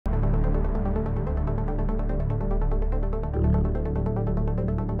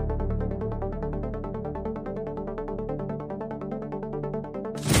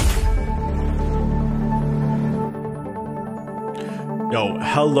Yo,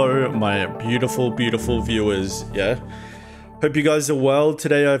 hello my beautiful viewers. Hope you guys are well.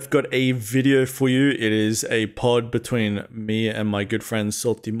 Today I've got a video for you. It is a pod between me and my good friend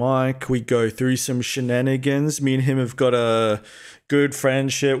SaltEMike. We go through some shenanigans. Me and him have got a good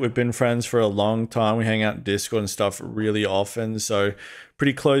friendship. We've been friends for a long time. We hang out in Discord and stuff really often. So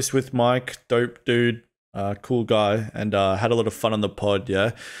pretty close with Mike. Dope dude. Cool guy, and had a lot of fun on the pod.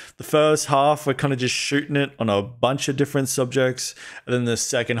 The first half we're kind of just shooting it on a bunch of different subjects, and then the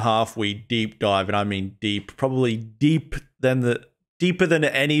second half we deep dive, and I mean deep, probably deeper than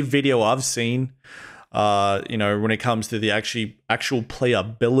any video I've seen. You know, when it comes to the actual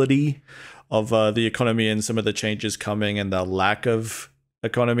playability of the economy and some of the changes coming and the lack of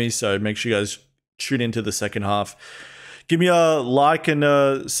economy. So make sure you guys tune into the second half. Give me a like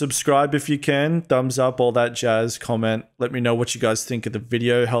and subscribe if you can. Thumbs up, all that jazz. Comment. Let me know what you guys think of the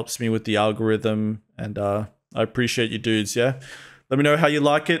video. Helps me with the algorithm. And I appreciate you dudes, yeah? Let me know how you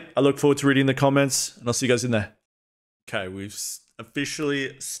like it. I look forward to reading the comments. And I'll see you guys in there. Okay, we've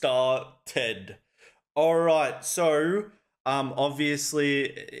officially started. Alright, so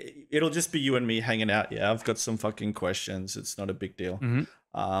obviously it'll just be you and me hanging out, yeah? I've got some fucking questions. It's not a big deal.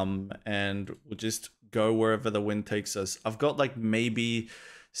 And we'll just go wherever the wind takes us. I've got like maybe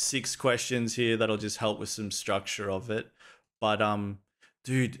 6 questions here that'll just help with some structure of it. But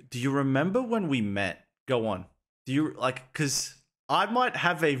dude, do you remember when we met? Go on. Do you like, because I might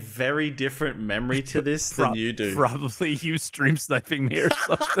have a very different memory to this than you do. Probably you stream sniping me or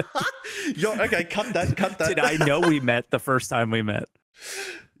something. Yo, okay, cut that. Did I know we met the first time we met?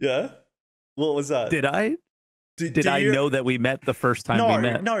 Yeah. What was that? Did I? Did I know that we met the first time we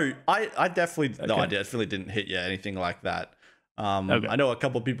met? No, I definitely, no, I definitely didn't hit you anything like that. Okay. I know a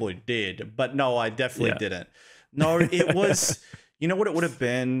couple people who did, but no, I definitely didn't. No, it was, you know what it would have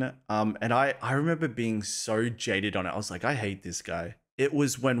been? And I remember being so jaded on it. I was like, I hate this guy. It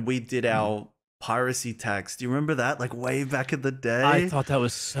was when we did our Piracy tax. Do you remember that? Like way back in the day? I thought that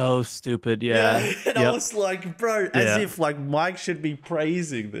was so stupid. Yeah. And I was like, bro, as if like Mike should be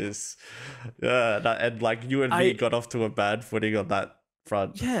praising this. And like you and me got off to a bad footing on that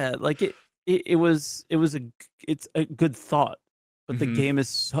front. Yeah, like it's a good thought, but the game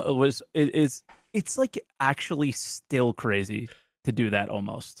is it's like actually still crazy to do that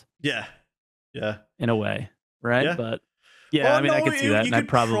almost. Yeah. In a way, right? Yeah. But yeah, well, I mean, I could see that, and you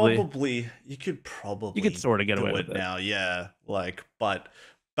could sort of get away with it now, yeah. Like, but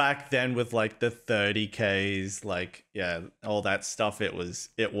back then with like the 30Ks, like, yeah, all that stuff, it was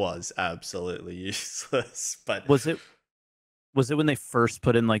absolutely useless. But was it when they first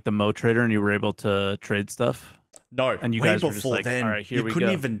put in like the Mo Trader and you were able to trade stuff? No, and you guys were just like, all right, here we go.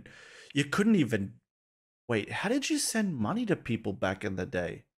 You couldn't even. Wait, how did you send money to people back in the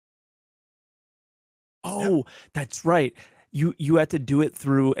day? Oh, that's right. You had to do it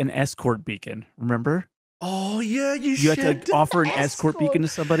through an escort beacon, remember? Oh yeah, you had to offer an escort beacon to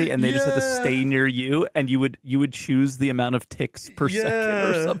somebody, and they just had to stay near you, and you would choose the amount of ticks per second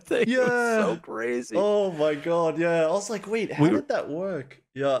or something. Yeah, it was so crazy. Oh my god, yeah. I was like, wait, how did that work?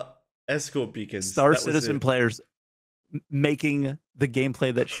 Yeah, escort beacons. Star Citizen players making the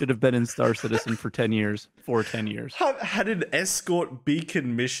gameplay that should have been in Star Citizen for 10 years. Had an escort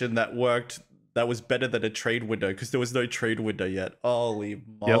beacon mission that worked. That was better than a trade window because there was no trade window yet. Holy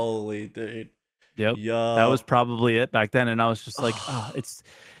moly, dude. Yep. Yeah. That was probably it back then. And I was just like, it's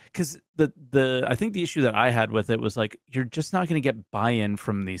because I think the issue that I had with it was like, you're just not going to get buy-in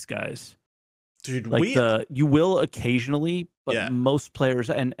from these guys. Dude, like you will occasionally, but most players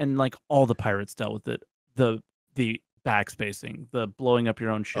and like all the pirates dealt with it. The backspacing, the blowing up your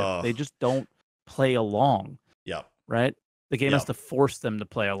own ship. They just don't play along. Yep. Right? The game has to force them to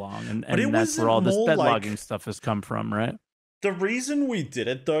play along, and that's where all this bedlogging stuff has come from, right? The reason we did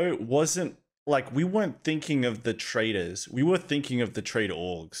it, though, wasn't, like, we weren't thinking of the traders. We were thinking of the trade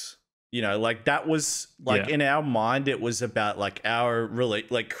orgs. You know, like, that was, like, in our mind, it was about, like,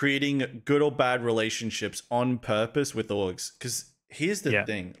 creating good or bad relationships on purpose with orgs. Because here's the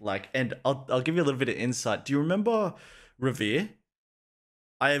thing, like, and I'll give you a little bit of insight. Do you remember Revere?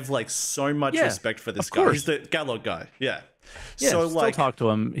 I have, like, so much respect for this guy. He's the Galog guy. Yeah. Yeah, so like, talk to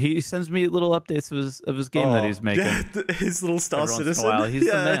him. He sends me little updates of his game that he's making. Yeah, his little Star Citizen. He's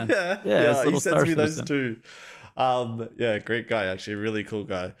the man. Yeah. He sends me those too. Yeah, great guy, actually, really cool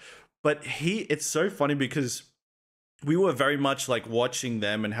guy. But it's so funny because we were very much like watching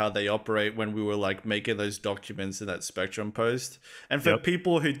them and how they operate when we were like making those documents in that Spectrum post. And for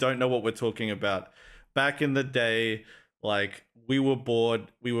people who don't know what we're talking about, back in the day, like, we were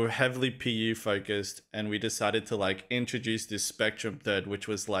bored, we were heavily PU focused, and we decided to like introduce this Spectrum thread, which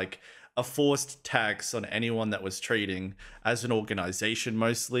was like a forced tax on anyone that was trading as an organization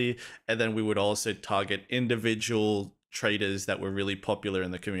mostly, and then we would also target individual traders that were really popular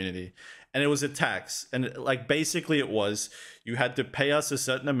in the community. And it was a tax, and like basically it was you had to pay us a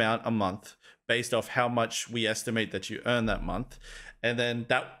certain amount a month based off how much we estimate that you earn that month, and then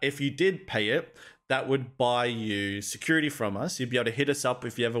that if you did pay it, that would buy you security from us. You'd be able to hit us up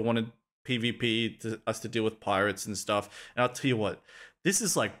if you ever wanted PvP, us to deal with pirates and stuff. And I'll tell you what, this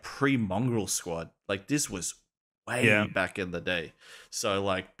is like pre-Mongrel Squad. Like this was way back in the day. So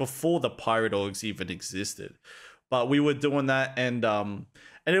like before the pirate orgs even existed. But we were doing that, and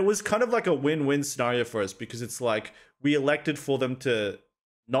it was kind of like a win-win scenario for us, because it's like we elected for them to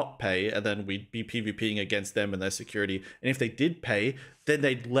not pay, and then we'd be PvPing against them and their security. And if they did pay, then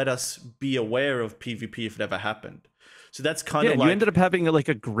they'd let us be aware of PvP if it ever happened. So that's kind of like... you ended up having like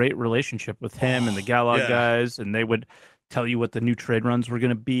a great relationship with him and the Galog guys, and they would tell you what the new trade runs were going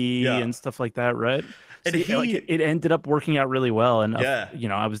to be and stuff like that, right? And it ended up working out really well. And you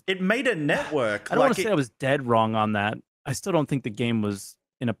know, it made a network. I don't want to say I was dead wrong on that. I still don't think the game was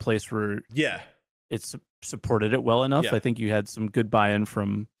in a place where it supported it well enough. I think you had some good buy-in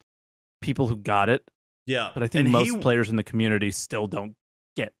from people who got it. But I think most players in the community still don't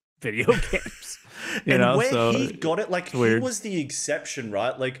get video games. You know, where so he got it, like he was the exception,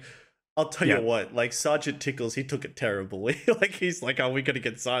 right? Like, I'll tell you what, like Sergeant Tickles, he took it terribly. Like he's like, "Are we gonna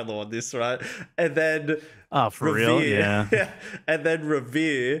get silo on this, right?" And then for real, yeah. And then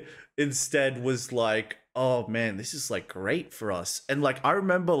Revere instead was like, "Oh man, this is like great for us." And like I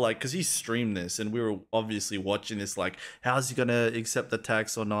remember, like, because he streamed this, and we were obviously watching this, like, how's he gonna accept the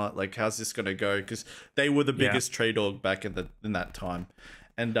tax or not? Like, how's this gonna go? Because they were the biggest trade org back in that time.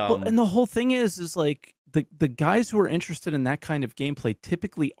 And and the whole thing is like the guys who are interested in that kind of gameplay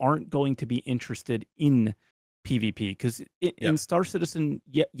typically aren't going to be interested in PvP, because in Star Citizen,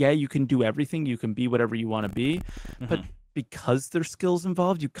 you can do everything, you can be whatever you want to be, but because there's skills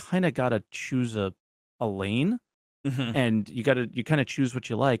involved, you kind of gotta choose a lane, and you kind of choose what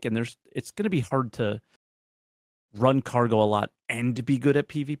you like, and it's gonna be hard to run cargo a lot and be good at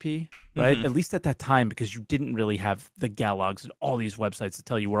PvP, right? At least at that time, because you didn't really have the Galogs and all these websites to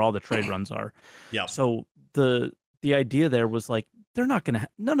tell you where all the trade runs are. So the idea there was like, they're not gonna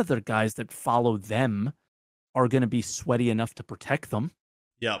none of the guys that follow them are gonna be sweaty enough to protect them.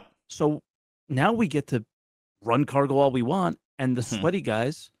 So now we get to run cargo all we want, and the sweaty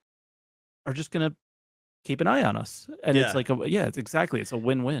guys are just gonna keep an eye on us. And it's like it's exactly, it's a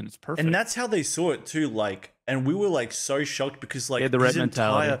win-win. It's perfect. And that's how they saw it too. Like, and we were like so shocked, because like the red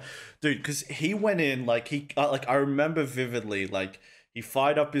mentality, dude, because he went in like like I remember vividly, like he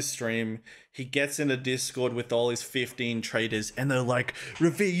fired up his stream, he gets in a Discord with all his 15 traders, and they're like,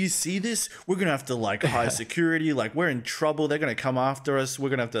 "Revere, you see this? We're gonna have to like hire security, like we're in trouble, they're gonna come after us, we're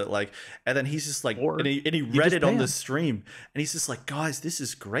gonna have to like..." And then he's just like, and he read it on the stream, and he's just like, "Guys, this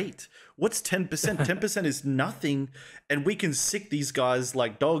is great. What's 10%? 10% is nothing, and we can sick these guys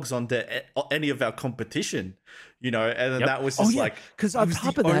like dogs onto any of our competition," you know. And then that was just like, because on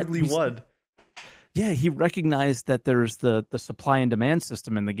top of that, one. Yeah, he recognized that there's the supply and demand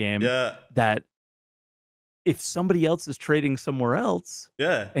system in the game. That if somebody else is trading somewhere else,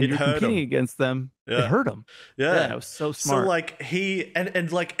 and you're competing against them, it hurt him. It was so smart. So like he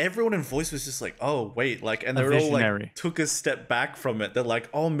and like everyone in voice was just like, "Oh wait," like, and they're all like took a step back from it. They're like,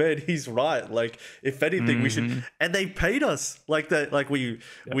 "Oh man, he's right. Like, if anything, we should." And they paid us like that. Like we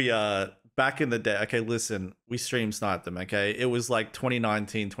back in the day, okay, listen, we stream sniped them, okay? It was like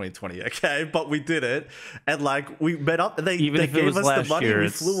 2019, 2020, okay? But we did it, and like we met up, and they gave us the money, we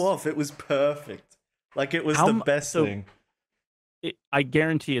flew off. It was perfect. Like, it was the best thing. I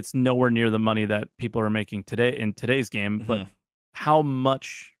guarantee it's nowhere near the money that people are making today in today's game, but how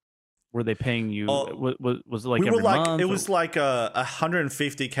much were they paying you? Was it like every month? It was like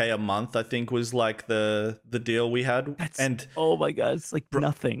 150K a month, I think, was like the deal we had. And oh my god, it's like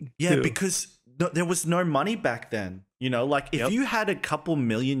nothing. Yeah, because there was no money back then. You know, like if you had a couple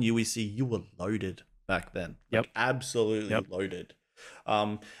million UEC, you were loaded back then. Like, absolutely loaded.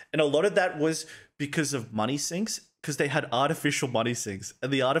 And a lot of that was because of money sinks, because they had artificial money sinks,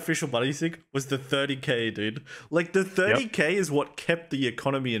 and the artificial money sink was the 30K, dude. Like, the 30K is what kept the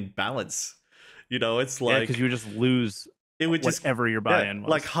economy in balance. You know, it's like, because you would just lose whatever your buy-in was.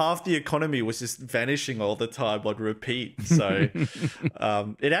 Like, half the economy was just vanishing all the time on repeat. So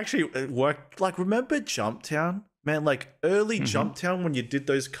it actually worked. Like, remember Jumptown? Man, like early Jumptown, when you did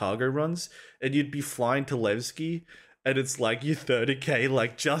those cargo runs and you'd be flying to Levski, and it's like you 30K,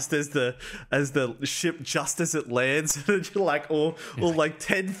 like just as the ship, just as it lands, and you're like all like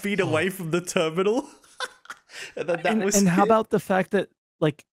 10 feet away from the terminal. And then how about the fact that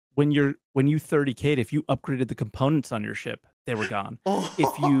like when you 30K'd, if you upgraded the components on your ship, they were gone.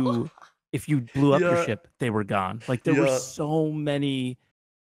 If you blew up your ship, they were gone. Like there were so many.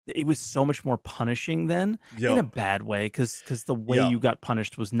 It was so much more punishing then, in a bad way, because the way you got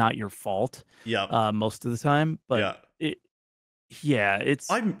punished was not your fault. Most of the time, but it's.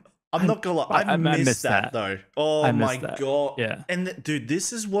 I'm not gonna lie, I miss that though. Oh my god. Yeah. And dude,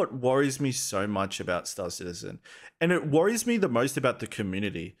 this is what worries me so much about Star Citizen. And it worries me the most about the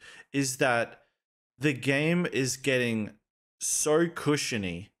community is that the game is getting so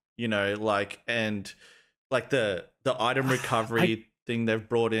cushiony, you know, like, and like the item recovery thing they've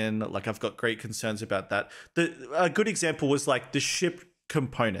brought in, like I've got great concerns about that. A good example was like the ship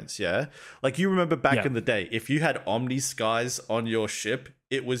components, yeah? Like you remember back in the day, if you had Omni Skies on your ship,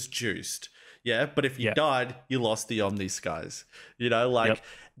 it was juiced. Yeah, but if you died, you lost the Omni Skies. You know, like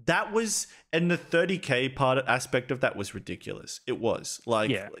that was, and the 30K part aspect of that was ridiculous. It was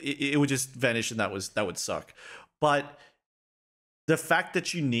like it would just vanish, and that would suck. But the fact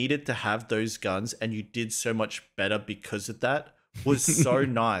that you needed to have those guns and you did so much better because of that was so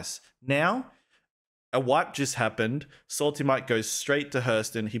nice. Now, a wipe just happened. SaltEMike goes straight to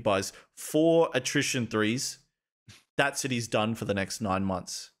Hurston. He buys 4 attrition 3s. That's it. He's done for the next 9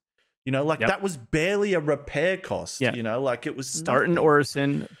 months. You know, like that was barely a repair cost. You know, like it was start in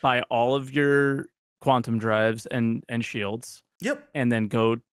Orison, buy all of your quantum drives and shields. And then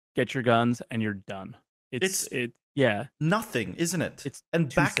go get your guns and you're done. It's nothing, isn't it? It's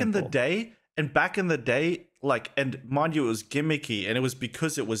back in the day, like, and mind you, it was gimmicky, and it was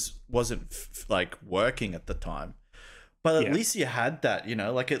because it wasn't like working at the time. But at least you had that, you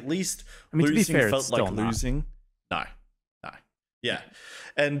know, like at least losing felt like losing. No. Yeah.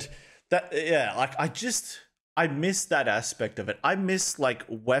 And that, like I miss that aspect of it. I miss like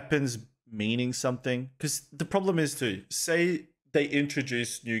weapons meaning something, because the problem is to say they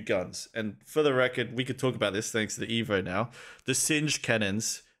introduce new guns, and for the record, we could talk about this thanks to the Evo now. The Singe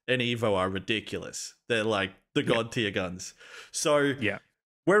cannons in Evo are ridiculous. They're like the god tier guns. So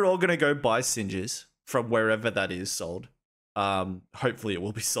we're all gonna go buy Singes from wherever that is sold. Hopefully it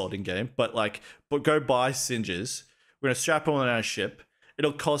will be sold in game, but go buy Singes. We're gonna strap them on our ship.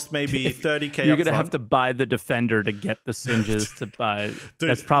 It'll cost maybe 30K. You're gonna have to buy the Defender to get the Singes to buy. Dude,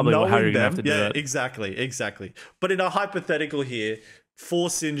 that's probably how you're gonna have to do it. Exactly. But in a hypothetical here, 4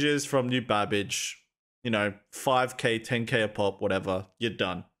 Singes from New Babbage, you know, 5K, 10K a pop, whatever. You're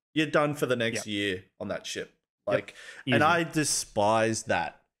done. You're done for the next year on that ship. Like, and I despise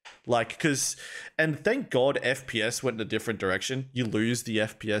that. Like, and thank God FPS went in a different direction. You lose the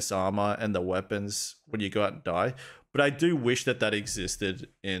FPS armor and the weapons when you go out and die. But I do wish that existed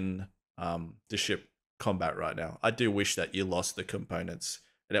in the ship combat right now. I do wish that you lost the components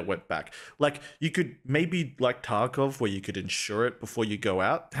and it went back. Like, you could maybe like Tarkov, where you could insure it before you go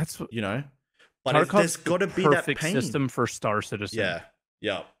out. That's what, you know. But there's got to be that pain. System for Star Citizen.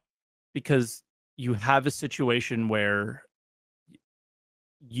 Yeah. Because you have a situation where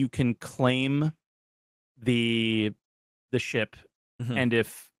you can claim the ship, and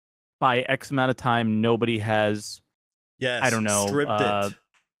if by X amount of time nobody has, I don't know,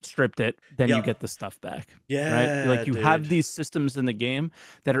 stripped it, then you get the stuff back. Right? Like you have these systems in the game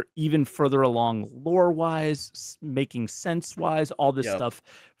that are even further along lore wise, making sense wise, all this stuff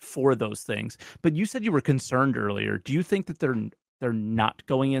for those things. But you said you were concerned earlier. Do you think that they're not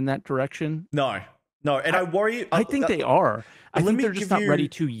going in that direction? No. And I worry. I think they are. I think they're just not ready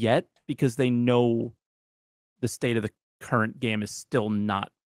to yet, because they know the state of the current game is still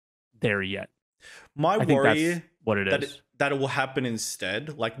not there yet. My worry, that's what it is. That it will happen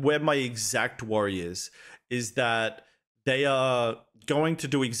instead. Like, where my exact worry is that they are going to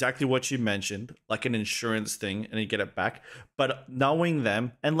do exactly what you mentioned, like an insurance thing, and you get it back. But knowing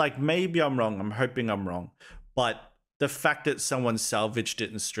them, and like maybe I'm wrong, I'm hoping I'm wrong, but the fact that someone salvaged it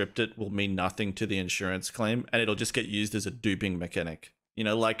and stripped it will mean nothing to the insurance claim, and it'll just get used as a duping mechanic. You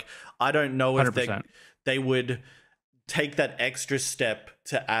know, like, I don't know if they would take that extra step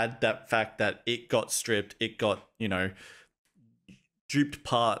to add that fact that it got stripped, it got, you know, duped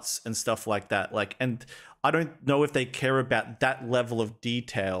parts and stuff like that. Like, and I don't know if they care about that level of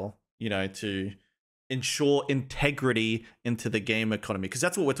detail, you know, to ensure integrity into the game economy, because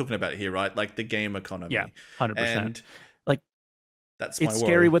that's what we're talking about here, right? Like the game economy. 100%. Like, that's it's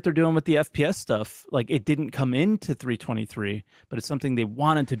scary what they're doing with the FPS stuff. Like, it didn't come into 323, but it's something they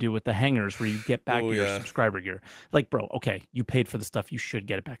wanted to do with the hangars, where you get back your subscriber gear. Like, bro, okay, you paid for the stuff, you should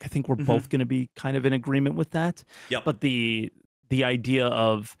get it back. I think we're both going to be kind of in agreement with that. But the idea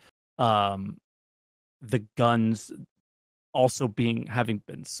of the guns also having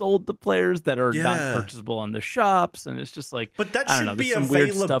been sold to players that are not Yeah. purchasable on the shops, and it's just like, But that I don't know, should there's be some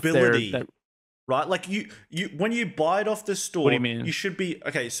weird stuff there availability, that. right? Like when you buy it off the What do you store, mean? you should be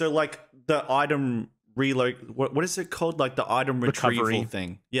okay. So like the item reload, what is it called? Like the item retrieval Recovery.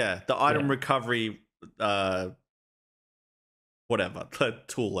 thing. Yeah, the item recovery, whatever the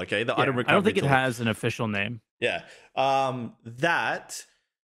tool. Okay, the item recovery. I don't think tool. it has an official name. Yeah, that,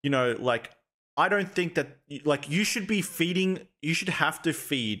 you know, like I don't think that like you should have to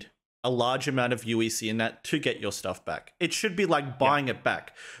feed a large amount of UEC in that to get your stuff back. It should be like buying it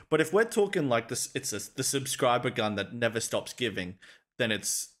back. But if we're talking like this, the subscriber gun that never stops giving, then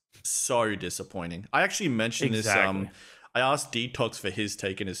it's so disappointing. I actually mentioned this. I asked Detox for his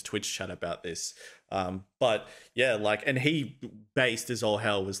take in his Twitch chat about this. But yeah, like, and he based as all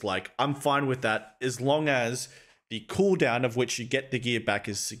hell was like, I'm fine with that as long as the cooldown of which you get the gear back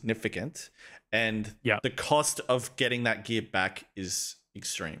is significant, and the cost of getting that gear back is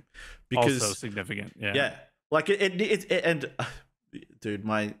extreme, because also significant. Like it and dude,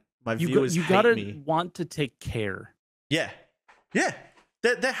 my viewers you hate gotta me. Want to take care. There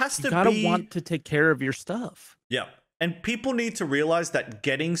has to be. You gotta want to take care of your stuff. And people need to realize that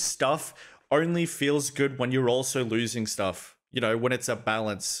getting stuff only feels good when you're also losing stuff, you know, when it's a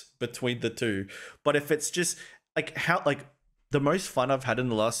balance between the two. But if it's just like the most fun I've had in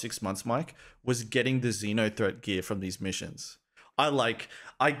the last 6 months, Mike, was getting the Xenothreat gear from these missions.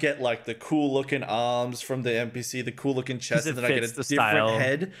 I get like the cool looking arms from the NPC, the cool looking chest, and then I get a different style.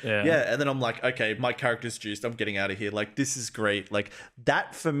 head. And then I'm like, okay, my character's juiced. I'm getting out of here. Like, this is great. Like,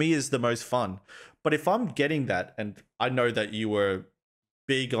 that for me is the most fun. But if I'm getting that, and I know that you were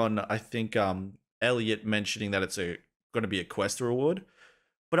big on, I think Elliot mentioning that it's going to be a quest reward.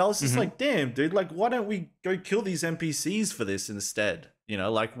 But I was just like, damn, dude, like, why don't we go kill these NPCs for this instead? You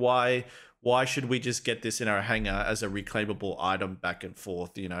know, like, why should we just get this in our hangar as a reclaimable item back and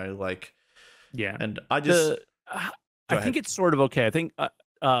forth, you know? Like, and I think it's sort of okay. I think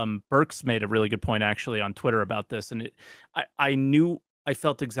Burks made a really good point actually on Twitter about this, and I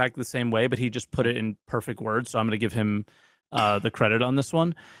felt exactly the same way, but he just put it in perfect words, so I'm going to give him the credit on this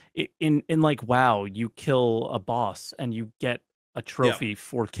one. In like, WoW, you kill a boss and you get a trophy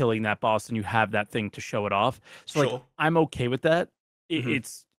for killing that boss, and you have that thing to show it off. So like, I'm okay with that.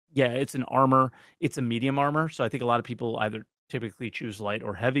 It's an armor. It's a medium armor, so I think a lot of people either typically choose light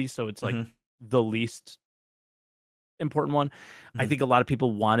or heavy, so it's like the least important one. I think a lot of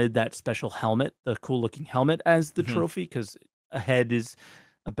people wanted that special helmet, the cool looking helmet, as the trophy, because a head is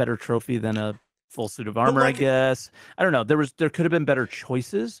a better trophy than a full suit of armor, I guess. I don't know. There could have been better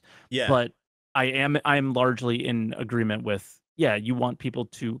choices. But I'm largely in agreement with, you want people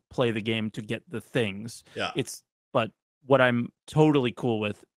to play the game to get the things. But what I'm totally cool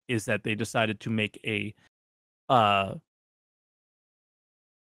with is that they decided to make a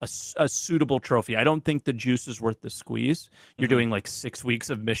suitable trophy. I don't think the juice is worth the squeeze. You're doing like 6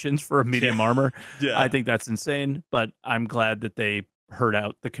 weeks of missions for a medium armor. I think that's insane, but I'm glad that they heard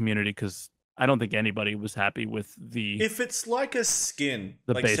out the community, because I don't think anybody was happy with if it's like a skin,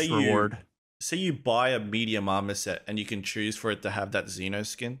 the like base reward. Say you buy a medium armor set and you can choose for it to have that Xeno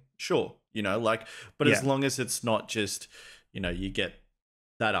skin, sure, you know, like, but as long as it's not just, you know, you get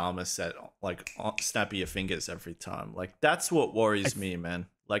that armor set like snappy your fingers every time, like, that's what worries me, man.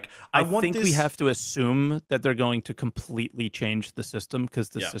 Like, I think we have to assume that they're going to completely change the system, because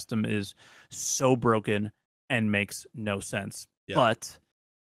the system is so broken and makes no sense. But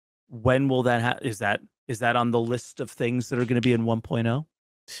when will that is that on the list of things that are going to be in 1.0?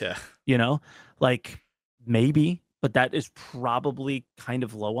 You know, like, maybe, but that is probably kind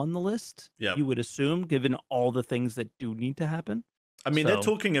of low on the list. You would assume, given all the things that do need to happen. I mean, they're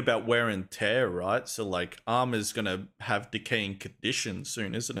talking about wear and tear, right? So like, armor's gonna have decaying condition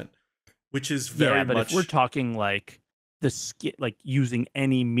soon, isn't it? Which is very much. If we're talking like the skin, like using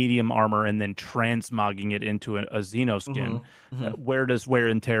any medium armor and then transmogging it into a Xeno skin, where does wear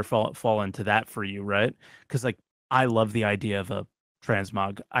and tear fall into that for you, right? Because like, I love the idea of a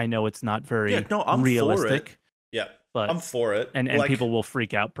transmog. I know it's not very realistic. But I'm for it. And like, people will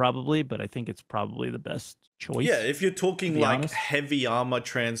freak out probably, but I think it's probably the best choice. Yeah, if you're talking like honest, heavy armor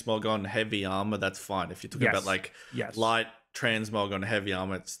transmog on heavy armor, that's fine. If you're talking about like light transmog on heavy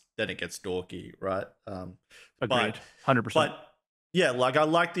armor, then it gets dorky, right? Agreed. 100%. But yeah, like, I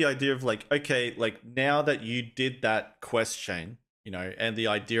like the idea of like, okay, like, now that you did that quest chain, you know, and the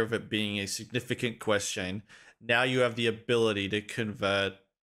idea of it being a significant quest chain, now you have the ability to convert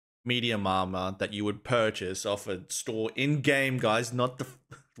medium armor that you would purchase off a store in game, guys, not the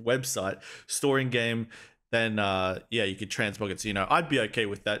website, store in game, then yeah, you could transmog it. So, you know, I'd be okay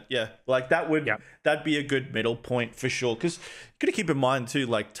with that. Yeah, like that'd be a good middle point for sure. Because you got to keep in mind too,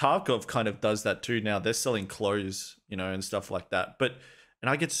 like Tarkov kind of does that too now. They're selling clothes, you know, and stuff like that. And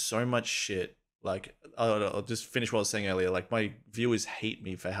I get so much shit. Like, I'll just finish what I was saying earlier. Like, my viewers hate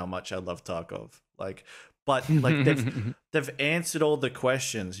me for how much I love Tarkov. Like, but like they've answered all the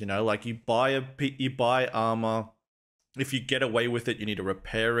questions. You know, like you buy armor. If you get away with it, you need to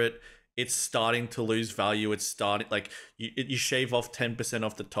repair it. It's starting to lose value. It's starting like you shave off 10%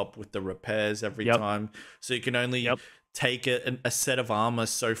 off the top with the repairs every time, so you can only take a set of armor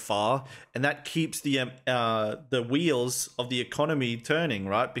so far, and that keeps the wheels of the economy turning,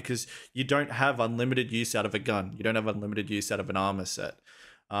 right? Because you don't have unlimited use out of a gun, you don't have unlimited use out of an armor set,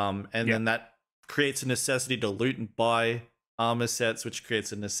 and then that creates a necessity to loot and buy armor sets, which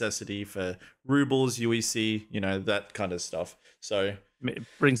creates a necessity for rubles, UEC, you know, that kind of stuff. So it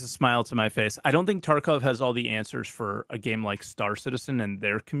brings a smile to my face. I don't think Tarkov has all the answers for a game like Star Citizen and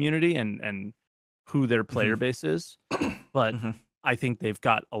their community and who their player base is, but I think they've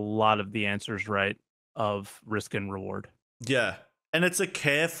got a lot of the answers right of risk and reward. Yeah. And it's a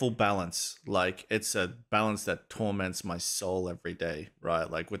careful balance. Like, it's a balance that torments my soul every day,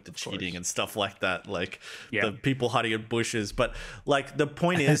 right? Like with the cheating and stuff like that, like the people hiding in bushes. But like the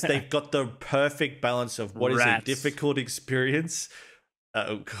point is, they've got the perfect balance of what is a difficult experience.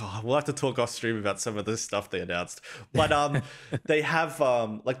 Oh God, we'll have to talk off stream about some of this stuff they announced. But they have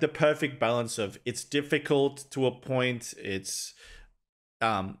like the perfect balance of it's difficult to a point. It's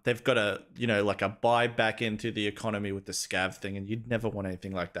they've got a, you know, like a buy back into the economy with the scav thing, and you'd never want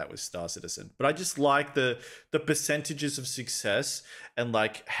anything like that with Star Citizen. But I just like the percentages of success, and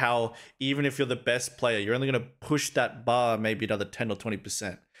like how even if you're the best player, you're only going to push that bar maybe another 10 or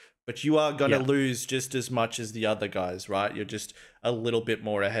 20%. But you are going to lose just as much as the other guys, right? You're just a little bit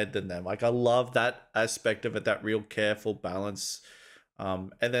more ahead than them. Like, I love that aspect of it, that real careful balance.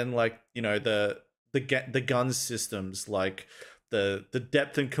 And then, like, you know, the gun systems, like the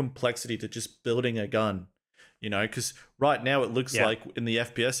depth and complexity to just building a gun, you know, because right now it looks like in the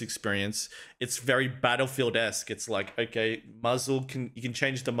FPS experience, it's very Battlefield-esque. It's like, okay, you can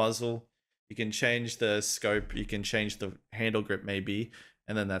change the muzzle, you can change the scope, you can change the handle grip maybe,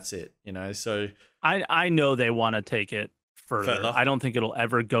 and then that's it, you know. So I know they want to take it further. I don't think it'll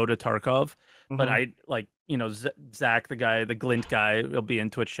ever go to Tarkov, but I like, you know, Zach, the Glint guy, will be in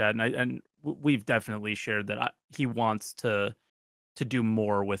Twitch chat, and we've definitely shared that he wants to do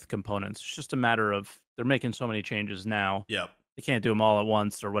more with components. It's just a matter of they're making so many changes now. They can't do them all at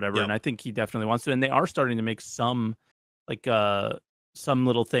once or whatever. And I think he definitely wants to. And they are starting to make some like some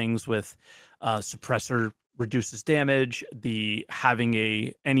little things with suppressor reduces damage. The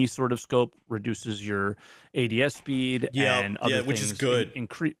having any sort of scope reduces your ADS speed and other things, which is good.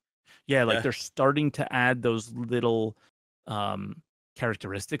 Like they're starting to add those little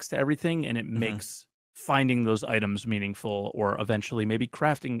characteristics to everything, and it makes finding those items meaningful, or eventually maybe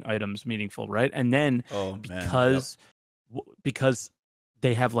crafting items meaningful, right? And then because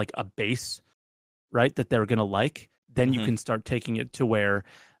they have like a base, right, that they're gonna like, then you can start taking it to where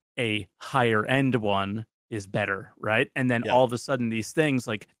a higher end one is better, right? And then all of a sudden these things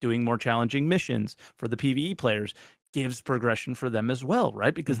like doing more challenging missions for the PvE players gives progression for them as well,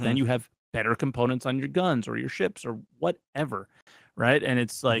 right? Because then you have better components on your guns or your ships or whatever, right? And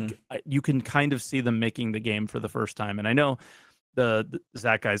it's like you can kind of see them making the game for the first time. And I know the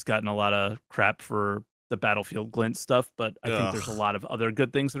Zach guy's gotten a lot of crap for the Battlefield Glint stuff, but I think there's a lot of other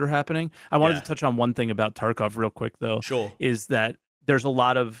good things that are happening. I wanted to touch on one thing about Tarkov real quick, though. Is that there's a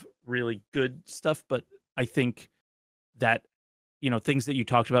lot of really good stuff, but I think that, you know, things that you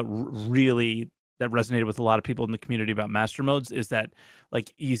talked about really that resonated with a lot of people in the community about master modes is that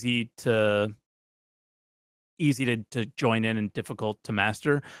like easy to join in and difficult to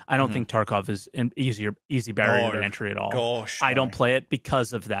master. I don't think Tarkov is an easy barrier to entry at all. I don't play it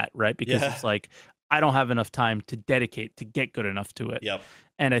because of that, right? Because it's like I don't have enough time to dedicate to get good enough to it.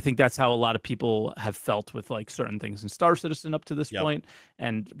 And I think that's how a lot of people have felt with like certain things in Star Citizen up to this point.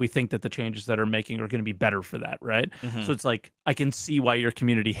 And we think that the changes that are making are going to be better for that, right? So it's like I can see why your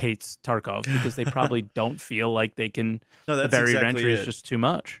community hates Tarkov, because they probably don't feel like they can. The barrier to entry is just too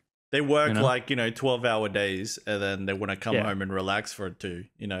much. They work like, you know, 12-hour days, and then they want to come home and relax for it too,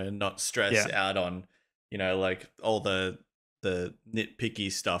 you know, and not stress out on, you know, like all the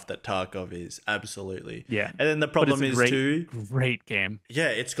nitpicky stuff that Tarkov is. Absolutely. And then the problem is great game.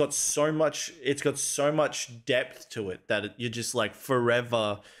 It's got so much depth to it that you're just like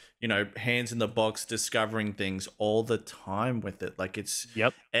forever, you know, hands in the box, discovering things all the time with it. Like it's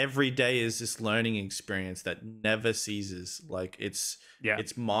every day is this learning experience that never ceases. Like it's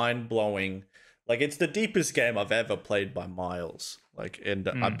mind blowing. Like, it's the deepest game I've ever played by miles. Like, and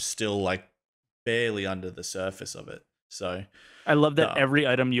I'm still like barely under the surface of it. So I love that no. every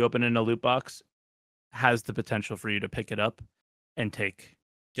item you open in a loot box has the potential for you to pick it up and take.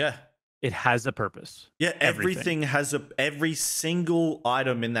 Yeah. It has a purpose. Yeah, everything has every single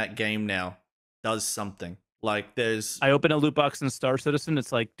item in that game now does something. Like, there's... I open a loot box in Star Citizen.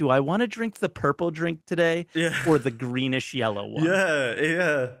 It's like, do I want to drink the purple drink today or the greenish yellow one?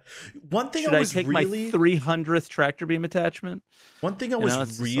 Yeah. One thing Should I take my 300th tractor beam attachment? One thing I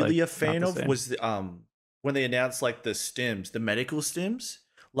was really a fan of was when they announced like the stims, the medical stims,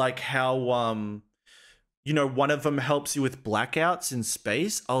 like how you know, one of them helps you with blackouts in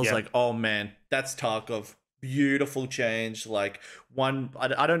space. I was like, oh man, that's Tarkov. Beautiful change. Like, one,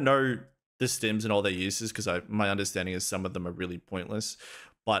 I don't know the stims and all their uses, because my understanding is some of them are really pointless,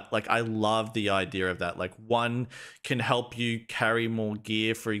 but like, I love the idea of that. Like, one can help you carry more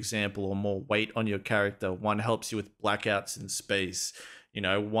gear, for example, or more weight on your character. One helps you with blackouts in space. You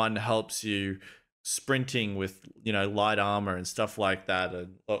know, one helps you sprinting with, you know, light armor and stuff like that,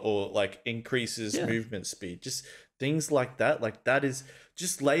 or like increases movement speed. Just things like that. Like, that is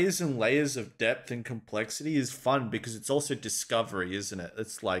just layers and layers of depth and complexity is fun, because it's also discovery, isn't it?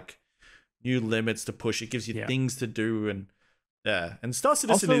 It's like new limits to push. It gives you things to do, and and Star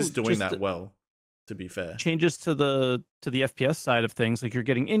Citizen also is doing that well, to be fair. Changes to the FPS side of things, like you're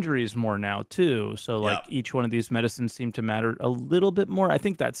getting injuries more now too. So like each one of these medicines seem to matter a little bit more. I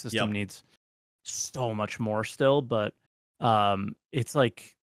think that system needs so much more still, but it's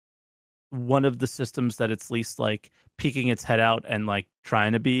like one of the systems that it's least like peeking its head out and like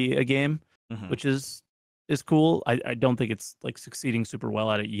trying to be a game, which is cool. I don't think it's like succeeding super well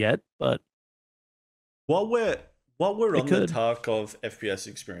at it yet, but while we're on the Tarkov FPS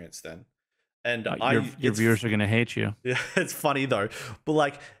experience then, and your viewers are gonna hate you. Yeah, it's funny though, but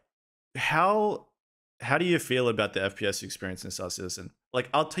like, how do you feel about the FPS experience in Star Citizen? Like,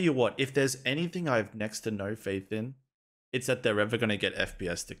 I'll tell you what, if there's anything I have next to no faith in, it's that they're ever going to get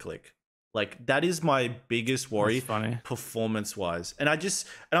FPS to click. Like, that is my biggest worry, performance-wise. And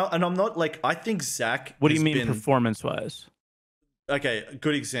I'm not like, I think Zach... What do you mean performance-wise? Okay, a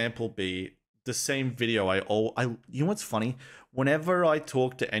good example be the same video you know what's funny? Whenever I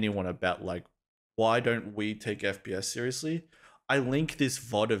talk to anyone about, like, why don't we take FPS seriously, I link this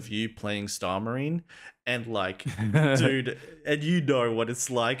VOD of you playing Star Marine, and like, dude, and you know what it's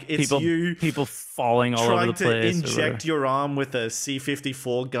like. It's people falling all over the place, trying to inject your arm with a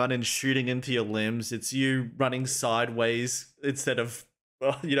C-54 gun and shooting into your limbs. It's you running sideways instead of,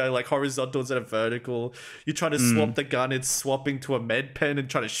 you know, like horizontal instead of vertical. You try to swap the gun, it's swapping to a med pen and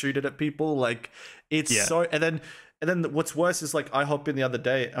trying to shoot it at people. Like, it's so... And then what's worse is, like, I hop in the other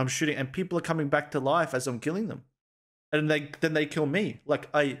day, I'm shooting, and people are coming back to life as I'm killing them. And then they kill me. Like,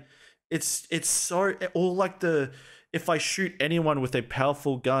 it's so, or like if I shoot anyone with a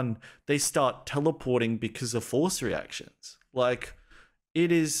powerful gun, they start teleporting because of force reactions. Like,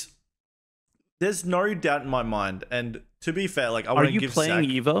 there's no doubt in my mind. And to be fair, like, are you playing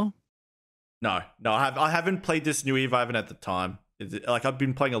Evo? No, I haven't played this new Evo. I haven't at the time. Like, I've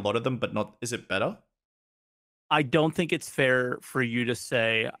been playing a lot of them, but not. Is it better? I don't think it's fair for you to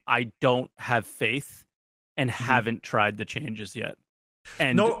say I don't have faith and haven't tried the changes yet.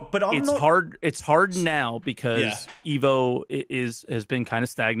 And no, but it's hard now because Evo has been kind of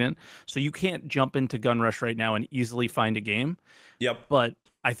stagnant. So you can't jump into Gun Rush right now and easily find a game. Yep. But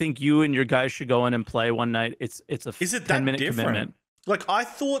I think you and your guys should go in and play one night. It's a 10-minute commitment. Like, I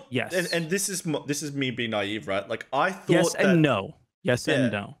thought, yes. And this is me being naive, right? Like, I thought yes and no.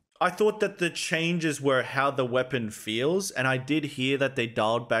 I thought that the changes were how the weapon feels, and I did hear that they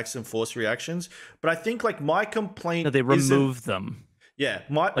dialed back some force reactions. But I think, like, my complaint, they removed them. Yeah,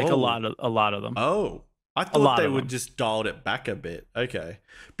 a lot of them. Oh, I thought they would just dialed it back a bit. Okay,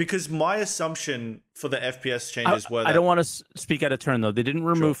 because my assumption for the FPS changes were. I don't want to speak out of turn though. They didn't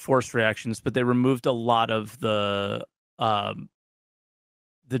remove force reactions, but they removed a lot of the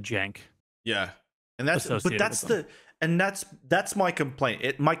jank. Yeah, and that's my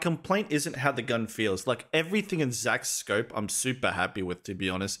complaint. My complaint isn't how the gun feels. Like, everything in Zach's scope, I'm super happy with, to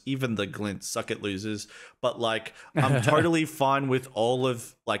be honest. Even the glint, suck it losers. But like, I'm totally fine with all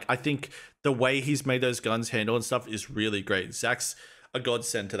of, like, I think the way he's made those guns handle and stuff is really great. Zach's a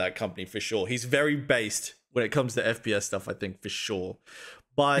godsend to that company for sure. He's very based when it comes to FPS stuff, I think, for sure.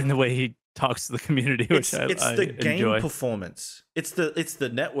 But in the way he talks to the community, which it's I the game enjoy. Performance. It's the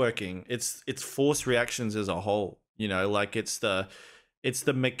networking. It's force reactions as a whole. You know, like, it's the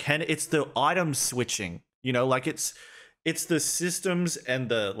mechanic, it's the item switching. You know, like, it's it's the systems and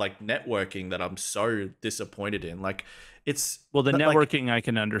the like networking that I'm so disappointed in. Like, it's well, the like, networking I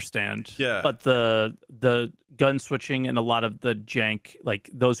can understand, yeah, but the gun switching and a lot of the jank, like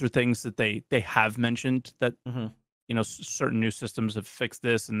those are things that they have mentioned that you know certain new systems have fixed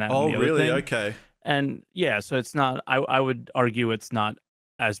this and that and oh, the other really? thing. Okay. And yeah, so it's not. I would argue it's not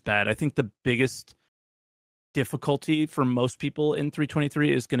as bad. I think the biggest difficulty for most people in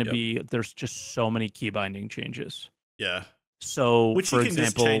 323 is going to Yep. be there's just so many key binding changes. Yeah. So, Which for you can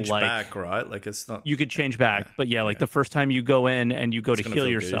just example, change like back, right? Like, it's not. you could change back, Yeah. but yeah, like Yeah. the first time you go in and you go It's to gonna heal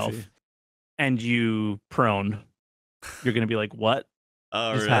feel yourself goofy. and you prone, you're going to be like, "What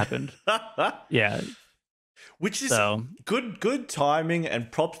Oh, just really? happened?" Yeah. Which is So, good timing,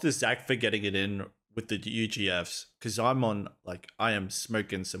 and props to Zach for getting it in with the UGFs, because I am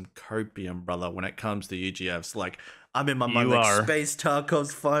smoking some copium, brother, when it comes to UGFs. Like, I'm in my mind you like, are. Space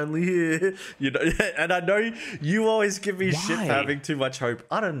Tarkov's finally here, you know. And I know you always give me shit for Why? having too much hope.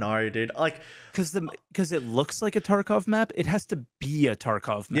 I don't know, dude. Like, Because it looks like a Tarkov map, it has to be a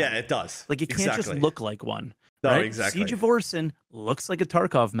Tarkov map. yeah, it does. Like it can't just Exactly. look like one. No, Right? exactly. Siege of Orison looks like a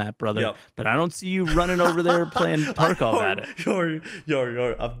Tarkov map, brother. Yep. But I don't see you running over there playing Tarkov at it.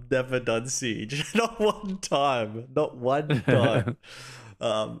 Yo, I've never done Siege. Not one time. Not one time.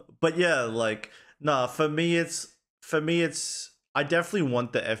 But yeah, like, nah, for me it's I definitely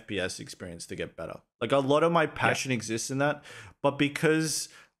want the FPS experience to get better. Like, a lot of my passion exists in that, but because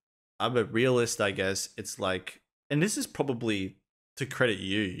I'm a realist, I guess, it's like, and this is probably to credit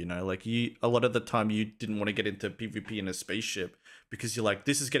you, you know, like, you, a lot of the time you didn't want to get into PvP in a spaceship because you're like,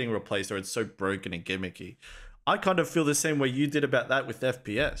 this is getting replaced or it's so broken and gimmicky. I kind of feel the same way you did about that with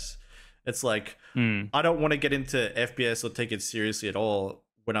FPS. It's like, I don't want to get into FPS or take it seriously at all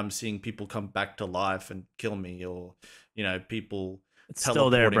when I'm seeing people come back to life and kill me, or, you know, people It's still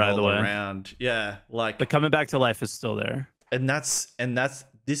there, by the way. around. Yeah, like, The coming back to life is still there. and that's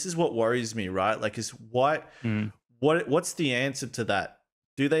this is what worries me, right? Like, is what's the answer to that?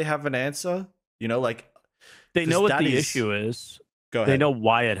 Do they have an answer? You know, like, They know what the issue is. Go ahead. They know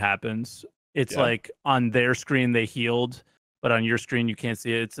why it happens. It's like on their screen they healed, but on your screen you can't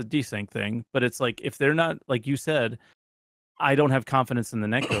see it. It's a desync thing. But it's like, if they're not, like you said, I don't have confidence in the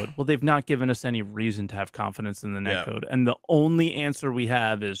netcode. Well, they've not given us any reason to have confidence in the netcode. And the only answer we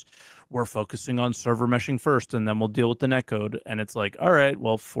have is we're focusing on server meshing first, and then we'll deal with the netcode. And it's like, all right,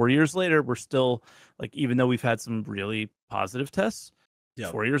 well, 4 years later, we're still, like, even though we've had some really positive tests,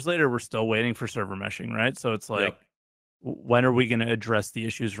 4 years later, we're still waiting for server meshing, right? So it's like, when are we going to address the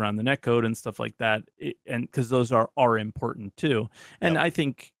issues around the netcode and stuff like that? And because those are important too. And I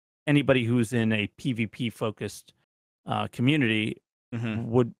think anybody who's in a PvP focused community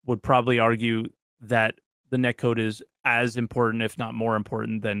would probably argue that the netcode is as important, if not more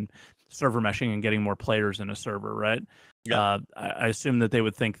important, than server meshing and getting more players in a server, right? I assume that they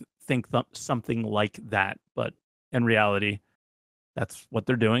would think something like that, but in reality, that's what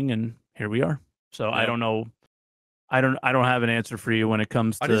they're doing, and here we are. So I don't know. I don't have an answer for you when it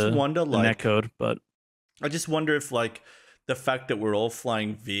comes to just wonder, the like, netcode, but I just wonder if, like, the fact that we're all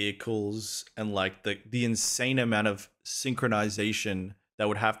flying vehicles and, like, the insane amount of synchronization that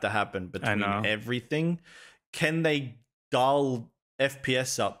would have to happen between everything, can they dial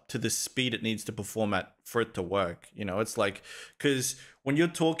FPS up to the speed it needs to perform at for it to work? You know, it's like, because when you're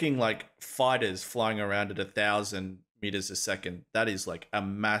talking like fighters flying around at 1,000 meters a second, that is like a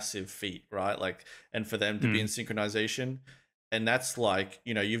massive feat, right? Like, and for them to be in synchronization, and that's like,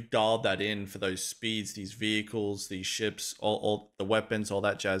 you know, you've dialed that in for those speeds, these vehicles, these ships, all the weapons, all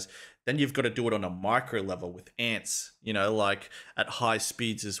that jazz. Then you've got to do it on a micro level with ants, you know, like at high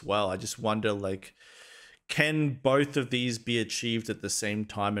speeds as well. I just wonder, like, can both of these be achieved at the same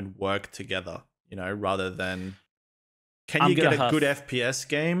time and work together, you know, rather than, can you get a good FPS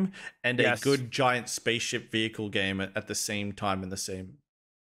game and a good giant spaceship vehicle game at the same time in the same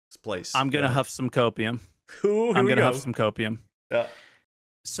place? I'm going to huff some copium. I'm going to huff some copium. Yeah.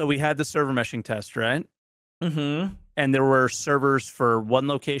 So we had the server meshing test, right? Mm-hmm. And there were servers for one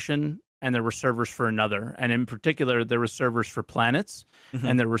location and there were servers for another. And in particular, there were servers for planets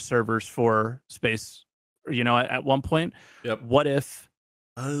and there were servers for space, you know, at one point. What if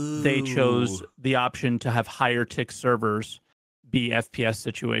they chose the option to have higher tick servers be FPS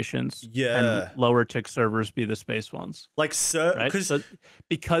situations, and lower tick servers be the space ones? Like, right? So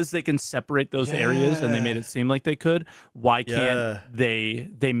because they can separate those areas and they made it seem like they could, why can't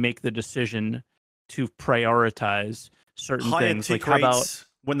they make the decision to prioritize certain higher things? tick Like, how rates about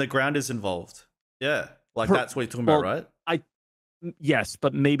when the ground is involved? Yeah, like that's what you're talking about, right? Yes,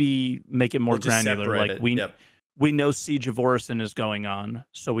 but maybe make it more granular. Like we know Siege of Orison is going on,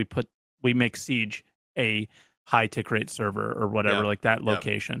 so we make Siege a high tick rate server or whatever, like that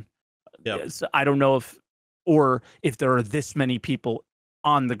location. Yep. I don't know if there are this many people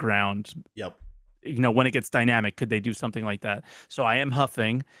on the ground. Yep. You know, when it gets dynamic, could they do something like that? So I am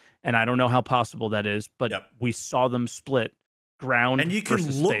huffing, and I don't know how possible that is, but we saw them split ground. And you can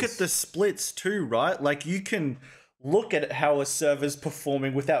look at the splits too, right? Like you can look at how a server's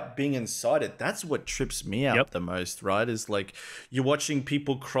performing without being inside it. That's what trips me out the most, right? Is like you're watching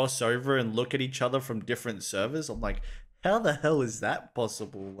people cross over and look at each other from different servers. I'm like, how the hell is that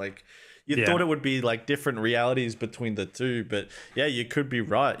possible? Like you thought it would be like different realities between the two, but yeah, you could be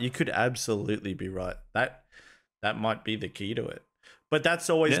right. You could absolutely be right. That might be the key to it. But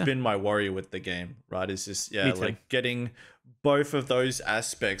that's always been my worry with the game, right? Is just like getting both of those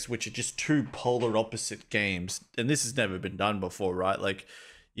aspects, which are just two polar opposite games, and this has never been done before, right? Like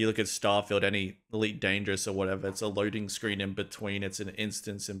you look at Starfield, any Elite Dangerous or whatever, it's a loading screen in between, it's an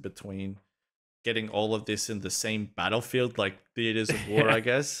instance in between. Getting all of this in the same battlefield, like theaters of war, I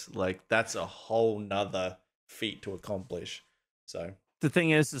guess, like that's a whole nother feat to accomplish. So the thing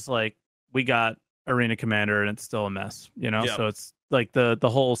is like we got Arena Commander and it's still a mess, you know. So it's like the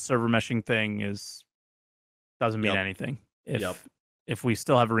whole server meshing thing doesn't mean anything if we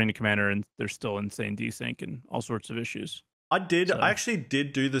still have Arena Commander and there's still insane desync and all sorts of issues. I actually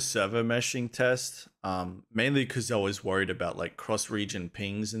did do the server meshing test, mainly because I was worried about like cross-region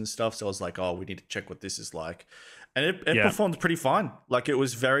pings and stuff. So I was like, oh, we need to check what this is like. And it performed pretty fine. Like it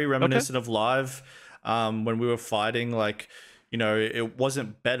was very reminiscent of live when we were fighting. Like, you know, it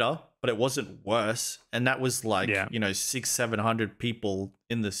wasn't better, but it wasn't worse. And that was like, you know, 600-700 people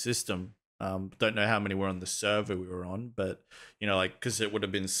in the system. Don't know how many were on the server we were on, but, you know, like, because it would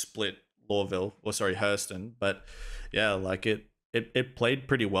have been split Hurston, but yeah, like it played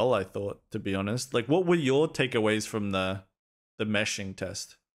pretty well, I thought, to be honest. Like, what were your takeaways from the meshing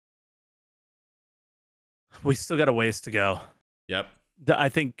test? We still got a ways to go. Yep. I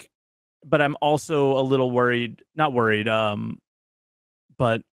think, but I'm also a little worried, not worried,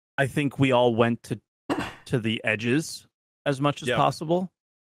 but I think we all went to the edges as much as possible.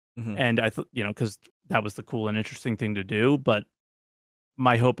 And I thought, you know, because that was the cool and interesting thing to do, but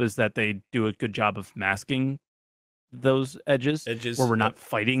my hope is that they do a good job of masking those edges where we're not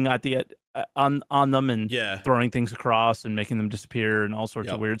fighting at the on them and throwing things across and making them disappear and all sorts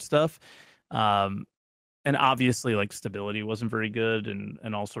of weird stuff. And obviously, like, stability wasn't very good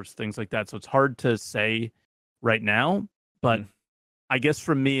and all sorts of things like that. So it's hard to say right now. But I guess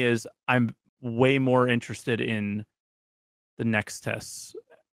for me is I'm way more interested in the next tests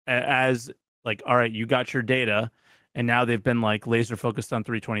as like, all right, you got your data. And now they've been like laser focused on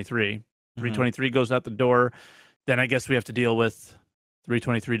 323. 323 goes out the door. Then I guess we have to deal with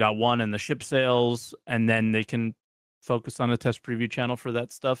 323.1 and the ship sales. And then they can focus on a test preview channel for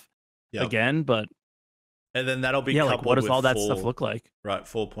that stuff again. But and then that'll be coupled like, what does with all that stuff look like? Right,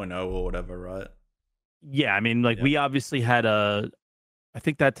 4.0 or whatever, right? Yeah, I mean, like we obviously had I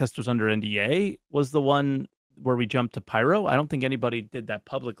think that test was under NDA, was the one where we jumped to Pyro. I don't think anybody did that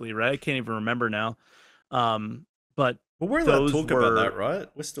publicly, right? I can't even remember now. But we're allowed to talk about that, right?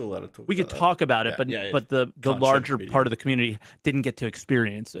 We're still allowed to talk. We could talk about it, but the larger part of the community didn't get to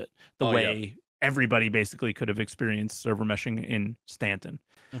experience it the way everybody basically could have experienced server meshing in Stanton,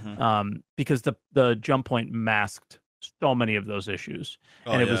 because the jump point masked so many of those issues,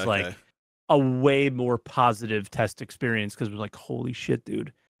 and it was like a way more positive test experience because it was like, holy shit,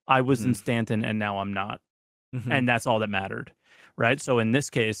 dude, I was in Stanton and now I'm not, and that's all that mattered, right? So in this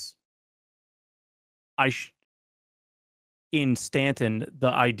case, in Stanton, the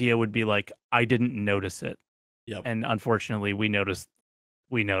idea would be like, I didn't notice it. And unfortunately, we noticed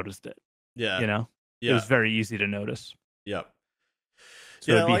it. You know? It was very easy to notice. So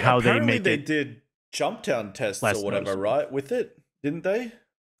it'd be like, how they make they did jump down tests or whatever, noticeable. Right? With it, didn't they?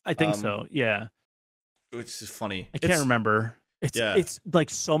 I think so, yeah. Which is funny. I can't remember. It's like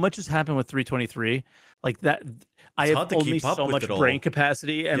so much has happened with 323. Like that, I have only so much brain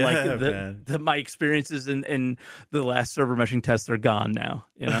capacity, and like my experiences in the last server meshing tests are gone now.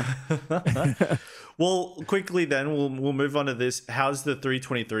 You know. Well, quickly then we'll move on to this. How's the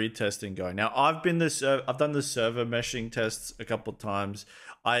 323 testing going? Now I've done the server meshing tests a couple of times.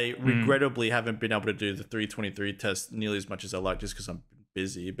 I regrettably haven't been able to do the 323 test nearly as much as I like, just because I'm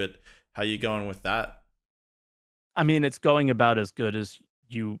busy. But how are you going with that? I mean, it's going about as good as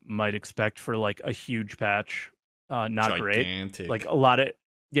you might expect for like a huge patch. Not gigantic. Great. Like a lot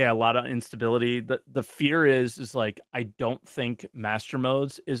of instability. The fear is like, I don't think master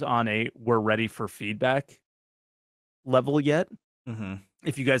modes is on a we're ready for feedback level yet.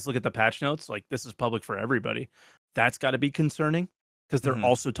 If you guys look at the patch notes, like this is public for everybody. That's got to be concerning because they're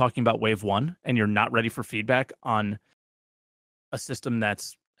also talking about wave 1, and you're not ready for feedback on a system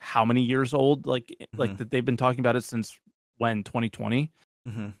that's how many years old? Like that they've been talking about it since when? 2020,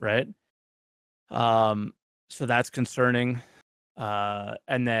 right? So that's concerning.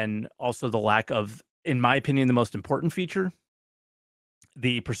 And then also the lack of, in my opinion, the most important feature,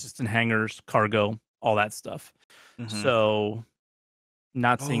 the persistent hangers, cargo, all that stuff. So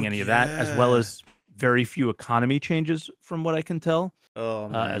not seeing any of that, as well as very few economy changes from what I can tell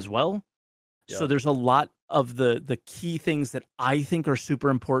as well. Yep. So there's a lot of the key things that I think are super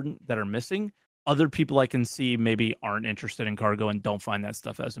important that are missing. Other people I can see maybe aren't interested in cargo and don't find that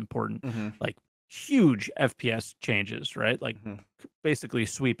stuff as important. Like huge FPS changes, right? Like basically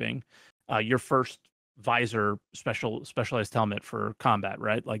sweeping your first visor specialized helmet for combat,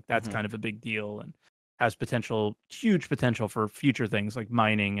 right? Like that's kind of a big deal and has huge potential for future things like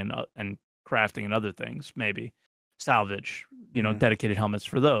mining and crafting and other things, maybe salvage, dedicated helmets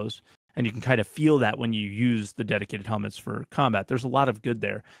for those. And you can kind of feel that when you use the dedicated helmets for combat. There's a lot of good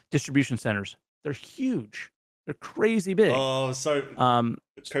there. Distribution centers, they're huge. They're crazy big. Oh, so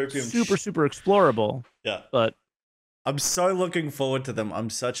super, super explorable. Yeah. But I'm so looking forward to them. I'm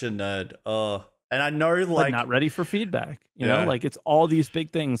such a nerd. And I know, like, but not ready for feedback. You know, like it's all these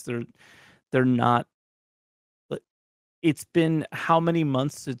big things. They're not. It's been how many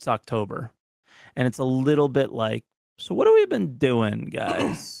months since October? And it's a little bit like, so what have we been doing,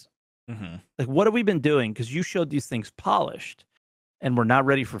 guys? Like, what have we been doing? Because you showed these things polished and we're not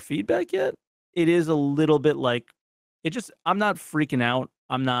ready for feedback yet. It is a little bit like, I'm not freaking out.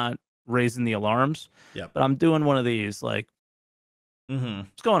 I'm not raising the alarms. But I'm doing one of these, like,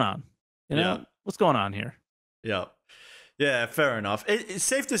 what's going on? You know, what's going on here? Yeah, fair enough. It's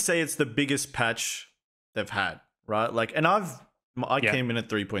safe to say it's the biggest patch they've had, right? Like, and I came in at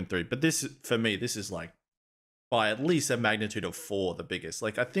 3.3, but this, for me, this is like by at least a magnitude of 4 the biggest.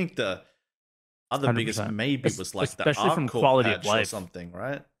 Like, I think the other 100%. Biggest maybe was like especially the from quality of life or something,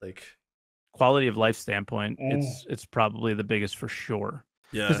 right? Like quality of life standpoint, it's probably the biggest for sure.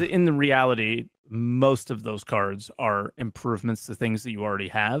 Yeah, because in the reality, most of those cards are improvements to things that you already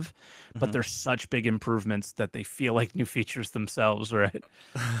have, but they're such big improvements that they feel like new features themselves, right?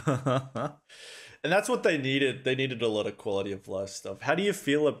 And that's what they needed. They needed a lot of quality of life stuff. How do you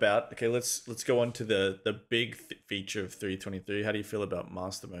feel about? Okay, let's go on to the big feature of 3.23. How do you feel about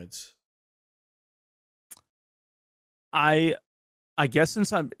master modes? I guess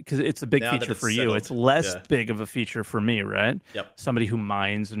because it's a big feature for you, it's less big of a feature for me, right? Yep. Somebody who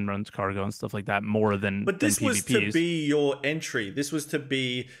mines and runs cargo and stuff like that more than. But this was PvPs. to be your entry. This was to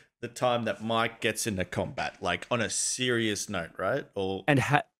be the time that Mike gets into combat, like on a serious note, right? Or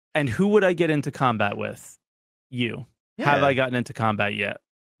and who would I get into combat with? You. Yeah. Have I gotten into combat yet?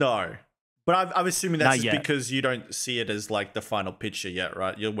 No. But I'm assuming that's just because you don't see it as like the final picture yet,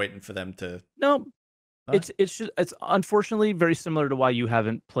 right? You're waiting for them to. No. Huh? It's unfortunately very similar to why you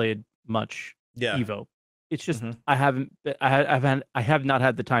haven't played much Evo. It's just I have not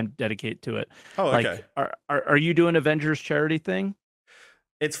had the time to dedicate to it. Oh, okay. Like, are you doing Avengers charity thing?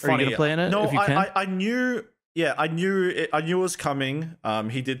 It's funny. Are you gonna play in it? No, if you can? I knew. Yeah, I knew it was coming.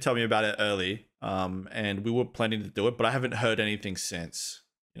 He did tell me about it early. And we were planning to do it, but I haven't heard anything since.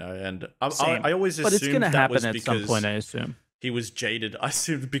 You know, and I always assumed it's gonna happen at some point. I assume he was jaded. I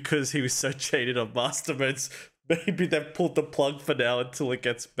assumed because he was so jaded on master modes, maybe they've pulled the plug for now until it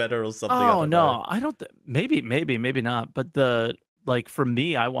gets better or something. Oh no, I don't. Maybe not. But for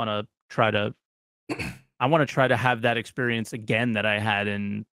me, I want to try to have that experience again that I had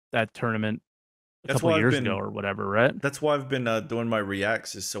in that tournament a couple years ago or whatever, right? That's why I've been doing my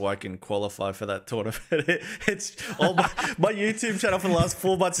reacts, is so I can qualify for that tournament. It's all my YouTube channel for the last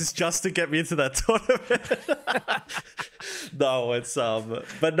 4 months is just to get me into that tournament. No, it's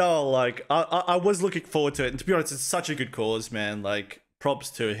but no, like I was looking forward to it, and to be honest, it's such a good cause, man. Like,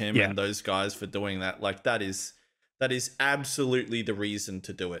 props to him and those guys for doing that. Like, that is absolutely the reason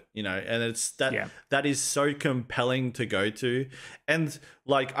to do it, you know, and it's that is so compelling to go to. And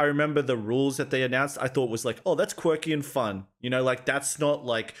like, I remember the rules that they announced, I thought was like, oh, that's quirky and fun, you know, like that's not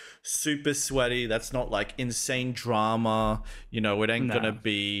like super sweaty, that's not like insane drama, you know, it ain't gonna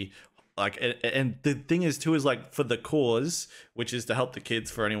be like, and the thing is too, is like, for the cause, which is to help the kids,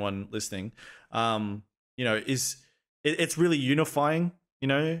 for anyone listening, you know, it's really unifying. You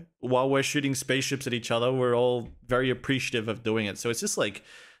know, while we're shooting spaceships at each other, we're all very appreciative of doing it. So it's just like,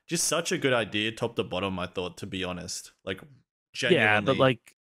 just such a good idea, top to bottom, I thought, to be honest. Like, genuinely. Yeah, but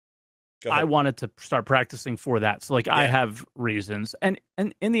like, I wanted to start practicing for that. So like, I have reasons, and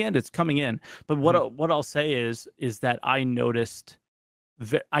in the end, it's coming in. But what I'll say is that I noticed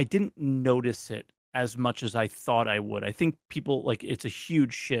that I didn't notice it as much as I thought I would. I think people like it's a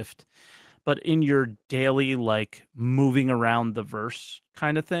huge shift, but in your daily like moving around the verse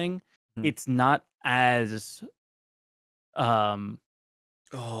kind of thing, it's not as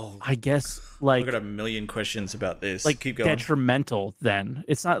Oh, I guess I've like got a million questions about this. Keep going. detrimental then.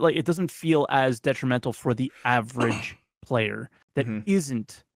 It's not like it doesn't feel as detrimental for the average player that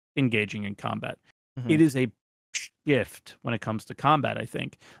isn't engaging in combat. It is a shift when it comes to combat, I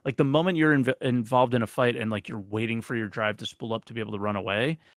think. Like the moment you're involved in a fight and like you're waiting for your drive to spool up to be able to run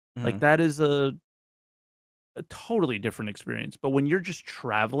away, like that is a totally different experience. But when you're just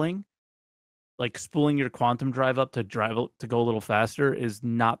traveling, like spooling your quantum drive up to go a little faster is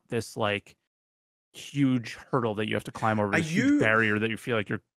not this like huge hurdle that you have to climb over, this huge barrier that you feel like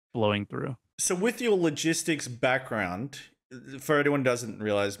you're blowing through. So with your logistics background, for anyone who doesn't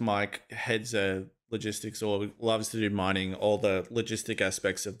realize, Mike heads a logistics or loves to do mining, all the logistic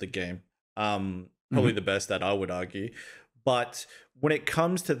aspects of the game. Probably the best that I would argue. But when it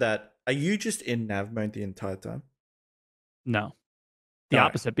comes to that, are you just in nav mode the entire time? No, the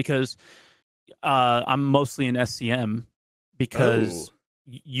opposite, because I'm mostly in SCM because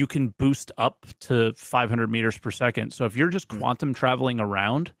you can boost up to 500 meters per second. So if you're just quantum traveling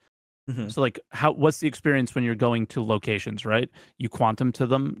around, so like what's the experience when you're going to locations, right? You quantum to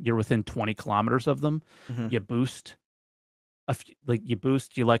them, you're within 20 kilometers of them, you boost,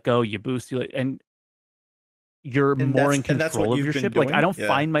 you let go, you boost, and you're more in control of your ship. Like I don't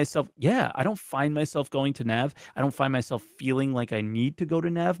find myself, I don't find myself going to nav. I don't find myself feeling like I need to go to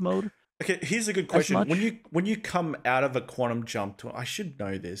nav mode. Okay, here's a good question. When you come out of a quantum jump I should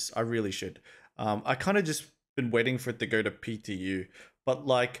know this. I really should. I kind of just been waiting for it to go to PTU. But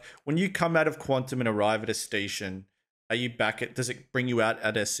like when you come out of quantum and arrive at a station, are you back at? Does it bring you out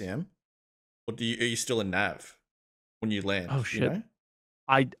at SCM, or are you still in nav when you land? Oh shit! You know?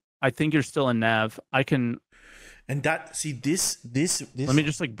 I think you're still in nav. I can. And that this. Let me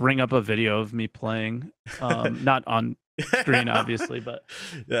just like bring up a video of me playing. Not on screen obviously, but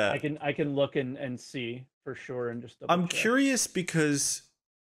yeah, I can look and see for sure and just I'm curious because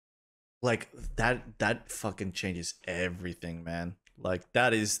like that fucking changes everything, man. Like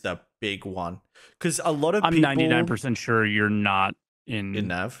that is the big one, because a lot of I'm 99% sure you're not in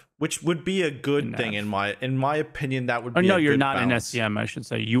nav, which would be a good thing in my opinion. That would be no, you're not balance. In SCM. I should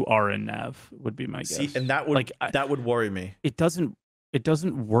say you are in nav would be my guess. And that would that would worry me. It doesn't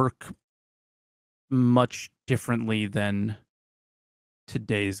work much differently than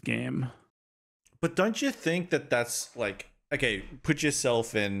today's game. But don't you think that that's like, okay, put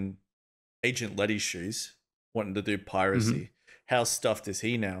yourself in Agent Letty's shoes, wanting to do piracy. How stuffed is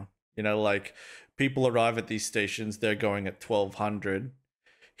he now? You know, like people arrive at these stations, they're going at 1200.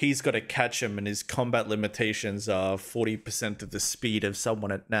 He's got to catch them, and his combat limitations are 40% of the speed of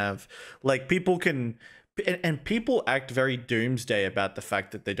someone at nav. Like people can, and people act very doomsday about the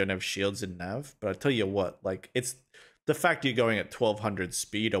fact that they don't have shields in nav. But I tell you what, like it's the fact you're going at 1200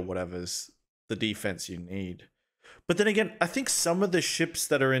 speed or whatever's the defense you need. But then again, I think some of the ships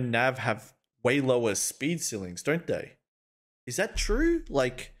that are in nav have way lower speed ceilings, don't they? Is that true?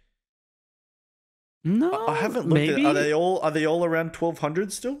 Like, no, I haven't looked at. Are they all around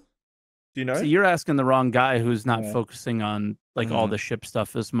 1200 still? Do you know? So you're asking the wrong guy who's not focusing on like all the ship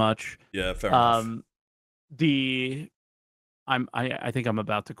stuff as much. Yeah, fair enough. I think I'm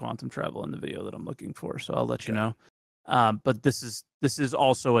about to quantum travel in the video that I'm looking for, so I'll let you know. But this is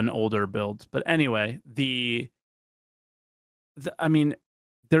also an older build. But anyway, I mean,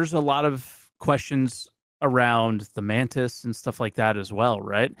 there's a lot of questions around the Mantis and stuff like that as well,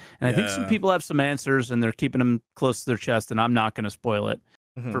 right? And I think some people have some answers and they're keeping them close to their chest, and I'm not going to spoil it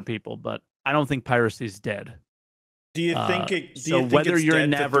for people, but I don't think Piracy's dead. Do you think it? Do so you think whether it's you're dead in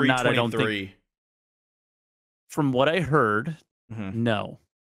nav or not, I don't think. From what I heard, no.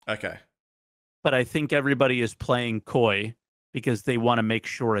 Okay. But I think everybody is playing coy because they want to make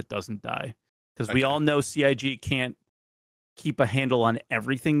sure it doesn't die. Because we all know CIG can't keep a handle on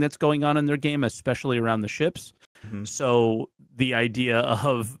everything that's going on in their game, especially around the ships. So the idea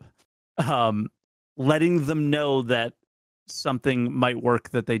of letting them know that something might work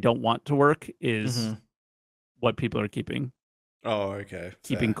that they don't want to work is what people are keeping. Oh, okay.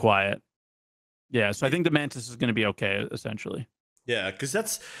 Keeping quiet. Yeah, so I think the Mantis is going to be okay, essentially. Yeah, because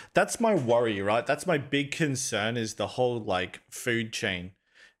that's my worry, right? That's my big concern, is the whole like food chain.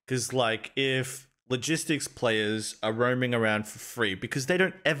 Because like if logistics players are roaming around for free because they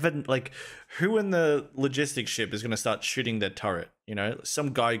don't ever, like, who in the logistics ship is going to start shooting their turret? You know,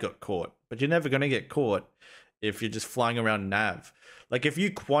 some guy got caught, but you're never going to get caught if you're just flying around nav. Like if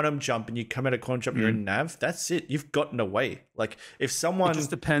you quantum jump and you come out of quantum jump, you're in nav, that's it. You've gotten away. Like if someone... It just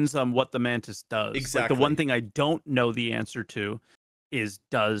depends on what the Mantis does. Exactly. Like the one thing I don't know the answer to is,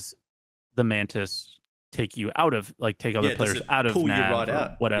 does the Mantis take you out of, like, take other players out of nav right or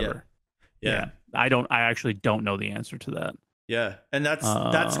out? whatever? Yeah. I actually don't know the answer to that. Yeah. And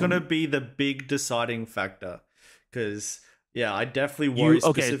that's going to be the big deciding factor. Because, yeah, I definitely worry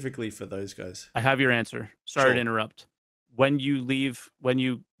specifically for those guys. I have your answer. Sorry to interrupt. When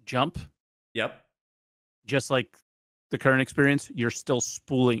you jump, yep, just like the current experience, you're still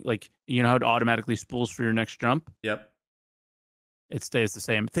spooling. Like, you know how it automatically spools for your next jump? Yep. It stays the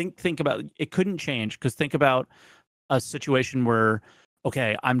same. Think about it. Couldn't change, because think about a situation where,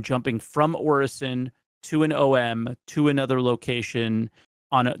 okay, I'm jumping from Orison to an OM to another location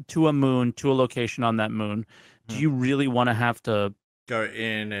to a moon, to a location on that moon. Do you really want to have to go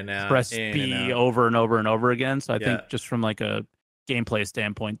in and out, press B over and over and over again? So I think just from like a gameplay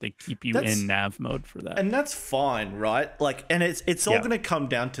standpoint, they keep you in nav mode for that, and that's fine, right? Like, and it's all going to come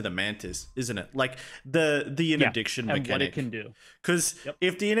down to the Mantis, isn't it? Like the interdiction mechanic, and what it can do. Because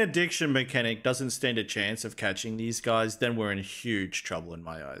if the interdiction mechanic doesn't stand a chance of catching these guys, then we're in huge trouble in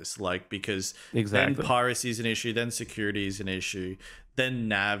my eyes. Like, because then piracy is an issue, then security is an issue, then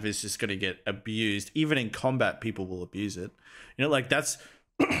nav is just going to get abused. Even in combat, people will abuse it. You know, like that's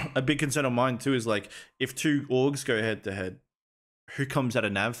a big concern of mine too. Is like if two orgs go head to head, who comes out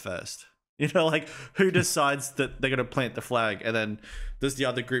of nav first? You know, like who decides that they're going to plant the flag, and then does the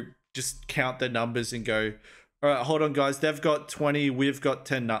other group just count their numbers and go, all right, hold on, guys, they've got 20, we've got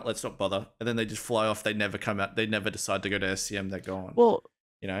 10, let's not bother. And then they just fly off. They never come out. They never decide to go to SCM. They're gone. Well,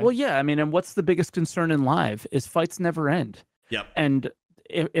 you know? Well, yeah. I mean, and what's the biggest concern in live is fights never end. Yep. And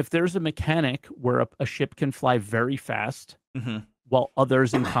if there's a mechanic where a ship can fly very fast while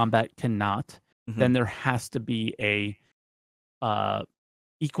others in combat cannot, then there has to be a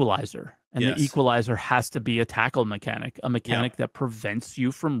equalizer, and the equalizer has to be a tackle mechanic, a mechanic that prevents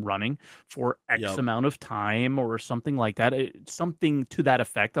you from running for X amount of time or something like that. Something to that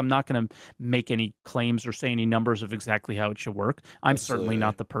effect. I'm not going to make any claims or say any numbers of exactly how it should work. I'm certainly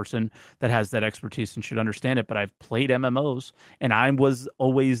not the person that has that expertise and should understand it, but I've played MMOs, and I was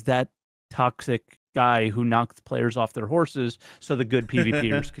always that toxic guy who knocked players off their horses so the good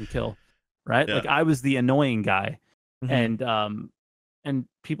PvPers can kill, right? Like I was the annoying guy. And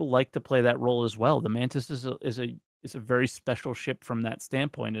people like to play that role as well. The Mantis is a very special ship from that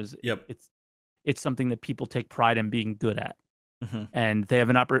standpoint. It's something that people take pride in being good at, and they have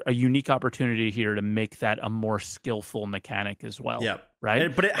a unique opportunity here to make that a more skillful mechanic as well.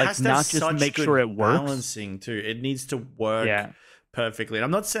 Right. But it has to not just make sure it works. Balancing too. It needs to work perfectly. And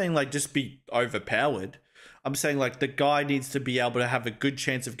I'm not saying like just be overpowered. I'm saying like the guy needs to be able to have a good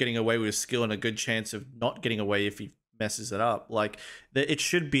chance of getting away with skill and a good chance of not getting away if he messes it up. Like it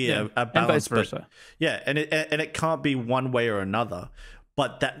should be a balance, and vice versa. And it can't be one way or another.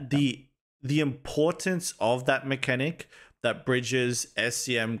 But that the importance of that mechanic that bridges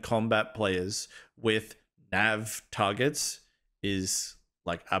SCM combat players with nav targets is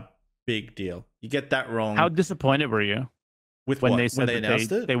like a big deal. You get that wrong. How disappointed were you with when what? They said when they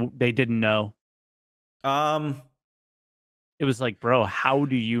announced it? They didn't know. It was like, bro, how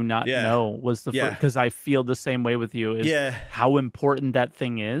do you not know? Was the because I feel the same way with you. Is how important that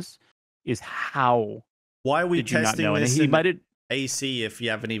thing is how. Why are we testing this in have AC if you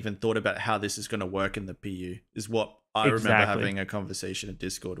haven't even thought about how this is going to work in the PU? Is what I remember having a conversation in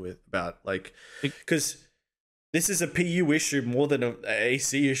Discord about, like, because this is a PU issue more than an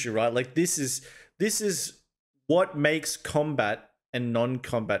AC issue, right? Like this is what makes combat and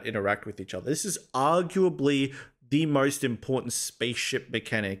non-combat interact with each other. This is arguably the most important spaceship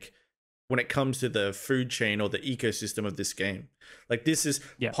mechanic when it comes to the food chain or the ecosystem of this game. Like this is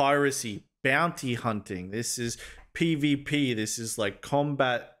piracy, bounty hunting. This is PvP. This is like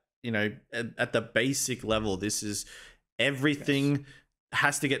combat, you know, at the basic level. This is everything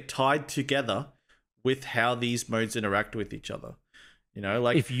has to get tied together with how these modes interact with each other. You know,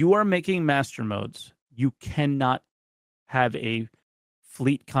 like if you are making master modes, you cannot have a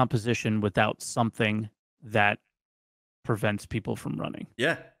fleet composition without something that prevents people from running.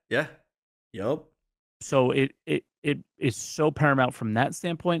 Yup. So it is so paramount from that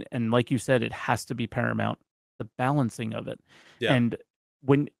standpoint, and like you said, it has to be paramount, the balancing of it. And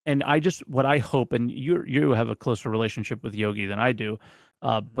what I hope, and you have a closer relationship with Yogi than I do,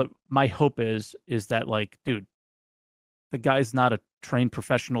 but my hope is that, like, dude, the guy's not a trained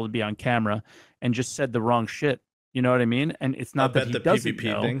professional to be on camera and just said the wrong shit. You know what I mean? And it's not that he doesn't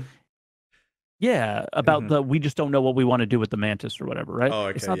know. Thing. Yeah, about we just don't know what we want to do with the Mantis or whatever, right? Oh,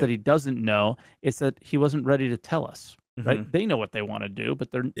 okay, It's not that he doesn't know, it's that he wasn't ready to tell us, right? They know what they want to do,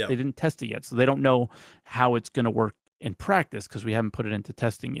 but they didn't test it yet. So they don't know how it's going to work in practice because we haven't put it into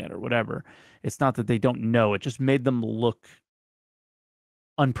testing yet or whatever. It's not that they don't know, it just made them look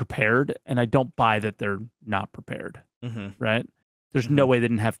unprepared, and I don't buy that they're not prepared, right? There's no way they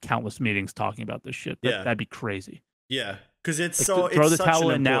didn't have countless meetings talking about this shit. That'd be crazy. Yeah, because it's like, so throw it's the such towel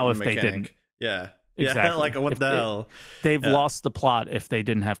an in now if important they mechanic. didn't. Yeah, Exactly. Like what the hell? They've lost the plot if they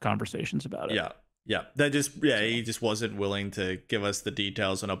didn't have conversations about it. Yeah. They just he just wasn't willing to give us the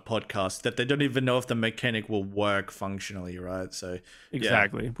details on a podcast that they don't even know if the mechanic will work functionally, right? So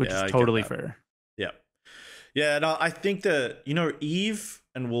exactly, which is totally fair. Yeah, and I think that Eve,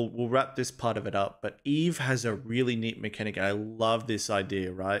 and we'll wrap this part of it up, but Eve has a really neat mechanic, and I love this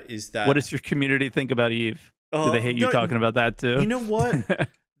idea, right? Is that what does your community think about Eve? Do they hate you talking about that too? You know what?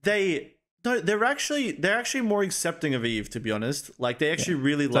 They're actually more accepting of Eve, to be honest. Like they actually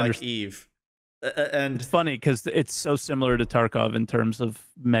really like Eve. And it's funny because it's so similar to Tarkov in terms of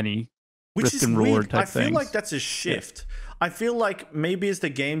many risk and reward type things. I feel things. like that's a shift. I feel like maybe as the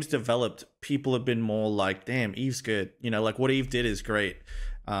game's developed, people have been more like, damn, Eve's good. Like what Eve did is great.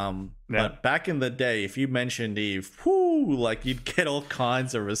 But back in the day, if you mentioned Eve, like you'd get all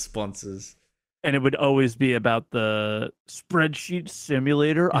kinds of responses. And it would always be about the spreadsheet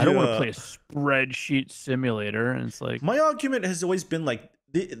simulator. I don't want to play a spreadsheet simulator. And it's like, my argument has always been like,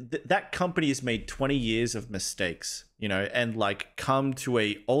 that company has made 20 years of mistakes, and like come to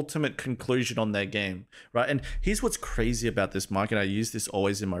a ultimate conclusion on their game, right? And here's what's crazy about this, Mike, and I use this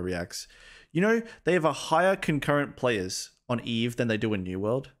always in my reacts. They have a higher concurrent players on Eve than they do in New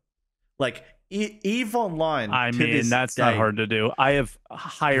World. Like Eve Online. I mean, that's not hard to do. I have a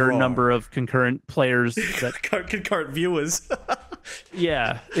higher number of concurrent players. Concurrent viewers.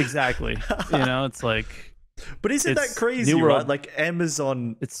 Yeah, exactly. It's like... But isn't that crazy, right? Like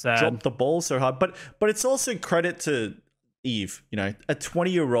Amazon dropped the ball so hard. But it's also credit to Eve, a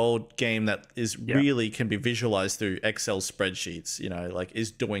 20-year-old game that is really can be visualized through Excel spreadsheets, like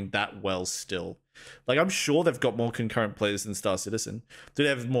is doing that well still. Like I'm sure they've got more concurrent players than Star Citizen. Do they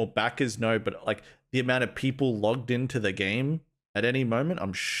have more backers? No, but like the amount of people logged into the game at any moment,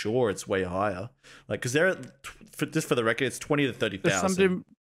 I'm sure it's way higher. Like because they're just for the record, it's 20 to 30,000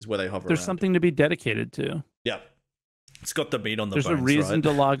 is where they hover. There's around. Something to be dedicated to. Yeah, it's got the meat on the bones. There's a reason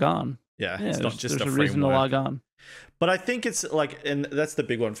to log on. Yeah, it's not just there's a reason to log on. But I think it's like, and that's the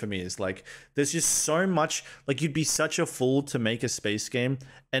big one for me, is like, there's just so much, like you'd be such a fool to make a space game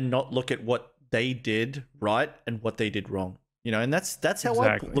and not look at what they did right and what they did wrong. And that's how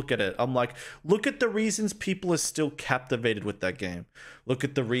I look at it. I'm like, look at the reasons people are still captivated with that game. Look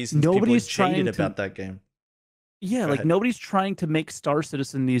at the reasons people are jaded about that game. Yeah, like nobody's trying to make Star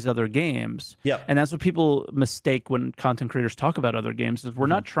Citizen these other games. Yeah. And that's what people mistake when content creators talk about other games, is we're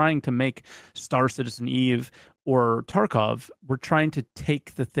not trying to make Star Citizen Eve or Tarkov. We're trying to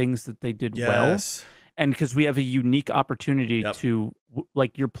take the things that they did well. And because we have a unique opportunity to,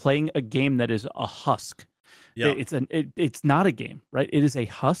 like, you're playing a game that is a husk. Yeah. It's not a game, right? It is a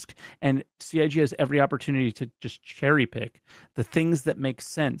husk, and CIG has every opportunity to just cherry pick the things that make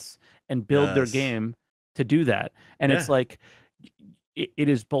sense and build their game to do that. And it's like it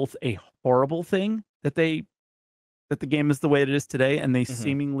is both a horrible thing that the game is the way it is today, and they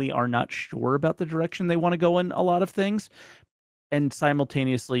seemingly are not sure about the direction they want to go in a lot of things, and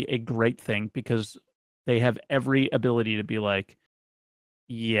simultaneously a great thing because they have every ability to be like,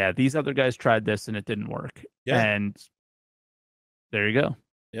 yeah, these other guys tried this and it didn't work. Yeah. And there you go.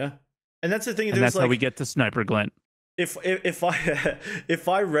 Yeah. And that's the thing. And that's how we get to Sniper Glint. If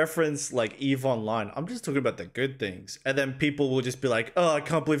I reference like Eve Online, I'm just talking about the good things, and then people will just be like, "Oh, I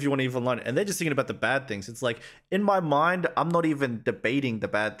can't believe you want Eve Online," and they're just thinking about the bad things. It's like in my mind, I'm not even debating the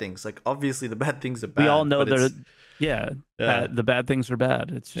bad things. Like obviously, the bad things are bad. We all know the bad things are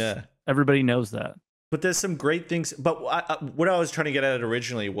bad. It's just everybody knows that. But there's some great things. But what I was trying to get at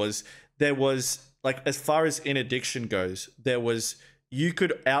originally was there was like, as far as Interdiction goes, you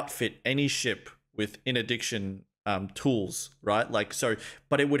could outfit any ship with Interdiction tools, right? Like so,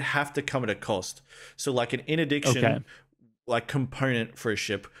 but it would have to come at a cost. So like an Interdiction like component for a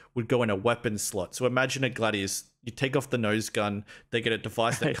ship would go in a weapon slot. So imagine a Gladius. You take off the nose gun, they get a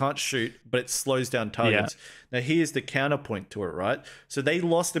device that can't shoot, but it slows down targets. Now here's the counterpoint to it, right? So they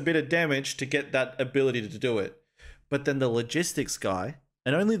lost a bit of damage to get that ability to do it. But then the logistics guy,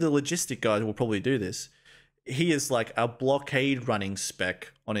 and only the logistic guy will probably do this, he is like a blockade running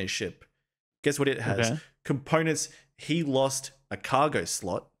spec on his ship. Guess what it has? Components. He lost a cargo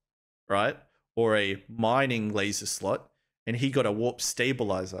slot, right? Or a mining laser slot, and he got a warp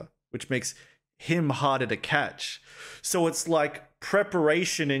stabilizer, which makes him harder to catch. So it's like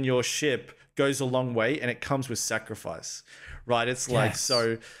preparation in your ship goes a long way, and it comes with sacrifice, right? It's like,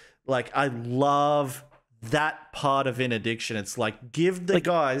 so like I love that part of Interdiction. It's like, give the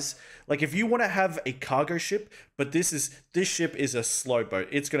guys, like, if you want to have a cargo ship, but this ship is a slow boat,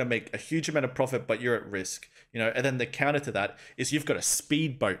 it's going to make a huge amount of profit, but you're at risk, you know. And then the counter to that is you've got a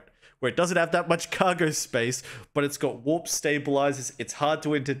speed boat where it doesn't have that much cargo space, but it's got warp stabilizers, it's hard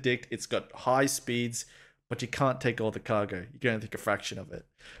to interdict, it's got high speeds, but you can't take all the cargo. You can only take a fraction of it.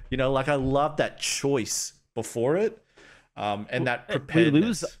 You know, like, I love that choice before it, and that preparedness. We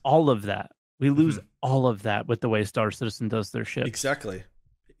lose all of that. We lose all of that with the way Star Citizen does their ships. Exactly.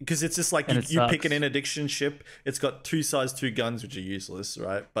 Because it's just like, you pick an Interdiction ship, it's got 2 size 2 guns, which are useless,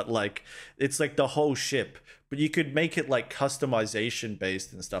 right? But like, it's like the whole ship. But you could make it like customization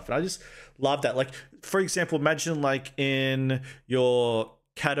based and stuff. And I just love that. Like, for example, imagine like in your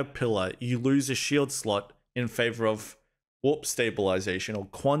Caterpillar, you lose a shield slot in favor of warp stabilization or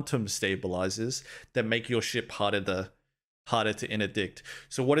quantum stabilizers that make your ship harder to interdict.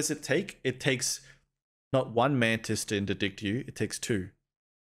 So what does it take? It takes not 1 mantis to interdict you, it takes 2.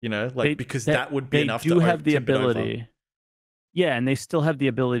 You know, like, because that would be enough to have the ability. Yeah, and they still have the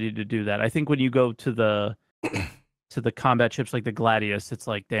ability to do that. I think when you go to the combat ships like the Gladius, it's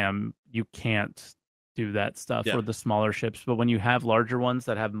like, damn, you can't do that stuff, or the smaller ships. But when you have larger ones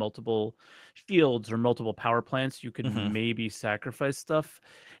that have multiple shields or multiple power plants, you can maybe sacrifice stuff.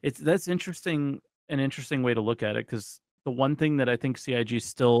 That's interesting, an interesting way to look at it, because the one thing that I think CIG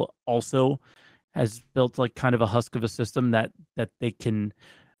still also has built, like, kind of a husk of a system that they can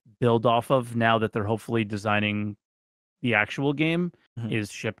build off of now that they're hopefully designing the actual game,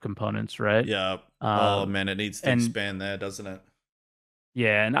 is ship components, right? Yeah. Oh man, it needs to expand there, doesn't it?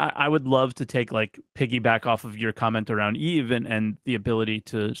 Yeah, and I would love to take, like, piggyback off of your comment around Eve and the ability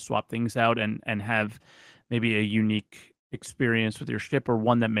to swap things out and have maybe a unique experience with your ship, or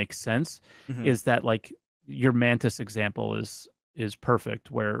one that makes sense. Is that, like, your Mantis example is perfect,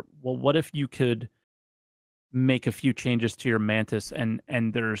 where, well, what if you could make a few changes to your Mantis, and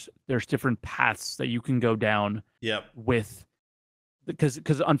there's different paths that you can go down with,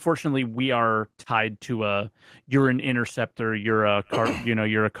 because unfortunately we are tied to you're an interceptor, you're a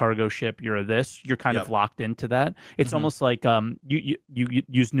you're a cargo ship, you're you're kind of locked into that. It's almost like you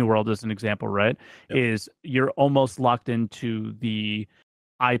use New World as an example, right? Is you're almost locked into the,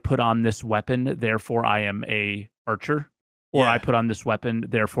 I put on this weapon, therefore I am a archer, or I put on this weapon,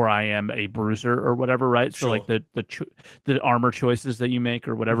 therefore I am a bruiser, or whatever, right? So like the armor choices that you make,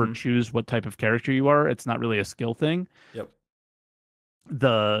 or whatever, choose what type of character you are. It's not really a skill thing.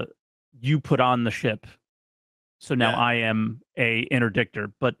 You put on the ship, so now I am a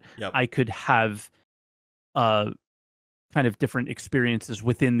interdictor, but I could have kind of different experiences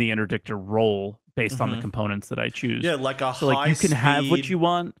within the interdictor role based on the components that I choose. Yeah, like a so, like, you can have what you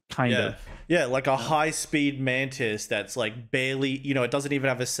want, kind of. Yeah, like a high-speed Mantis that's like barely, you know, it doesn't even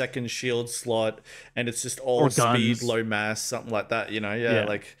have a second shield slot, and it's just all speed, low mass, something like that, you know? Yeah,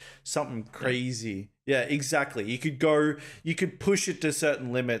 like something crazy. Yeah, exactly. You could push it to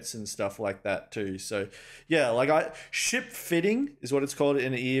certain limits and stuff like that too. So yeah, like ship fitting is what it's called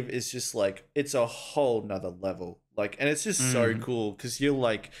in Eve, is just like, it's a whole nother level. Like, and it's just so cool, because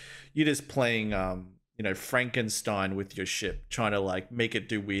you're just playing you know, Frankenstein with your ship, trying to like make it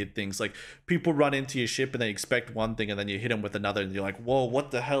do weird things. Like, people run into your ship and they expect one thing, and then you hit them with another, and you're like, whoa,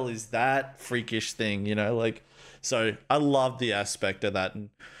 what the hell is that freakish thing, you know? Like, so I love the aspect of that. And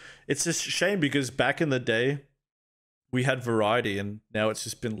it's just a shame, because back in the day we had variety, and now it's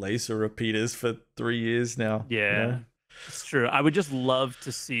just been laser repeaters for 3 years now. Yeah, you know? It's true. I would just love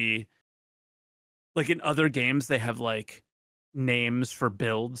to see, like, in other games they have like names for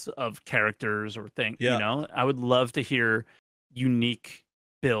builds of characters or things. You know, I would love to hear unique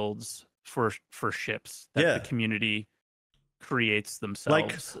builds for ships that the community creates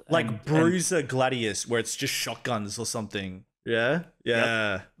themselves, like Bruiser Gladius, where it's just shotguns or something. But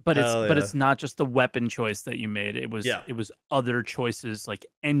it's not just the weapon choice that you made. It was other choices, like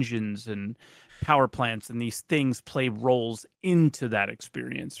engines and power plants, and these things play roles into that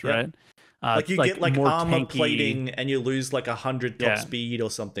experience, right? Like you get like armor plating, and you lose like 100 top speed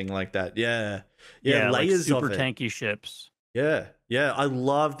or something like that. Layers like super of it. tanky ships. I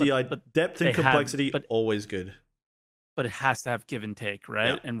love the depth and complexity. Always good, but it has to have give and take,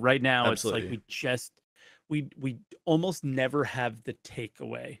 right? And right now it's like we almost never have the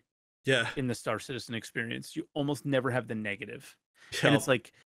takeaway. In the Star Citizen experience, you almost never have the negative. And it's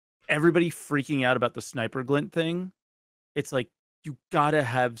like everybody freaking out about the sniper glint thing. It's like, you gotta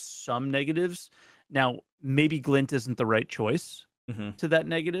have some negatives. Now, maybe glint isn't the right choice to that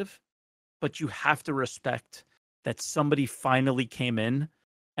negative, but you have to respect that somebody finally came in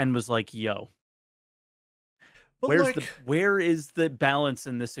and was like, yo, But where is the balance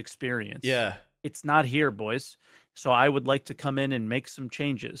in this experience? yeah. It's not here, boys. So I would like to come in and make some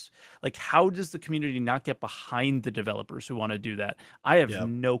changes. Like, how does the community not get behind the developers who want to do that? I have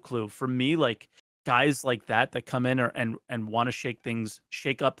no clue. For me, like, guys like that come in and want to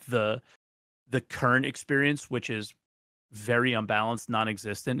shake up the current experience, which is very unbalanced,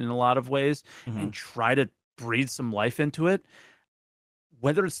 non-existent in a lot of ways, and try to breathe some life into it.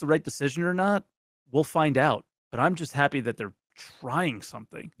 Whether it's the right decision or not, we'll find out. But I'm just happy that they're trying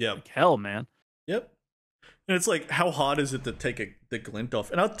something. Yeah. Like, hell, man. Yep. And it's like, how hard is it to take the glint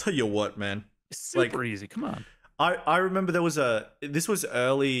off? And I'll tell you what, man. It's super easy. Come on. I remember this was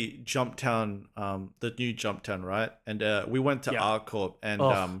early Jumptown, the new Jumptown, right? And we went to R-Corp,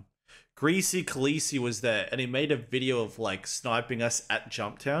 and Greasy Khaleesi was there, and he made a video of like sniping us at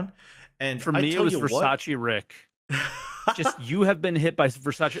Jumptown. And for me, it was Versace Rick. Just, you have been hit by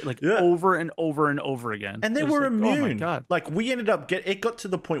Versace like over and over and over again. And they were like, immune. Oh my God. Like, we ended up it got to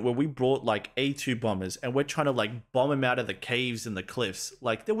the point where we brought like A2 bombers, and we're trying to like bomb him out of the caves and the cliffs.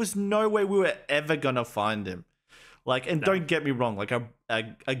 Like, there was no way we were ever gonna find him. Like, and don't get me wrong, like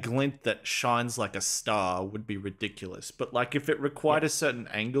a glint that shines like a star would be ridiculous. But like, if it required a certain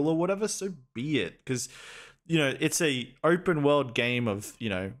angle or whatever, so be it. Because, you know, it's a open world game of, you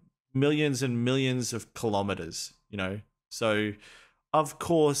know, millions and millions of kilometers, you know. So of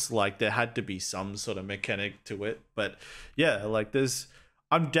course, like, there had to be some sort of mechanic to it. But yeah, like,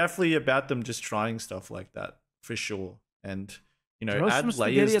 I'm definitely about them just trying stuff like that for sure. And, you know, throw add some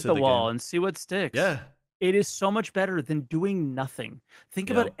layers at to the the wall game. and see what sticks. Yeah. It is so much better than doing nothing.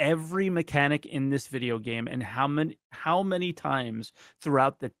 Think about every mechanic in this video game and how many times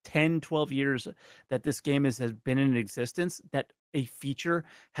throughout the 10, 12 years that this game has been in existence that a feature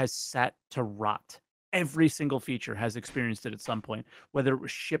has sat to rot. Every single feature has experienced it at some point, whether it was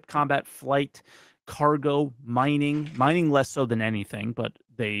ship combat, flight, cargo, mining less so than anything, but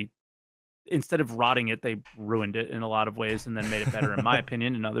instead of rotting it, they ruined it in a lot of ways and then made it better, in my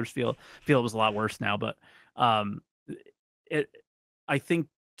opinion. And others feel it was a lot worse now. But I think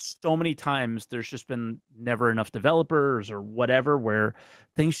so many times there's just been never enough developers or whatever, where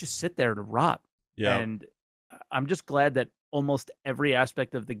things just sit there to rot. Yeah. And I'm just glad that almost every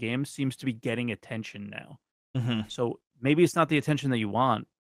aspect of the game seems to be getting attention now. So maybe it's not the attention that you want,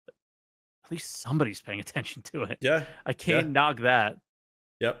 but at least somebody's paying attention to it. Yeah. I can't knock that.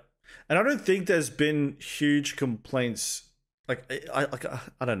 Yep. And I don't think there's been huge complaints. Like, I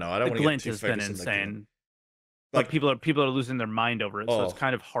don't know. I don't want to get too focused on the glint. Has been insane. Like, people are losing their mind over it, so it's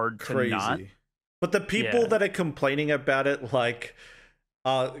kind of hard to not. But the people that are complaining about it, like,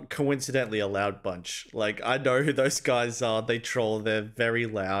 are coincidentally a loud bunch. Like, I know who those guys are. They troll. They're very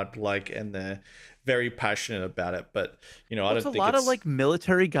loud, like, and they're very passionate about it. But, you know, I don't think it's a lot of like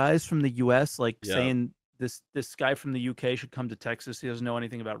military guys from the US, like, saying this guy from the UK should come to Texas. He doesn't know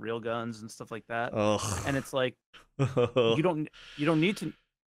anything about real guns and stuff like that. And it's like, you don't need to.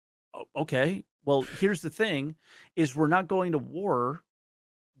 Okay, well, here's the thing: is we're not going to war.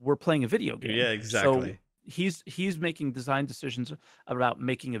 We're playing a video game. Yeah, exactly. So he's making design decisions about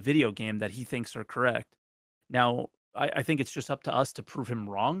making a video game that he thinks are correct. Now, I think it's just up to us to prove him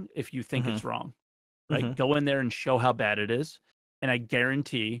wrong if you think it's wrong. Right? Go in there and show how bad it is, and I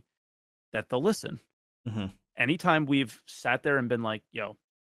guarantee that they'll listen. Anytime we've sat there and been like, yo,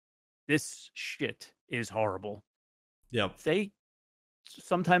 this shit is horrible. Yep. They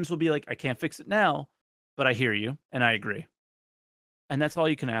sometimes will be like, I can't fix it now, but I hear you and I agree. And that's all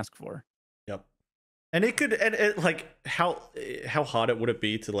you can ask for. Yep. And like, how hard would it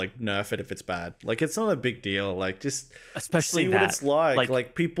be to like nerf it if it's bad? Like, it's not a big deal. Like, just especially see what it's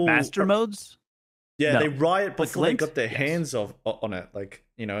like people master modes. Yeah, they riot before they got their hands on it, like,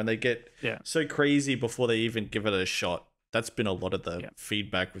 you know, and they get so crazy before they even give it a shot. That's been a lot of the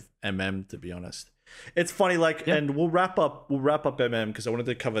feedback with MM, to be honest. It's funny, like, and we'll wrap up MM because I wanted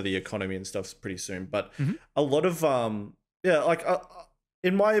to cover the economy and stuff pretty soon. But a lot of like,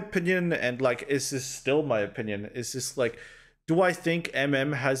 in my opinion, and like, is this still my opinion? Is this like, do I think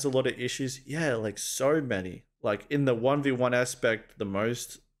MM has a lot of issues? Yeah, like, so many. Like, in the 1v1 aspect, the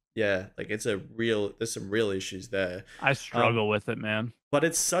most. Yeah, like, there's some real issues there. I struggle with it, man. But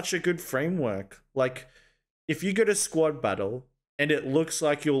it's such a good framework. Like, if you go to squad battle and it looks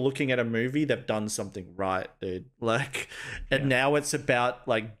like you're looking at a movie, they've done something right, dude. Like, and now it's about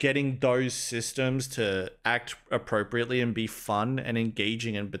like getting those systems to act appropriately and be fun and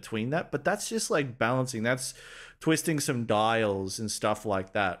engaging in between that. But that's just like balancing. That's twisting some dials and stuff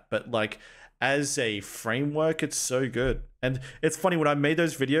like that. But like, as a framework, it's so good. And it's funny, when I made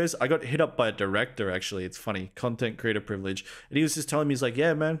those videos, I got hit up by a director, actually. It's funny, content creator privilege. And he was just telling me, he's like,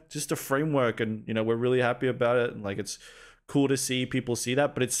 yeah, man, just a framework. And, you know, we're really happy about it. And like, it's cool to see people see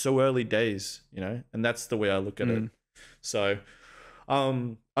that, but it's so early days, you know? And that's the way I look at it. So,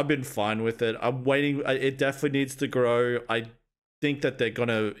 I've been fine with it. I'm waiting. It definitely needs to grow. I think that they're going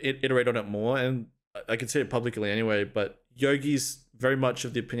to iterate on it more. And I can say it publicly anyway, but Yogi's very much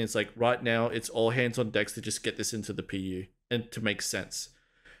of the opinion, it's like right now it's all hands on decks to just get this into the PU and to make sense.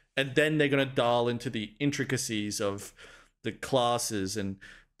 And then they're going to dial into the intricacies of the classes and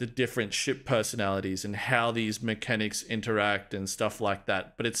the different ship personalities and how these mechanics interact and stuff like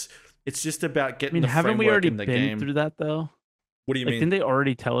that. But it's just about getting the haven't we framework already in the been game. through that though? What do you like, mean? Didn't they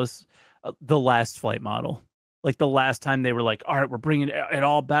already tell us the last flight model? Like the last time they were like, all right, we're bringing it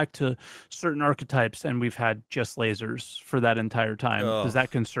all back to certain archetypes, and we've had just lasers for that entire time. Does that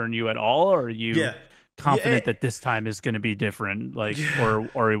concern you at all? Or are you confident that this time is going to be different? Like, or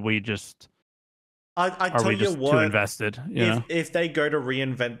are we just... I tell you what, too invested? If they go to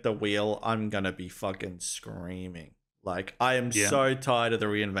reinvent the wheel, I'm going to be fucking screaming. Like, I am so tired of the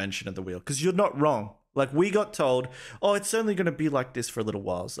reinvention of the wheel. Because you're not wrong. Like, we got told, oh, it's only going to be like this for a little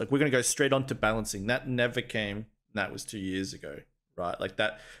while. Like, we're going to go straight on to balancing. That never came. That was 2 years ago, right? Like,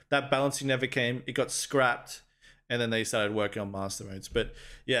 that balancing never came. It got scrapped, and then they started working on master modes. But,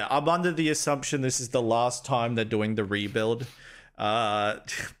 yeah, I'm under the assumption this is the last time they're doing the rebuild.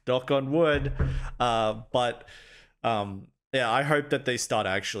 Knock on wood. But, yeah, I hope that they start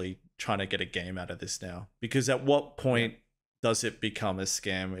actually trying to get a game out of this now. Because at what point... does it become a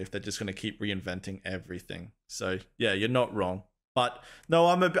scam if they're just going to keep reinventing everything? So yeah, you're not wrong. But no,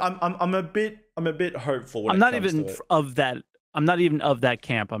 I'm a bit hopeful. When I'm not even of that. I'm not even of that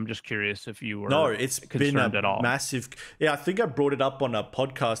camp. I'm just curious if you were. No, it's been a at all. massive. Yeah, I think I brought it up on a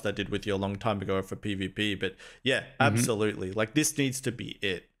podcast I did with you a long time ago for PvP. But yeah, absolutely. Like, this needs to be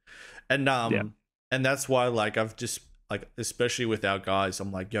it. And and that's why, like, I've just, like, especially with our guys,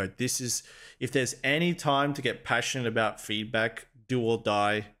 I'm like, yo, this is, if there's any time to get passionate about feedback, do or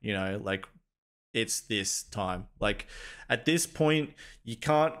die, you know, like, it's this time. Like, at this point, you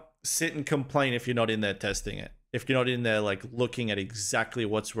can't sit and complain if you're not in there testing it. If you're not in there, like, looking at exactly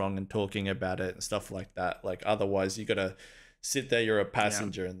what's wrong and talking about it and stuff like that. Like, otherwise, you got to sit there, you're a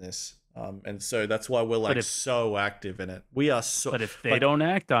passenger in this. And so that's why we're, like, so active in it. We are so... But if they don't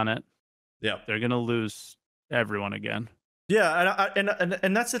act on it, yeah, they're going to lose... everyone again. Yeah,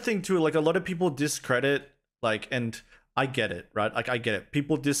 and that's the thing too. Like, a lot of people discredit, like, and I get it, right? Like, I get it.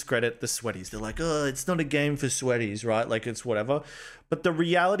 People discredit the sweaties. They're like, oh, it's not a game for sweaties, right? Like, it's whatever. But the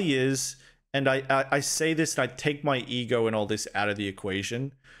reality is, and I say this and I take my ego and all this out of the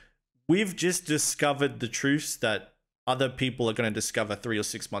equation, we've just discovered the truths that other people are going to discover 3 or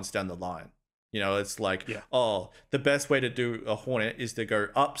 6 months down the line. You know, it's like, oh, the best way to do a Hornet is to go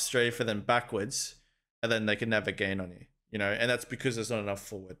up strafe and then backwards, and then they can never gain on you, you know? And that's because there's not enough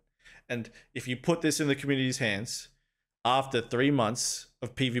forward. And if you put this in the community's hands, after 3 months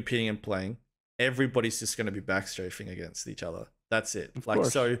of PvPing and playing, everybody's just going to be backstrafing against each other. That's it. Of like,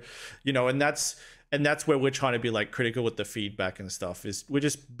 course. so, you know, and that's where we're trying to be, like, critical with the feedback and stuff, is we're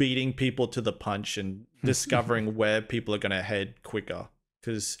just beating people to the punch and discovering where people are going to head quicker.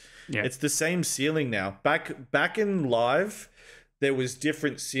 Because it's the same ceiling now. Back in live, there was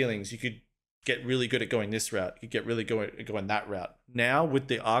different ceilings. You could get really good at going this route. You get really good at going that route. Now with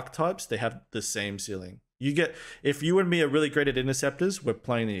the archetypes, they have the same ceiling. If you and me are really great at interceptors, we're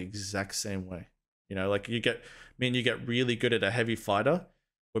playing the exact same way. You know, like, you get really good at a heavy fighter,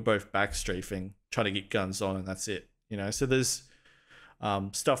 we're both backstrafing, trying to get guns on, and that's it. You know, so there's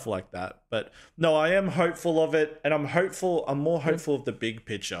stuff like that. But no, I am hopeful of it, and I'm more hopeful of the big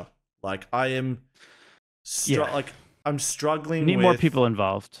picture. Like, I am I'm struggling. We need more people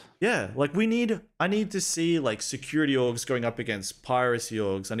involved. Yeah, like, I need to see, like, security orgs going up against piracy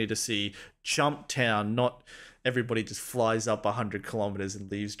orgs. I need to see Jump Town, not everybody just flies up 100 kilometers and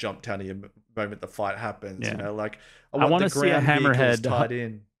leaves Jump Town the moment the fight happens. You know, like, I want to see a hammerhead tied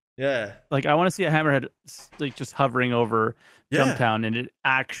in. Yeah, like, I want to see a hammerhead, like, just hovering over Jump Town and it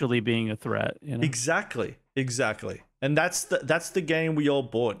actually being a threat. You know? Exactly. And that's the game we all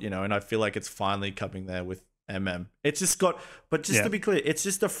bought. You know, and I feel like it's finally coming there with It's just got, but just to be clear, it's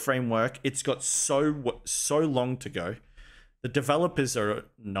just a framework. It's got so long to go. The developers are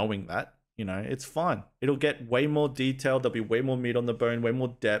knowing that, you know, it's fine. It'll get way more detailed. There'll be way more meat on the bone, way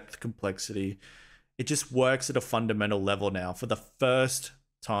more depth, complexity. It just works at a fundamental level now for the first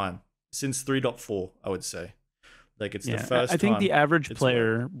time since 3.4, I would say. Like, it's the first time. I think the average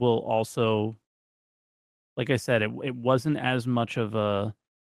player will also, like I said, it wasn't as much of a,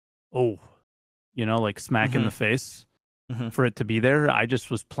 oh, you know, like smack in the face for it to be there. I just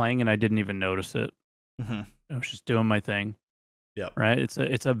was playing and I didn't even notice it. I was just doing my thing. Yeah. Right.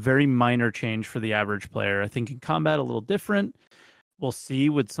 It's a very minor change for the average player. I think in combat a little different. We'll see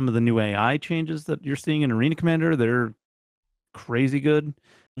with some of the new AI changes that you're seeing in Arena Commander. They're crazy good.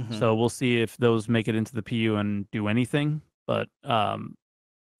 So we'll see if those make it into the PU and do anything. But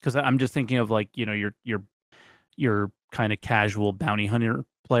because I'm just thinking of like, you know, your kind of casual bounty hunter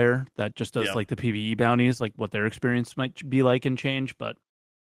player that just does like the PvE bounties, like what their experience might be like and change. But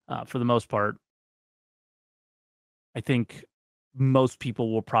for the most part, I think most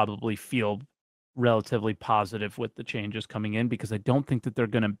people will probably feel relatively positive with the changes coming in, because I don't think that they're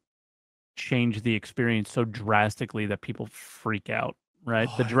going to change the experience so drastically that people freak out, right?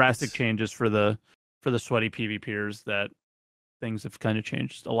 The drastic changes for the sweaty PvPers, that things have kind of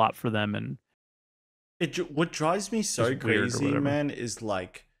changed a lot for them. And what drives me so crazy, man, is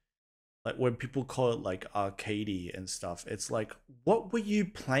like when people call it like arcadey and stuff. It's like, what were you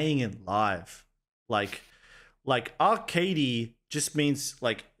playing in live? Like arcadey just means,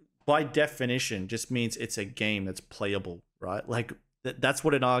 like, by definition, just means it's a game that's playable, right? Like that's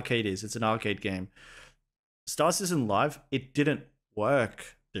what an arcade is. It's an arcade game. Star Citizen Live, it didn't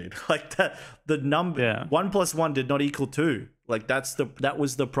work, dude. Like the number 1 + 1 did not equal 2. Like that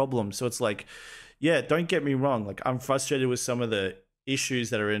was the problem. So it's like, yeah, don't get me wrong. Like, I'm frustrated with some of the issues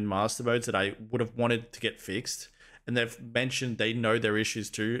that are in master modes that I would have wanted to get fixed. And they've mentioned they know their issues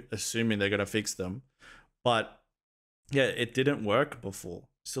too, assuming they're going to fix them. But yeah, it didn't work before.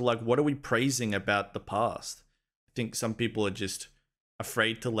 So like, what are we praising about the past? I think some people are just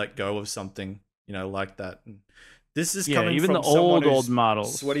afraid to let go of something, you know, like that. And this is coming even from the old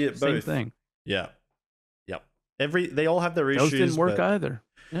models. Sweaty at same both. Thing. Yeah. Yep. They all have their issues. Those didn't work either.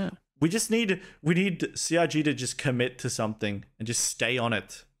 Yeah. We need CRG to just commit to something and just stay on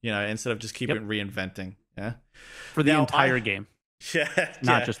it, you know, instead of just keep it reinventing. Yeah. For the entire game. Yeah.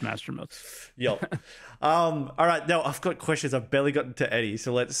 Not just master modes. Yep. All right. Now I've got questions. I've barely gotten to Eddie,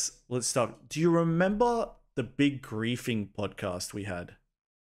 so let's start. Do you remember the big griefing podcast we had?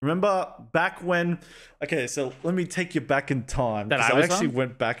 Remember back when? Okay, so let me take you back in time. That I actually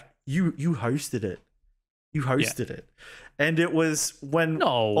went back. You hosted it. You hosted it, and it was when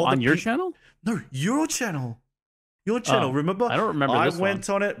on your channel. No, your channel. Your channel, remember? I don't remember. I went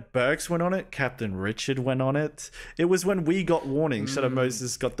on it. Burks went on it. Captain Richard went on it. It was when we got warning. Shadow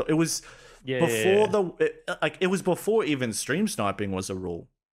Moses got the. It was before it was before even stream sniping was a rule.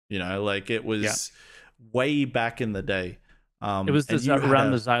 You know, like it was way back in the day. It was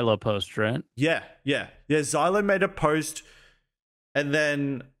around the Xylo post, right? Yeah. Xylo made a post, and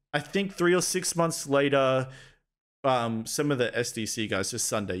then I think 3 or 6 months later, some of the SDC guys, just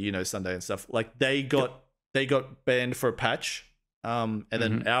Sunday and stuff, like they got banned for a patch, and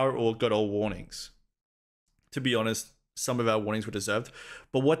then our org got all warnings. To be honest, some of our warnings were deserved,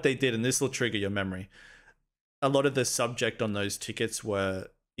 but what they did, and this will trigger your memory, a lot of the subject on those tickets were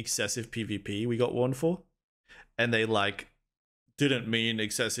excessive PvP we got warned for, and they like didn't mean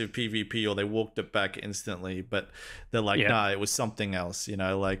excessive PvP, or they walked it back instantly, but they're like, nah, it was something else, you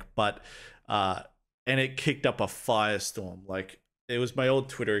know, like, but and it kicked up a firestorm. Like, it was my old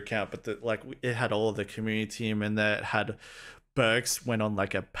Twitter account, but it had all of the community team in there. It had Burks went on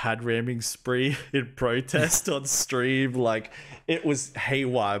like a pad ramming spree in protest on stream. Like, it was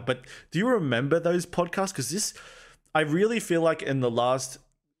haywire. But do you remember those podcasts? Because I really feel like in the last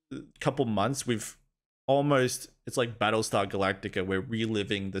couple months, it's like Battlestar Galactica. We're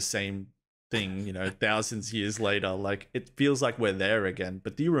reliving the same thing, you know, thousands years later. Like, it feels like we're there again.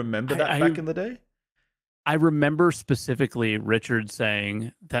 But do you remember that back in the day? I remember specifically Richard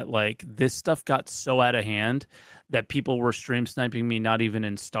saying that like this stuff got so out of hand that people were stream sniping me not even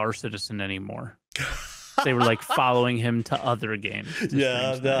in Star Citizen anymore. They were like following him to other games.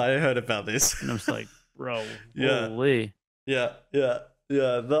 Yeah, no, I heard about this. And I was like, bro, yeah. holy. Yeah.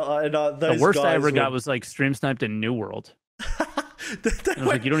 The worst I ever got was like stream sniped in New World. I was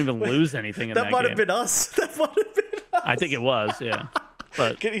like, you don't even lose anything in that game. That might have been us. That might have been us. I think it was, yeah.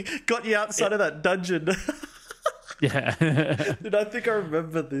 But got you outside of that dungeon. Yeah. Dude, I think I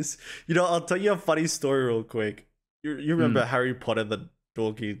remember this. You know, I'll tell you a funny story real quick. You remember Harry Potter, the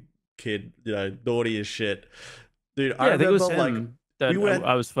dorky kid, you know, naughty as shit. Dude, I remember, think it was him that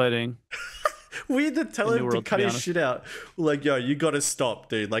I was fighting. We had to tell him to cut his shit out. We're like, yo, you gotta stop,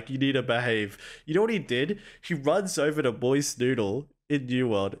 dude. Like, you need to behave. You know what he did? He runs over to Boy Snoodle in New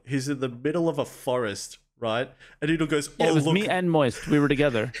World. He's in the middle of a forest, right? And Noodle goes, "Oh, Yeah, it was look." me and Moist. We were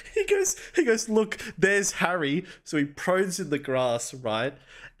together. He goes, "Look, there's Harry." So he prods in the grass, right?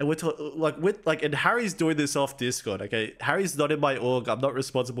 And and Harry's doing this off Discord, okay? Harry's not in my org. I'm not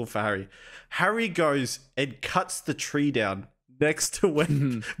responsible for Harry. Harry goes and cuts the tree down next to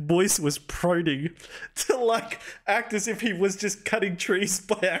when Moist was prodding to like act as if he was just cutting trees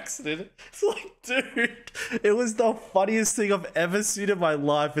by accident. It's like, dude, it was the funniest thing I've ever seen in my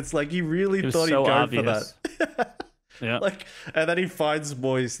life. It's like he really thought he'd go for that. Yeah. Like, and then he finds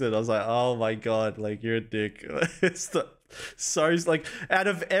Moist, and I was like, oh my god, like, you're a dick. Like, out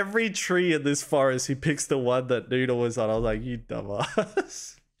of every tree in this forest, he picks the one that Noodle was on. I was like, you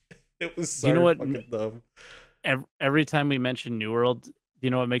dumbass. It was so fucking dumb. Every time we mention New World,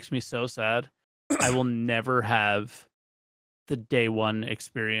 you know what makes me so sad? I will never have the day one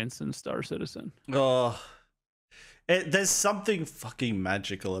experience in Star Citizen. Oh, there's something fucking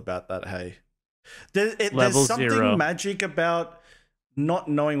magical about that, hey? There's something 0. magic about not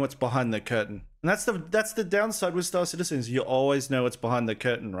knowing what's behind the curtain. And that's the downside with Star Citizens. You always know what's behind the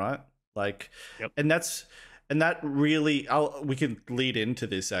curtain, right? Like, yep. and that really, we can lead into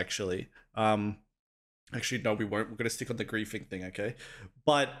this actually. Actually, no, we won't. We're going to stick on the griefing thing, okay?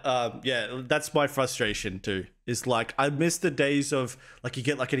 But yeah, that's my frustration too. Is like, I miss the days of like, you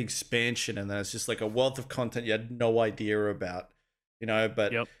get like an expansion and then it's just like a wealth of content you had no idea about, you know?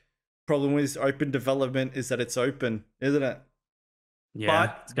 But problem with open development is that it's open, isn't it? Yeah,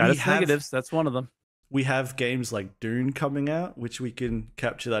 but it's got its negatives. That's one of them. We have games like Dune coming out, which we can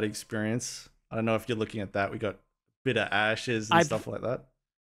capture that experience. I don't know if you're looking at that. We got a bit of ashes and stuff like that.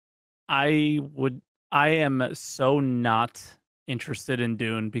 I am so not interested in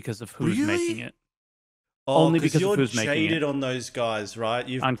Dune because of who's making it. Oh, only because you're of who's making it. jaded on those guys, right?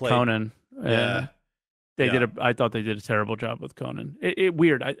 You've on played Conan. Yeah. I thought they did a terrible job with Conan.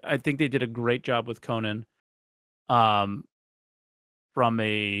 Weird. I think they did a great job with Conan. From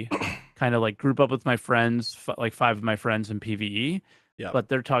a kind of like group up with my friends, like 5 of my friends in PvE. Yeah. But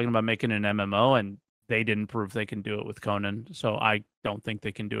they're talking about making an MMO, and they didn't prove they can do it with Conan. So I don't think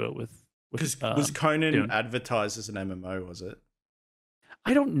they can do it with. Because was Conan Dune. advertised as an MMO? Was it?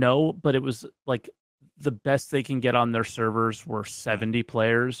 I don't know, but it was like the best they can get on their servers were 70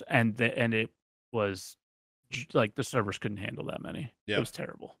 players, and it was like the servers couldn't handle that many. It was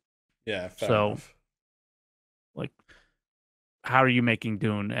terrible. Yeah. Fair enough. Like, how are you making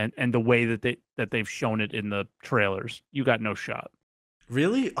Dune and the way that they've shown it in the trailers? You got no shot.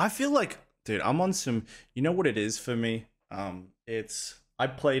 Really? I feel like, dude, I'm on some. You know what it is for me? I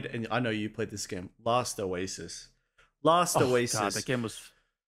played, and I know you played this game, Last Oasis. Oasis. God, that game was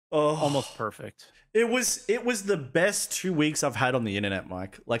almost perfect. It was the best 2 weeks I've had on the internet,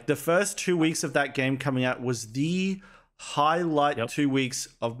 Mike. Like, the first 2 weeks of that game coming out was the highlight 2 weeks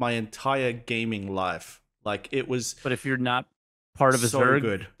of my entire gaming life. Like, it was. But if you're not part of a Zerg,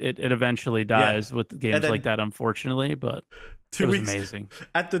 good. It eventually dies with games like that, unfortunately. But it was amazing.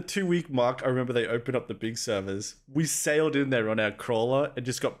 At the 2 week mark, I remember they opened up the big servers. We sailed in there on our crawler and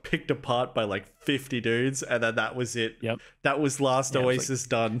just got picked apart by like 50 dudes, and then that was it. Yep. That was Last Oasis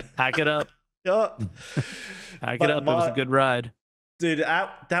done. Pack it up. Yeah. Pack it up. It was a good ride. Dude,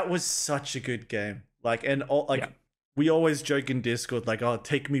 that was such a good game. Like, and we always joke in Discord, like, oh,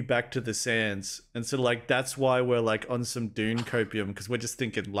 take me back to the sands. And so, like, that's why we're, like, on some Dune copium, because we're just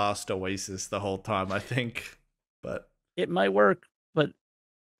thinking Last Oasis the whole time, I think. But it might work, but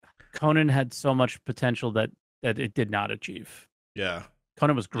Conan had so much potential that it did not achieve. Yeah.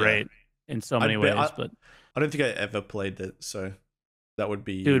 Conan was great in so many ways, but I don't think I ever played it, so that would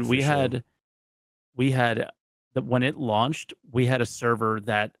be... Dude, we had when it launched, we had a server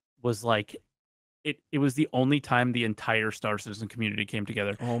that was like... It was the only time the entire Star Citizen community came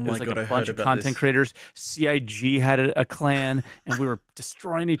together. Oh my God, it was like God, a bunch of content creators. CIG had a clan, and we were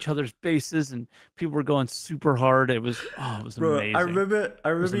destroying each other's bases, and people were going super hard. It was amazing. I remember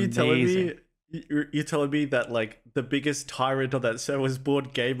you telling me you're telling me that like the biggest tyrant on that server was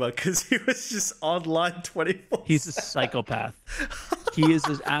Board Gamer because he was just online 24/7. He's a psychopath. He is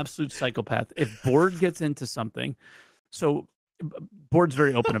an absolute psychopath. If Board gets into something, so Board's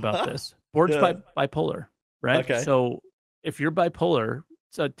very open about this. Board's bipolar, right? Okay. So if you're bipolar,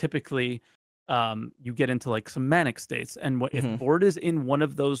 so typically you get into like some manic states, and if Board is in one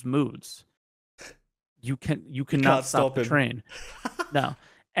of those moods, you cannot stop the train. No,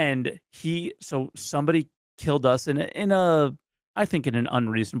 and somebody killed us in a I think in an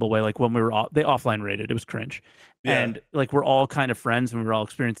unreasonable way, like when they offline raided. It was cringe, and like we're all kind of friends and we were all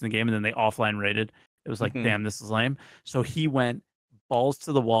experiencing the game, and then they offline raided. It was like, damn, this is lame. So he went balls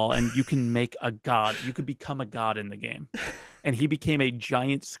to the wall, and you can make a god. You could become a god in the game. and he became a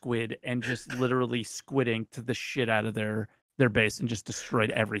giant squid and just literally squidding to the shit out of their base and just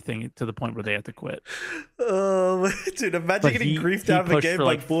destroyed everything to the point where they had to quit. Oh, dude, imagine getting griefed out of a game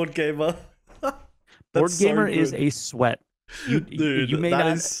like Board Gamer. Board Gamer is a sweat. Dude, you may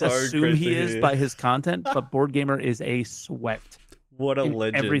not so assume he is by his content, but Board Gamer is a sweat. What a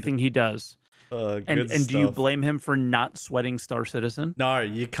legend. Everything he does. And do you blame him for not sweating Star Citizen? No,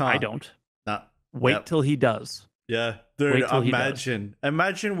 you can't. I don't. Nah. Wait till he does. Yeah. Dude,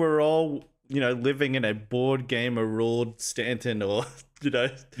 imagine we're all, living in a Board Gamer ruled Stanton or,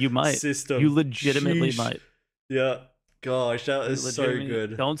 you might. System. You legitimately might. Yeah. Gosh, that is so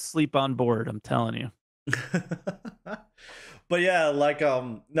good. Don't sleep on board, I'm telling you. But yeah, like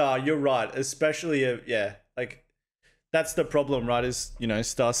no, you're right. Especially like that's the problem, right? Is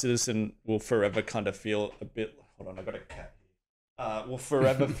Star Citizen will forever kind of feel a bit. Hold on, I got a cat. Will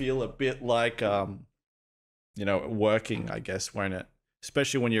forever feel a bit like working, I guess, won't it?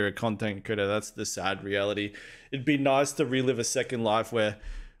 Especially when you're a content creator, that's the sad reality. It'd be nice to relive a second life where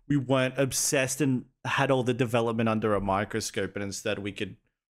we weren't obsessed and had all the development under a microscope, and instead we could,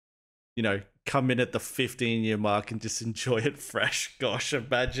 come in at the 15-year mark and just enjoy it fresh. Gosh,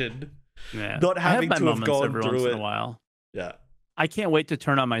 imagine not having to have gone every through once it. In a while. Yeah. I can't wait to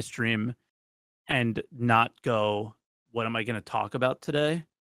turn on my stream and not go, what am I going to talk about today?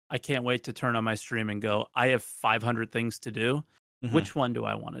 I can't wait to turn on my stream and go, I have 500 things to do. Mm-hmm. Which one do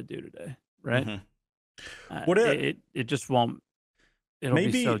I want to do today? Right? Mm-hmm. It just won't. It'll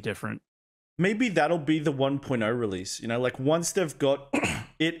be so different. Maybe that'll be the 1.0 release. Like once they've got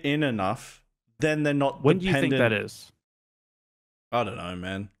it in enough, then they're not When dependent. Do you think that is? I don't know,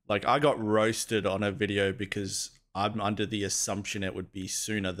 man. Like I got roasted on a video because I'm under the assumption it would be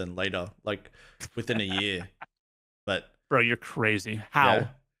sooner than later, like within a year. But bro, you're crazy. How? Yeah.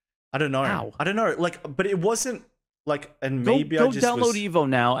 I don't know. How? I don't know. Like, but it wasn't like, and go maybe I just download Evo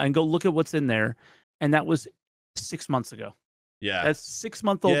now and go look at what's in there, and that was 6 months ago. Yeah, that's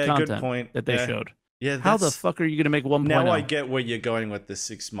 6-month-old content good point. That they showed. Yeah, how the fuck are you gonna make 1.0? Now I get where you're going with the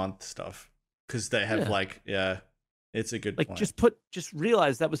 6-month stuff because they have it's a good point. Just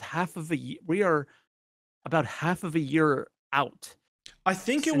realize that was half of a year. We are about half of a year out. I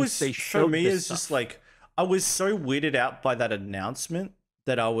think it was for me. It's just like I was so weirded out by that announcement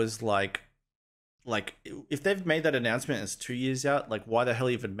that I was like if they've made that announcement it's 2 years out, like why the hell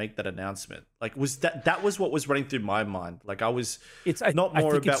even make that announcement? Like was that was what was running through my mind. Like it's not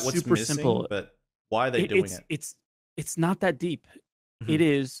more about what's missing, simple. But why are they doing it? It's not that deep. Mm-hmm. It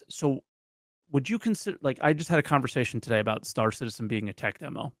is. So would you consider, like I just had a conversation today about Star Citizen being a tech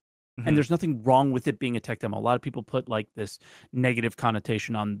demo. Mm-hmm. And there's nothing wrong with it being a tech demo. A lot of people put like this negative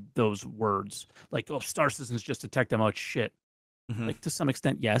connotation on those words. Like, oh, Star Citizen is just a tech demo. It's shit. Mm-hmm. Like to some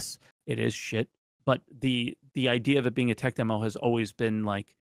extent, yes, it is shit. But the idea of it being a tech demo has always been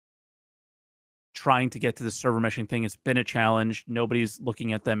like trying to get to the server meshing thing. It's been a challenge. Nobody's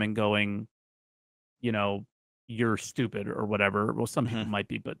looking at them and going, you're stupid or whatever. Well, some people might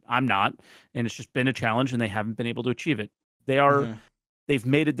be, but I'm not. And it's just been a challenge and they haven't been able to achieve it. They've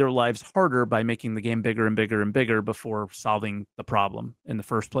made it their lives harder by making the game bigger and bigger and bigger before solving the problem in the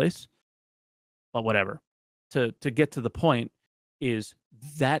first place. But whatever. To get to the point is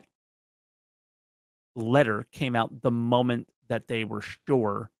that letter came out the moment that they were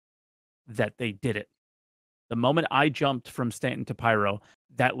sure that they did it. The moment I jumped from Stanton to Pyro,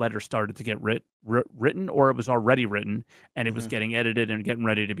 that letter started to get written, or it was already written, and it was getting edited and getting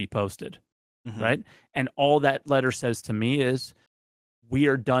ready to be posted, right? And all that letter says to me is, we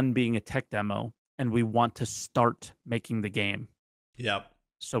are done being a tech demo, and we want to start making the game. Yep.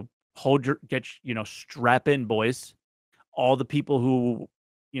 So strap in, boys. All the people who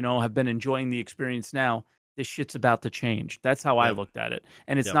have been enjoying the experience now, this shit's about to change. That's how I looked at it.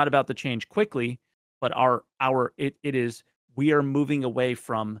 And it's not about to change quickly, but it is, we are moving away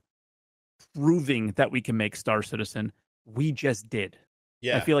from proving that we can make Star Citizen. We just did.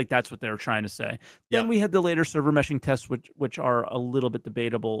 Yeah. I feel like that's what they were trying to say. Then we had the later server meshing tests, which are a little bit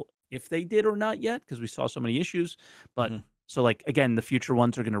debatable if they did or not yet, because we saw so many issues. But so like, again, the future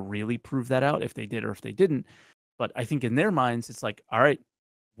ones are going to really prove that out if they did or if they didn't. But I think in their minds, it's like, all right,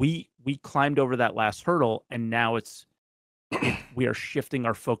 we climbed over that last hurdle, and now we are shifting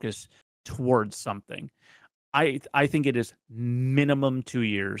our focus towards something. I think it is minimum 2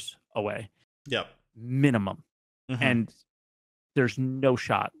 years away. Yep. Minimum. And there's no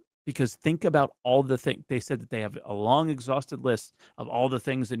shot, because think about all the things they said, that they have a long exhausted list of all the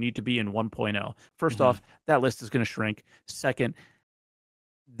things that need to be in 1.0. First off, that list is going to shrink. Second,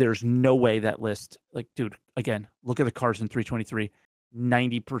 there's no way that list, like, dude, again, look at the cars in 323.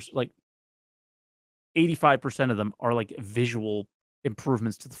 90%, like 85% of them are like visual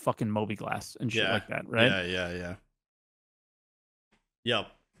improvements to the fucking Mobi-Glass and shit like that, right? Yeah. Yep.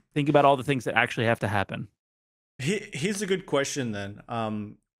 Think about all the things that actually have to happen. Here's a good question then.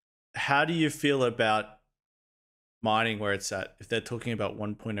 How do you feel about mining where it's at? If they're talking about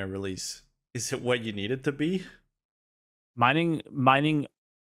 1.0 release, is it where you need it to be? Mining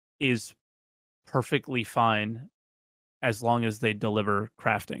is perfectly fine as long as they deliver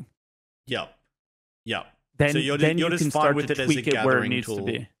crafting. Yep. Then, so you're you just can fine start with to it as a tweak it gathering where it needs tool. to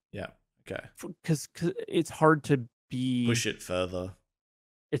be. Yeah. Okay. Because it's hard to push it further.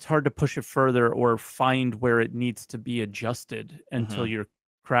 It's hard to push it further or find where it needs to be adjusted until you're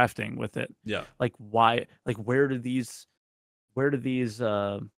crafting with it. Yeah. Like why? Like where do these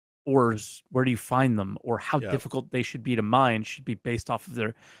ores? Where do you find them? Or how difficult they should be to mine should be based off of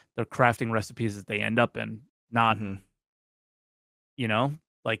their crafting recipes that they end up in, not you know,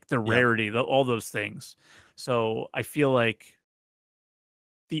 like the rarity, all those things. So I feel like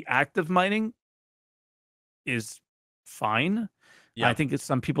the active mining is fine. I think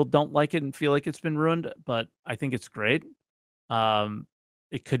some people don't like it and feel like it's been ruined, but I think it's great.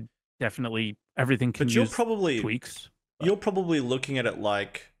 It could definitely, everything can use tweaks. You're probably looking at it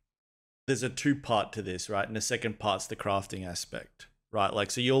like there's a two-part to this, right? And the second part's the crafting aspect, right?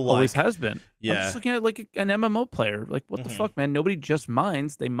 Like, so you're like... Always has been. Yeah. I'm just looking at like an MMO player. Like, what the fuck, man? Nobody just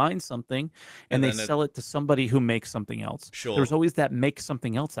mines. They mine something and they sell it to somebody who makes something else. Sure. There's always that make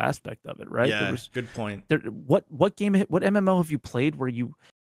something else aspect of it, right? Yeah, good point. What MMO have you played where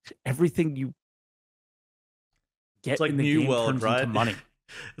everything you get it's like in the New game World, turns right? into money?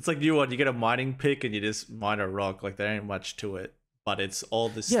 It's like New World. You get a mining pick and you just mine a rock. Like, there ain't much to it. But it's all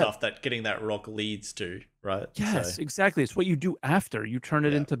the stuff that getting that rock leads to, right? Yes, exactly. It's what you do after. You turn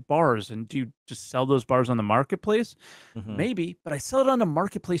it into bars, and do you just sell those bars on the marketplace? Maybe, but I sell it on the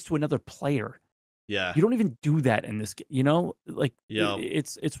marketplace to another player. Yeah. You don't even do that in this game, you know? Like,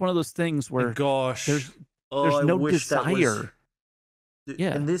 it's one of those things where there's no desire.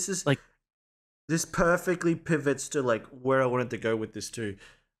 Yeah. And this is like, this perfectly pivots to like where I wanted to go with this too.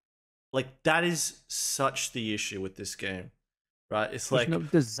 Like, that is such the issue with this game. Right, there's like no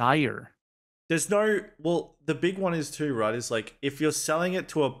desire. There's no, well, the big one is too, right? Is like if you're selling it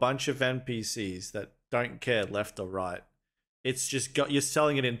to a bunch of NPCs that don't care left or right, it's just you're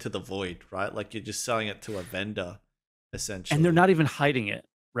selling it into the void, right? Like you're just selling it to a vendor, essentially. And they're not even hiding it,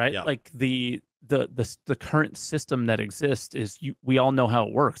 right? Like the current system that exists is we all know how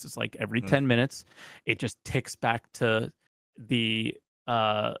it works. It's like every 10 minutes, it just ticks back to the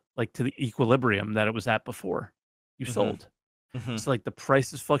to the equilibrium that it was at before you sold. So like the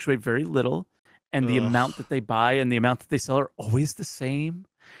prices fluctuate very little, and the amount that they buy and the amount that they sell are always the same.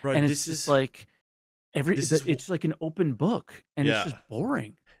 Right, and it's just like it's like an open book, and it's just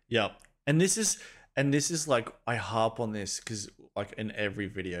boring. Yeah, and this is like, I harp on this because like in every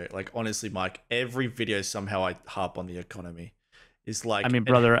video, like honestly, Mike, every video somehow I harp on the economy. It's like, I mean,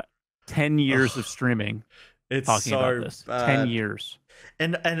 brother, 10 years of streaming, it's talking about this. Bad. 10 years.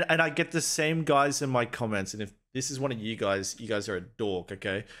 And I get the same guys in my comments, and if this is one of you guys are a dork,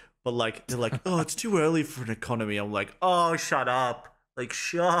 okay? But like, they're like, oh, it's too early for an economy. I'm like, oh, shut up. Like,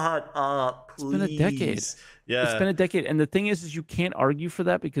 shut up, please. It's been a decade. Yeah. It's been a decade. And the thing is you can't argue for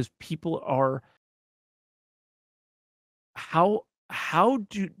that because people are... How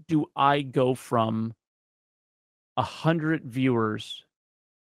do I go from 100 viewers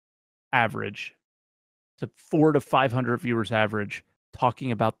average to 400 to 500 viewers average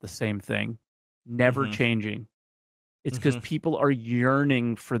talking about the same thing, never changing? It's because people are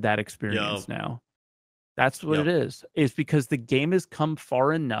yearning for that experience now. That's what it is. It's because the game has come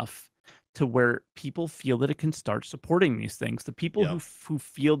far enough to where people feel that it can start supporting these things. The people who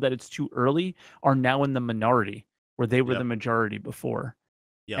feel that it's too early are now in the minority, where they were the majority before.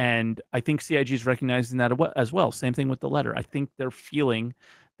 And I think CIG is recognizing that as well. Same thing with the letter. I think they're feeling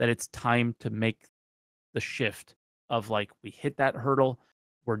that it's time to make the shift of like, we hit that hurdle.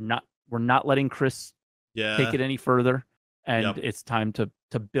 We're not letting Chris take it any further, and it's time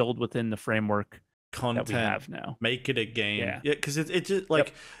to build within the framework content that we have now. Make it a game, because it just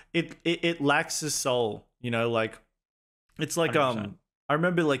like it lacks a soul, you know. Like it's like 100%. I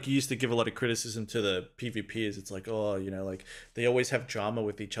remember like you used to give a lot of criticism to the PvPers. It's like, oh, you know, like they always have drama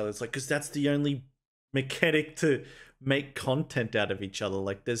with each other. It's like, because that's the only mechanic to make content out of each other.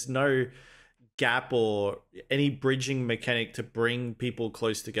 Like there's no gap or any bridging mechanic to bring people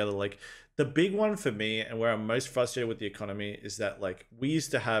close together. Like the big one for me, and where I'm most frustrated with the economy, is that like we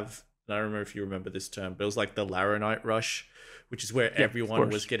used to have I don't remember if you remember this term, but it was like the Laranite rush, which is where everyone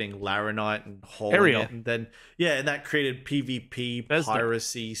was getting Laranite and hauling it. And then, and that created PvP,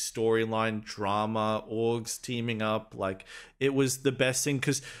 piracy, storyline, drama, orgs teaming up. Like, it was the best thing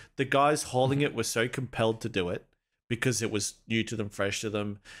because the guys hauling it were so compelled to do it because it was new to them, fresh to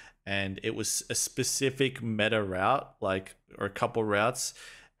them. And it was a specific meta route, like, or a couple routes.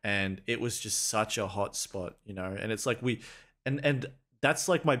 And it was just such a hot spot, you know? And it's like and that's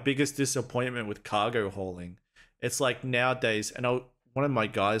like my biggest disappointment with cargo hauling. It's like nowadays, and one of my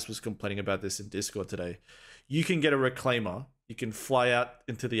guys was complaining about this in Discord today. You can get a reclaimer, you can fly out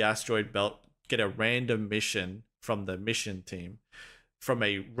into the asteroid belt, get a random mission from the mission team, from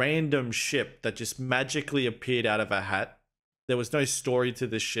a random ship that just magically appeared out of a hat. There was no story to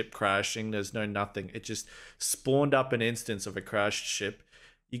this ship crashing. There's no nothing. It just spawned up an instance of a crashed ship.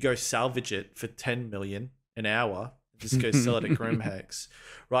 You go salvage it for 10 million an hour. Just go sell it at Grimhex,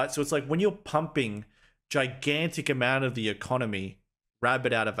 right? So it's like when you're pumping gigantic amount of the economy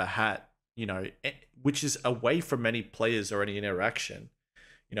rabbit out of a hat, you know, which is away from many players or any interaction,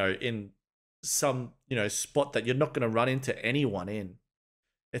 you know, in some, you know, spot that you're not going to run into anyone in.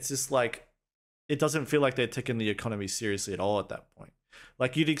 It's just like, it doesn't feel like they're taking the economy seriously at all at that point.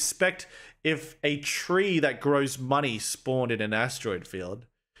 Like, you'd expect if a tree that grows money spawned in an asteroid field,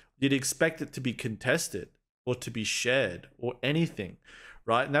 you'd expect it to be contested or to be shared or anything,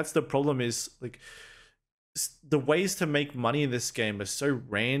 right? And that's the problem, is like the ways to make money in this game are so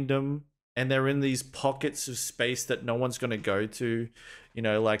random, and they're in these pockets of space that no one's going to go to. You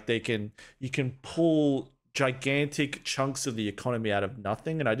know, like you can pull gigantic chunks of the economy out of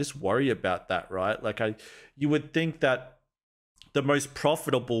nothing, and I just worry about that, right? Like, you would think that the most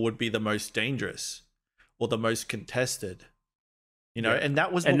profitable would be the most dangerous or the most contested. You know, and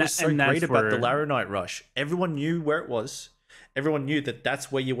that was what was so great about the Laranite rush. Everyone knew where it was. Everyone knew that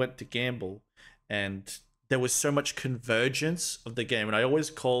that's where you went to gamble. And there was so much convergence of the game. And I always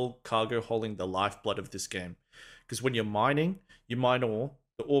call cargo hauling the lifeblood of this game. Because when you're mining, you mine ore.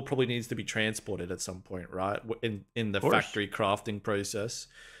 The ore probably needs to be transported at some point, right? In the factory crafting process.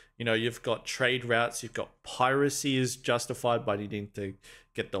 You know, you've got trade routes. You've got piracy is justified by needing to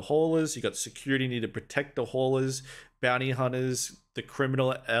get the haulers. You've got security, need to protect the haulers. Bounty hunters, the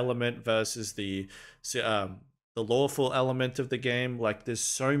criminal element versus the lawful element of the game. Like, there's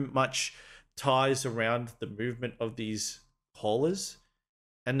so much ties around the movement of these haulers,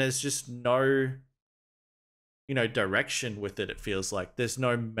 and there's just no, you know, direction with it. It feels like there's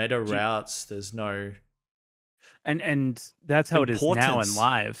no meta routes. There's no, and that's how it is now in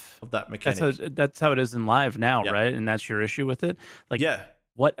live. Of that mechanic. That's how it is in live now, right? And that's your issue with it. Like,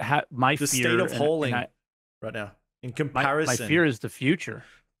 my the fear state of hauling right now. In comparison, my fear is the future.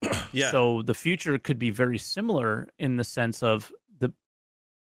 So the future could be very similar in the sense of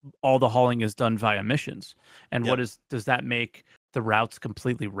all the hauling is done via missions. And does that make the routes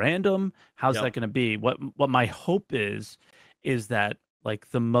completely random? How's that going to be? What my hope is that, like,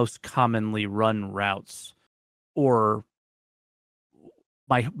 the most commonly run routes, or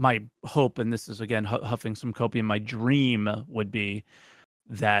my hope, and this is again huffing some copium, my dream would be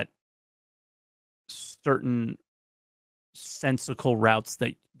that certain sensical routes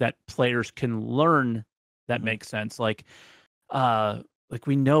that players can learn that make sense. Like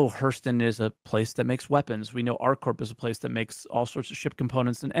we know Hurston is a place that makes weapons. We know ArcCorp is a place that makes all sorts of ship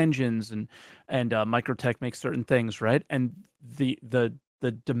components and engines, and Microtech makes certain things, right? And the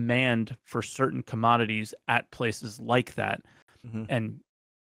demand for certain commodities at places like that, and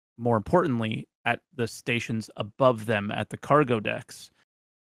more importantly, at the stations above them, at the cargo decks,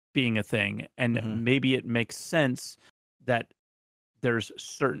 being a thing. And maybe it makes sense that there's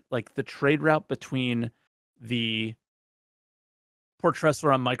certain, like, the trade route between the Port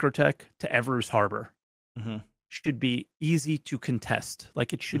Tressler on Microtech to Everus Harbor should be easy to contest.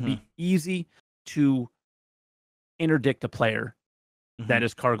 Like, it should be easy to interdict a player that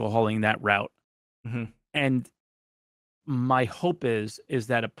is cargo hauling that route. And my hope is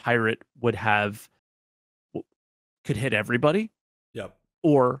that a pirate could hit everybody.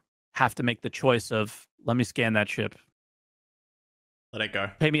 Or have to make the choice of, let me scan that ship, let it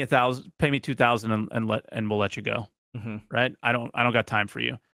go, pay me 1,000, pay me 2,000, and we'll let you go. Right? I don't got time for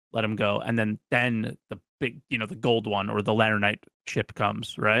you. Let him go. And then the big, you know, the gold one or the Lanternite ship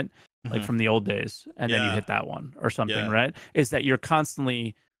comes, right? Like from the old days, and then you hit that one or something, right? Is that you're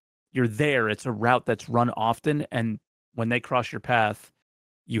there. It's a route that's run often, and when they cross your path,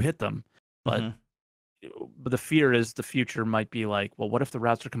 you hit them. But the fear is the future might be like, well, what if the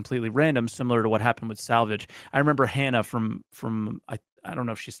routes are completely random, similar to what happened with salvage? I remember Hannah from I don't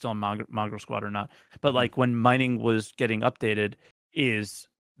know if she's still in Mongrel Squad or not, but like when mining was getting updated, is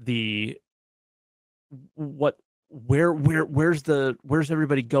the where's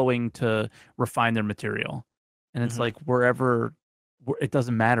everybody going to refine their material? And it's like wherever it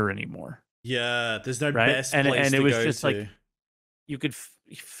doesn't matter anymore. Yeah, there's no right? best And place it to was go just to. like you could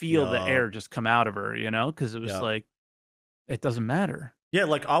feel the Yeah. air just come out of her, because it was Yeah. like it doesn't matter. Yeah,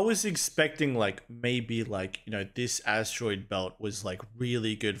 like I was expecting like maybe like, this asteroid belt was like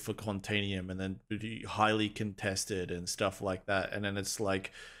really good for Quantanium and then highly contested and stuff like that. And then it's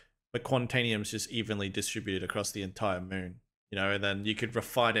like, but Quantanium's just evenly distributed across the entire moon, and then you could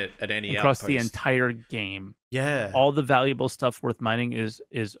refine it at any Across outpost. the entire game. Yeah. All the valuable stuff worth mining is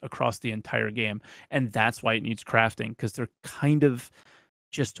across the entire game. And that's why it needs crafting, because they're kind of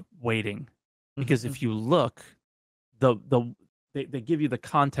just waiting. Because if you look, they give you the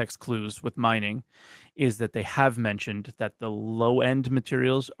context clues with mining is that they have mentioned that the low end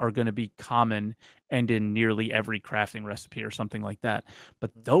materials are going to be common and in nearly every crafting recipe or something like that.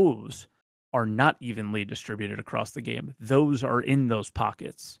 But those are not evenly distributed across the game. Those are in those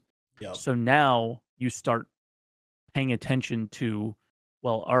pockets. Yep. So now you start paying attention to,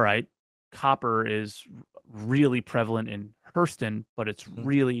 well, all right, copper is really prevalent in Hurston, but it's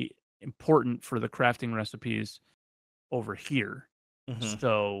really important for the crafting recipes over here.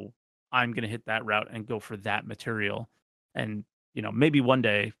 So I'm going to hit that route and go for that material. And, maybe one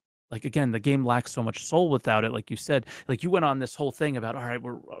day, like, again, the game lacks so much soul without it. Like you said, like you went on this whole thing about, all right,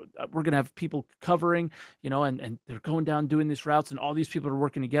 we're going to have people covering, and they're going down doing these routes and all these people are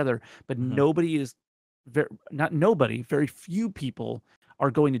working together, but nobody is very few people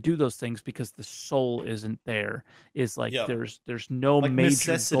are going to do those things because the soul isn't there. Is like there's no like major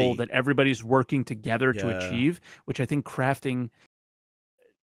necessity. goal that everybody's working together to achieve, which I think crafting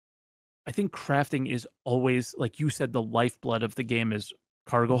is always, like you said, the lifeblood of the game is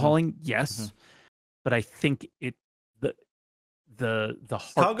cargo hauling. Yes. But I think the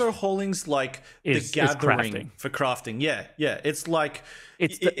heart cargo hauling's like the gathering for crafting. Yeah. It's like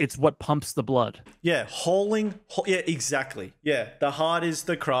it's what pumps the blood. Yeah, hauling. Yeah, exactly. Yeah, the heart is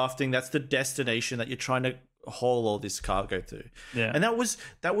the crafting. That's the destination that you're trying to haul all this cargo to. Yeah, and that was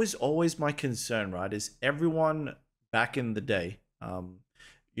always my concern, right? Is everyone back in the day, when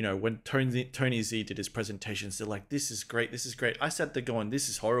Tony Z did his presentations, they're like, "This is great. This is great." I sat there going, "This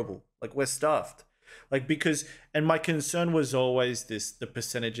is horrible. Like we're stuffed." Like and my concern was always the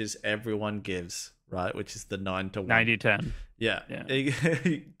percentages everyone gives, right? Which is the 9-to-1. 90-10. Yeah.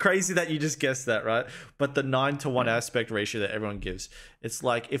 Crazy that you just guessed that, right? But the 9-to-1 aspect ratio that everyone gives, it's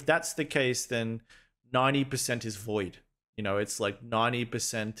like, if that's the case, then 90% is void. It's like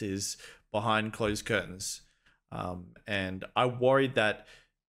 90% is behind closed curtains. And I worried that,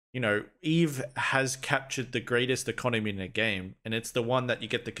 Eve has captured the greatest economy in a game, and it's the one that you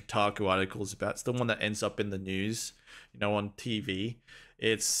get the Kotaku articles about. It's the one that ends up in the news, on TV.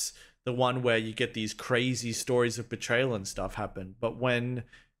 It's the one where you get these crazy stories of betrayal and stuff happen. But when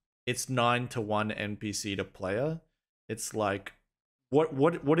it's 9-to-1 NPC to player, it's like,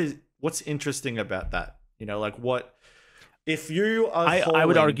 what's interesting about that? Like what if you are I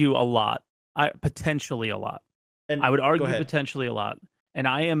would argue a lot. Potentially a lot. And I would argue potentially a lot. And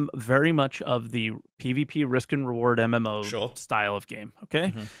I am very much of the PvP risk and reward MMO style of game.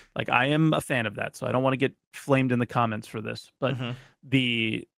 Okay. Like I am a fan of that. So I don't want to get flamed in the comments for this, but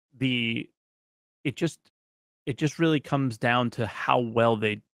it just really comes down to how well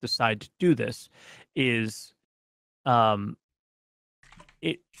they decide to do this. Is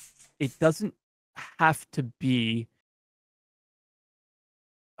it doesn't have to be.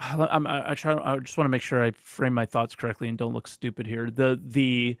 I just want to make sure I frame my thoughts correctly and don't look stupid here.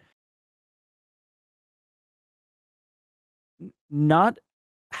 The not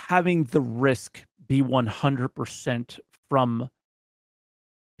having the risk be 100% from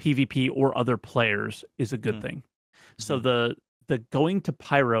PvP or other players is a good thing. So the going to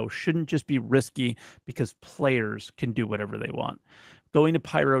Pyro shouldn't just be risky because players can do whatever they want. Going to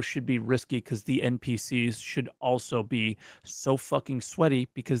Pyro should be risky because the NPCs should also be so fucking sweaty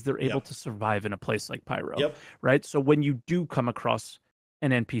because they're able to survive in a place like Pyro, right? So when you do come across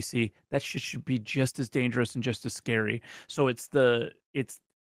an NPC, that shit should be just as dangerous and just as scary. So it's the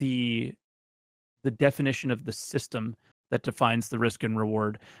definition of the system that defines the risk and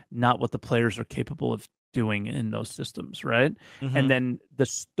reward, not what the players are capable of doing in those systems, right? And then the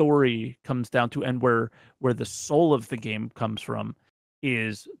story comes down to, and where the soul of the game comes from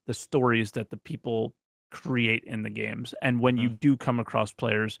is the stories that the people create in the games. And when you do come across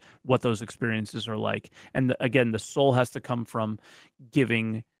players, what those experiences are like. And again, the soul has to come from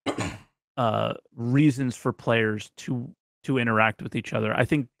giving reasons for players to interact with each other. I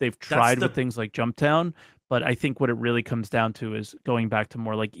think they've tried with things like Jump Town, But I think what it really comes down to is going back to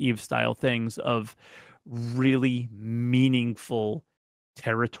more like Eve style things of really meaningful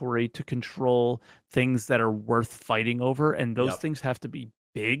territory to control, things that are worth fighting over, and those Yep. things have to be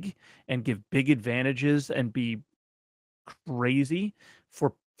big and give big advantages and be crazy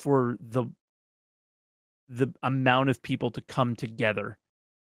for the amount of people to come together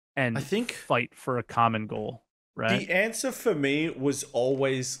I and think fight for a common goal, right? the answer for me was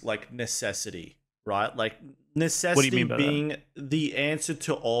always like necessity, right? Like What do you necessity mean by that? being the answer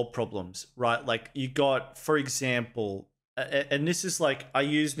to all problems, right? Like you got, for example, and this is like I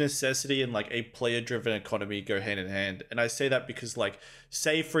use necessity and like a player-driven economy go hand in hand, and I say that because like,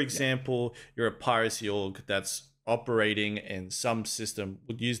 say for example, you're a piracy org that's operating in some system.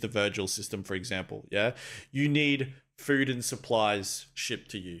 Would use the Virgil system for example. Yeah, you need food and supplies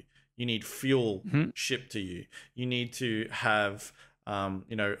shipped to you. You need fuel Mhm. shipped to you. You need to have,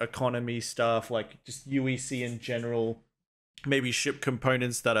 economy stuff like just UEC in general. Maybe ship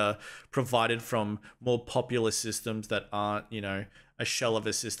components that are provided from more popular systems that aren't, a shell of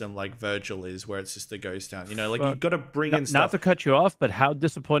a system like Virgil is, where it's just a ghost town. Like But you've got to bring in not stuff. to cut you off, but how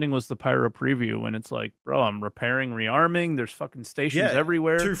disappointing was the Pyro preview when it's like, bro, I'm repairing, rearming, there's fucking stations Yeah,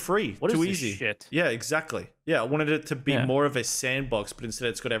 everywhere. too free, What is too this easy. shit? Yeah, exactly. Yeah, I wanted it to be Yeah. more of a sandbox, but instead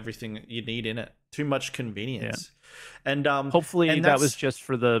it's got everything you need in it. Too much convenience. And Hopefully and that was that's just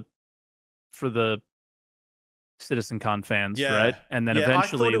for the CitizenCon fans, yeah. right? And then Yeah, I thought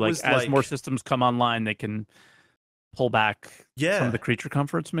eventually, it like was as more like systems come online, they can pull back some of yeah. the creature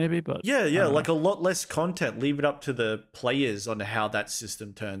comforts, maybe. But Yeah, I yeah, don't like know. a lot less content. Leave it up to the players on how that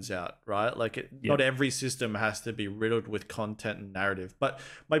system turns out, right? Like, Yeah. not every system has to be riddled with content and narrative. But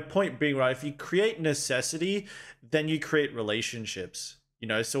my point being, right, if you create necessity, then you create relationships,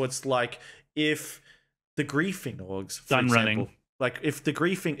 So it's like if the griefing orgs, for Gun running. example, like if the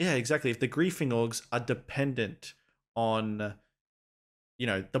griefing, yeah, exactly. If the griefing orgs are dependent on,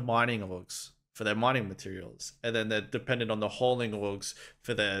 the mining orgs for their mining materials, and then they're dependent on the hauling orgs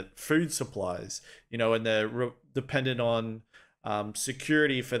for their food supplies, and they're dependent on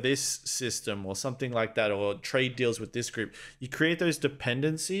security for this system or something like that, or trade deals with this group. You create those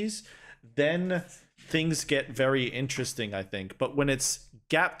dependencies, then things get very interesting, I think. But when it's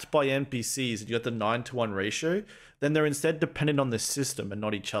gapped by NPCs and you got the 9-to-1 ratio, then they're instead dependent on the system and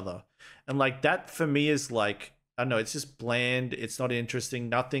not each other. And like that for me is like, I don't know, it's just bland. It's not interesting.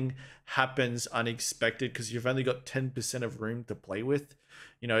 Nothing happens unexpected because you've only got 10% of room to play with,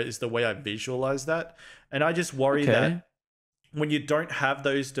 is the way I visualize that. And I just worry that when you don't have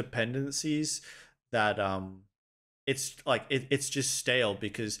those dependencies, that it's like it's just stale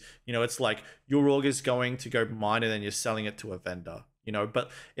because it's like your org is going to go mine and then you're selling it to a vendor, but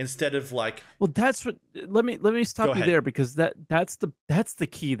instead of like, well, that's what. Let me stop you there because that's the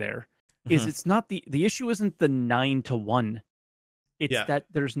key there. Is it's not the issue isn't the 9-to-1. It's that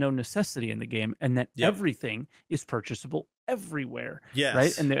there's no necessity in the game and that everything is purchasable everywhere. Yes.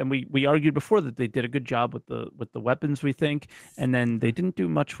 Right. And we argued before that they did a good job with the weapons, we think, and then they didn't do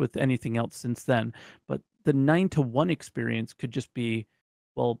much with anything else since then. But the 9-to-1 experience could just be,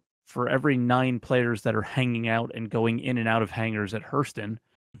 well, for every 9 players that are hanging out and going in and out of hangars at Hurston,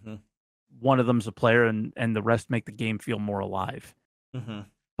 one of them's a player and the rest make the game feel more alive.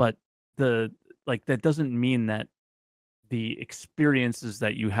 But that doesn't mean that the experiences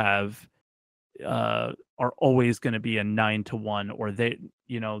that you have are always going to be a 9-to-1, or the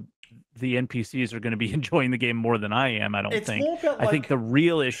NPCs are going to be enjoying the game more than I am. I don't think. More about, I think the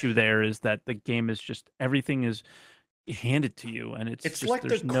real issue there is that the game is just everything is handed to you, and it's just, like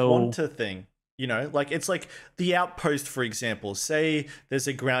the Quanta thing. Like it's like the outpost, for example. Say there's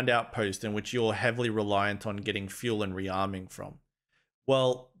a ground outpost in which you're heavily reliant on getting fuel and rearming from.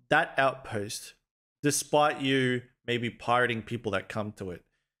 Well, that outpost, despite you maybe pirating people that come to it,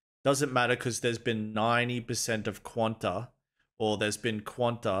 doesn't matter because there's been 90% of Quanta, or there's been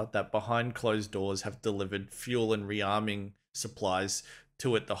Quanta that behind closed doors have delivered fuel and rearming supplies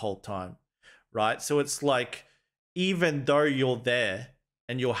to it the whole time, right? So it's like, even though you're there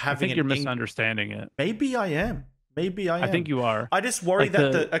and you're having, I think you're misunderstanding it. Maybe I am. I think you are. I just worry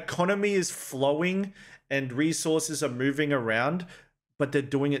that the economy is flowing and resources are moving around, but they're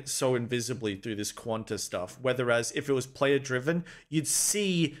doing it so invisibly through this Quanta stuff. Whereas if it was player driven, you'd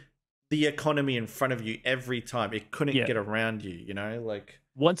see the economy in front of you every time. It couldn't get around you, like.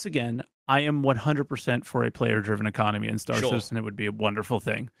 Once again, I am 100% for a player driven economy in Star Citizen. It would be a wonderful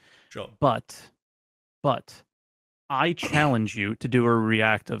thing. Sure. But I challenge you to do a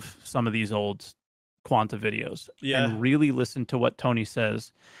react of some of these old Quanta videos and really listen to what Tony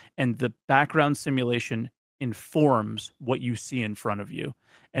says. And the background simulation informs what you see in front of you,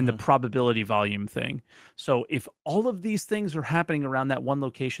 and the probability volume thing. So if all of these things are happening around that one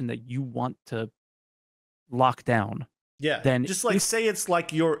location that you want to lock down, then just like say it's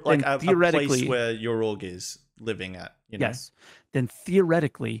like you're like a place where your org is living at, you know? Yes. Then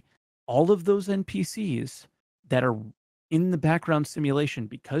theoretically, all of those NPCs that are in the background simulation,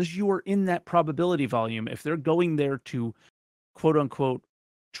 because you are in that probability volume, if they're going there to quote unquote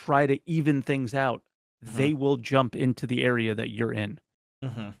try to even things out, they will jump into the area that you're in.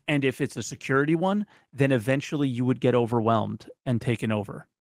 And if it's a security one, then eventually you would get overwhelmed and taken over.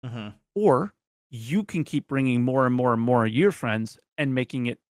 Or you can keep bringing more and more and more of your friends and making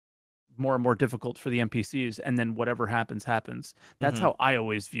it more and more difficult for the NPCs, and then whatever happens, happens. That's how I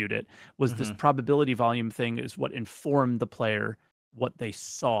always viewed it, was this probability volume thing is what informed the player what they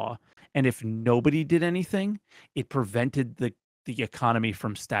saw. And if nobody did anything, it prevented the economy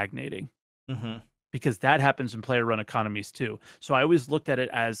from stagnating. Because that happens in player run economies too. So I always looked at it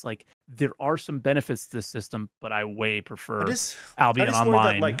as like, there are some benefits to this system, but I way prefer Albion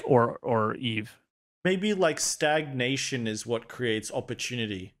Online that, like, or Eve. Maybe like stagnation is what creates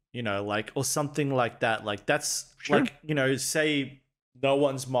opportunity, you know, like, or something like that. Like that's like, you know, say no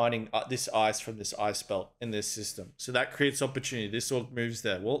one's mining this ice from this ice belt in this system. So that creates opportunity. This org moves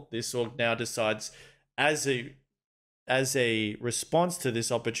there. Well, this org now decides as a response to this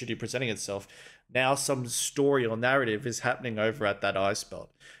opportunity presenting itself, now some story or narrative is happening over at that ice belt.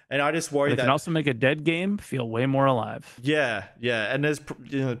 And I just worry that it can also make a dead game feel way more alive. Yeah. And there's,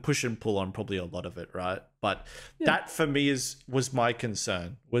 you know, push and pull on probably a lot of it, right? But that for me was my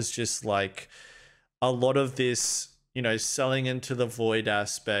concern, was just like a lot of this, you know, selling into the void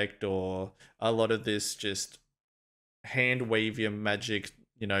aspect, or a lot of this just hand waving magic,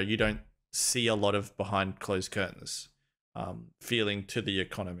 you know, you don't see a lot of behind closed curtains feeling to the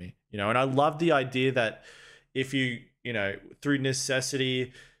economy, you know. And I love the idea that if you know, through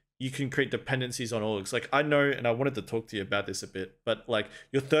necessity, you can create dependencies on orgs. Like I know, and I wanted to talk to you about this a bit, but like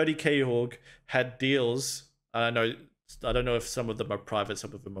your 30K org had deals. I don't know if some of them are private,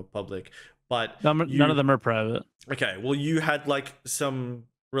 some of them are public, but none of them are private. Okay, well, you had like some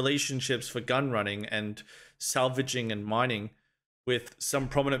relationships for gun running and salvaging and mining with some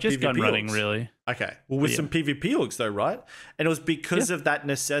prominent just PvP gun running, orgs. Really. Okay, well, with some PvP orgs though, right? And it was because of that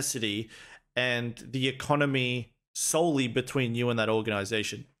necessity and the economy solely between you and that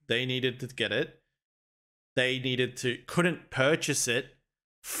organization. They needed to get it. They couldn't purchase it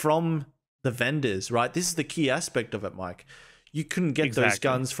from the vendors, right? This is the key aspect of it, Mike. You couldn't get those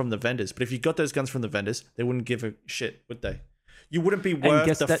guns from the vendors, but if you got those guns from the vendors, they wouldn't give a shit, would they? You wouldn't be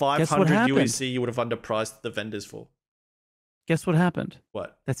worth the 500 USC you would have underpriced the vendors for. Guess what happened?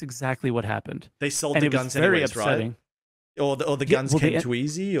 What? That's exactly what happened. They sold the guns anyways, right? Or the guns came too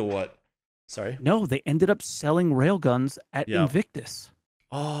easy, or what? Sorry? No, they ended up selling railguns at Invictus.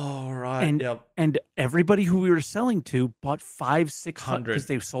 Oh, right. And everybody who we were selling to bought 500-600 because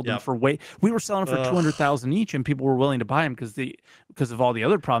they sold them for we were selling them for 200,000 each, and people were willing to buy them because of all the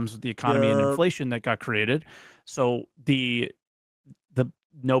other problems with the economy and inflation that got created. So the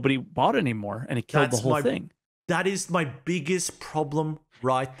nobody bought anymore, and it killed the whole thing. That is my biggest problem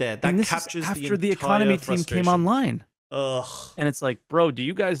right there. That captures after the economy team came online. Ugh. And it's like, bro, do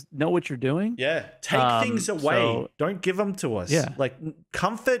you guys know what you're doing? Yeah. Take things away. Don't give them to us. Yeah. Like,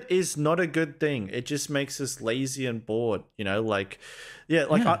 comfort is not a good thing. It just makes us lazy and bored, you know? Like,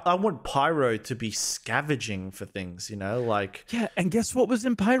 I want Pyro to be scavenging for things, you know? Like, yeah, and guess what was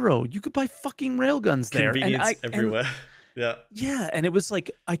in Pyro? You could buy fucking railguns there. Convenience everywhere. Yeah, and it was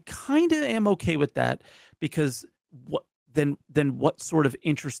like, I kind of am okay with that, because then what sort of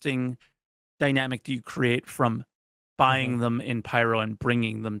interesting dynamic do you create from buying them in Pyro and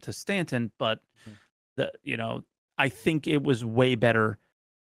bringing them to Stanton? But I think it was way better.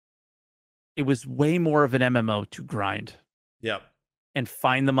 It was way more of an MMO to grind. Yep. And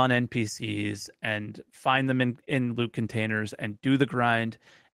find them on NPCs and find them in loot containers and do the grind.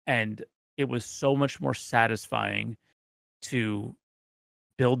 And it was so much more satisfying to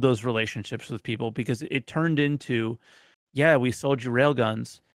build those relationships with people, because it turned into, we sold you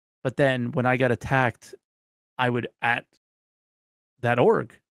railguns, but then when I got attacked, I would at that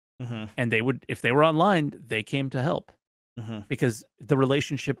org, and they would, if they were online, they came to help, because the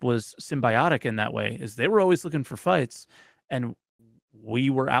relationship was symbiotic in that way. Is they were always looking for fights, and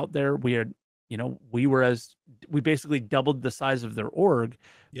we were out there. We had, we basically doubled the size of their org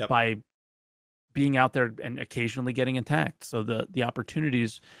by being out there and occasionally getting attacked. So the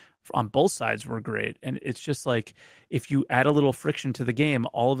opportunities on both sides were great. And it's just like, if you add a little friction to the game,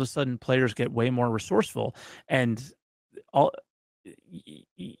 all of a sudden players get way more resourceful. And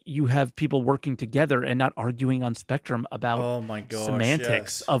you have people working together and not arguing on Spectrum about Oh my gosh,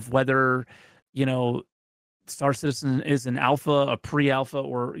 semantics yes. of whether, you know, Star Citizen is an alpha, a pre-alpha,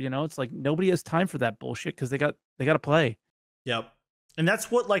 or, you know, it's like nobody has time for that bullshit because they got to play. Yep. And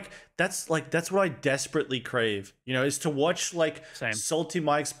that's what that's what I desperately crave, you know, is to watch like Same.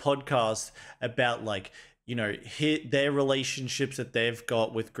 SaltEMike's podcast about like, you know, their relationships that they've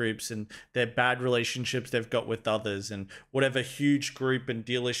got with groups and their bad relationships they've got with others and whatever huge group and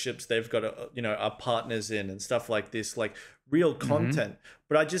dealerships they've got, you know, are partners in and stuff like this, like real content.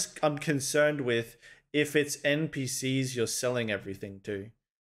 But I'm concerned with if it's NPCs you're selling everything to.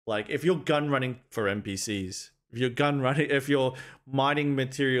 Like if you're gun running for NPCs, if you're mining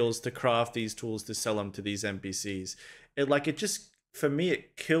materials to craft these tools to sell them to these NPCs, it just, for me,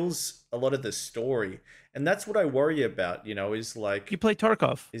 it kills a lot of the story. And that's what I worry about, you know, is like, you play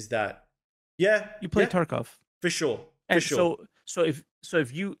Tarkov. Is that, yeah, you play Tarkov for sure. And so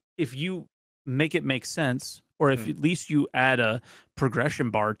if you make it make sense, or if at least you add a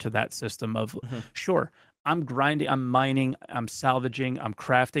progression bar to that system of, sure, I'm grinding, I'm mining, I'm salvaging, I'm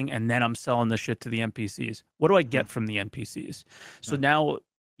crafting, and then I'm selling the shit to the NPCs. What do I get from the NPCs? So now,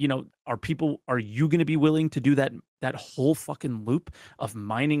 you know, are you going to be willing to do that whole fucking loop of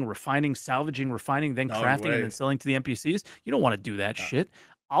mining, refining, salvaging, refining, then crafting, and then selling to the NPCs? You don't want to do that shit.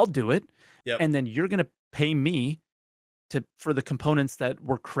 I'll do it. And then you're going to pay me for the components that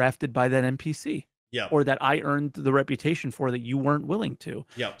were crafted by that NPC. Or that I earned the reputation for that you weren't willing to.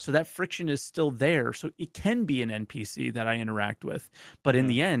 So that friction is still there. So it can be an NPC that I interact with. But in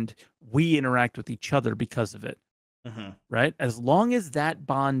the end, we interact with each other because of it. Right? As long as that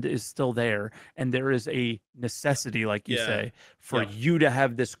bond is still there and there is a necessity, like you say, for you to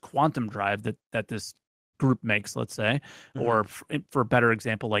have this quantum drive that this group makes, let's say, or for a better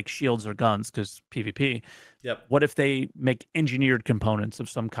example, like shields or guns, because PvP. What if they make engineered components of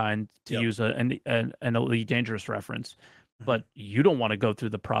some kind, to use an Elite Dangerous reference, but you don't want to go through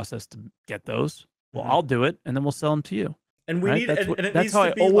the process to get those? Well, I'll do it, and then we'll sell them to you. And we need, that's how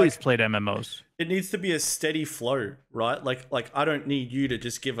I always played MMOs. It needs to be a steady flow, right? Like I don't need you to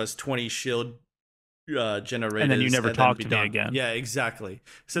just give us 20 shield generators and then you never talk to me again. Yeah, exactly.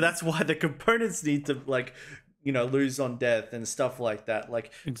 So that's why the components need to, like, you know, lose on death and stuff like that.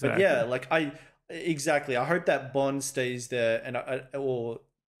 Like, but yeah, like I hope that bond stays there and or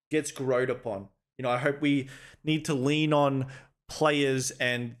gets growed upon. You know, I hope we need to lean on players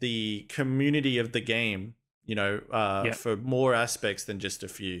and the community of the game, you know, for more aspects than just a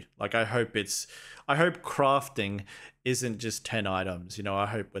few. Like I hope crafting isn't just 10 items. You know, I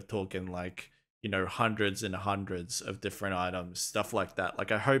hope we're talking like, you know, hundreds and hundreds of different items, stuff like that.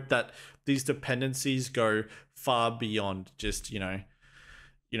 Like I hope that these dependencies go far beyond just, you know,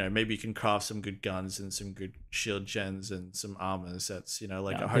 maybe you can craft some good guns and some good shield gens and some armor sets, you know,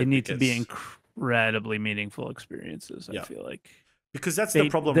 like I hope they need to be incredibly meaningful experiences. I feel like, because that's the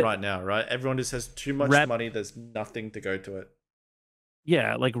problem right now, right? Everyone just has too much money. There's nothing to go to it.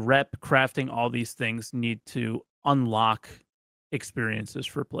 Yeah. Like rep, crafting, all these things need to unlock experiences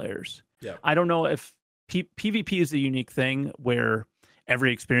for players. I don't know if PvP is a unique thing where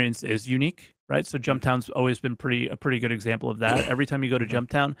every experience is unique, right? So Jumptown's always been a pretty good example of that. Every time you go to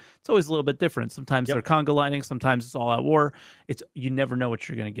Jumptown, it's always a little bit different. Sometimes they're conga lining, sometimes it's all out war. You never know what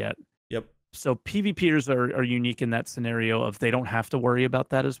you're going to get. So PvPers are unique in that scenario of they don't have to worry about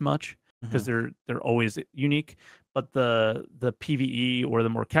that as much because they're always unique. But the PvE or the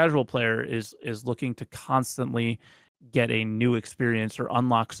more casual player is looking to constantly get a new experience or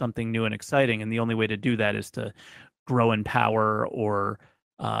unlock something new and exciting, and the only way to do that is to grow in power or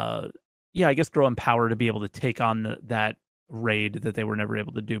grow in power to be able to take on that raid that they were never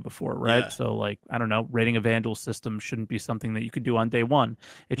able to do before, right? So like, I don't know, raiding a vandal system shouldn't be something that you could do on day one.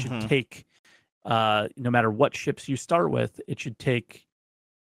 It should take no matter what ships you start with, it should take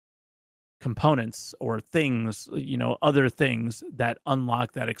components or things, you know, other things that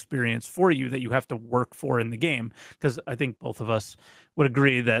unlock that experience for you that you have to work for in the game. Because I think both of us would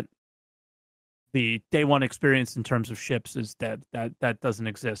agree that the day one experience in terms of ships is dead. That doesn't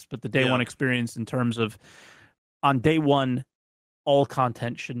exist. But the day one experience in terms of on day one, all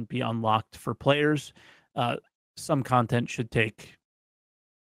content shouldn't be unlocked for players. Some content should take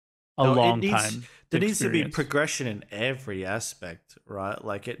a long time. There needs to be progression in every aspect, right?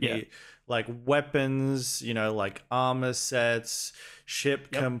 Like like weapons, you know, like armor sets,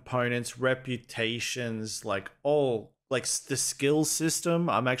 ship components, reputations, like all, like the skill system.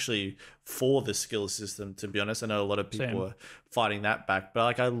 I'm actually for the skill system, to be honest. I know a lot of people are fighting that back, but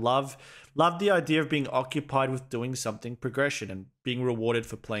like I love the idea of being occupied with doing something, progression, and being rewarded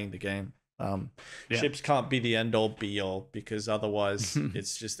for playing the game. Ships can't be the end all be all, because otherwise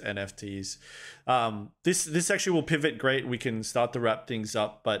it's just NFTs. This actually will pivot great. We can start to wrap things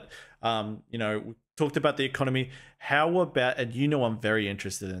up, but you know, we talked about the economy. How about, and you know I'm very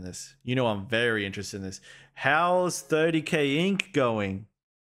interested in this. You know I'm very interested in this. How's 30K Inc. going?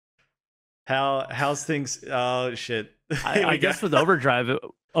 How's things? Oh shit. I guess with Overdrive,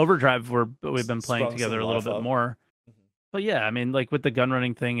 we've been playing together a little bit more. But yeah, I mean, like with the gun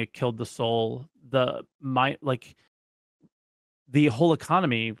running thing, it killed the soul. The whole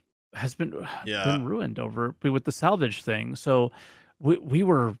economy has been ruined with the salvage thing. So we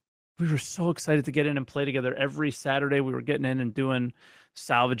were so excited to get in and play together every Saturday. We were getting in and doing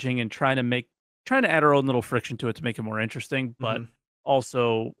salvaging and trying to add our own little friction to it to make it more interesting, but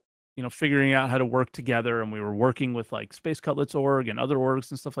also, you know, figuring out how to work together. And we were working with like Space Cutlets org and other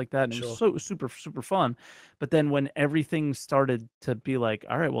orgs and stuff like that. And it was so super fun. But then when everything started to be like,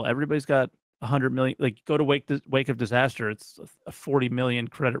 all right, well, everybody's got 100 million, like go to Wake of Disaster, it's a 40 million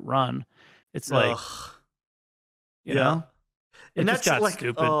credit run. It's like, you know, and that's got like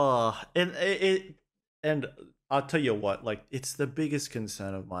stupid. And I'll tell you what, like, it's the biggest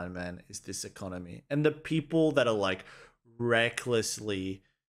concern of mine, man, is this economy and the people that are like recklessly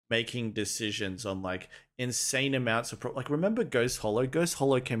making decisions on like insane amounts of like, remember Ghost Hollow? Ghost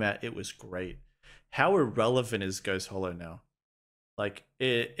Hollow came out, it was great. How irrelevant is Ghost Hollow now? Like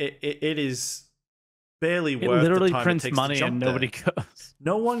it is barely worth it literally the time prints it takes money to jump and nobody goes.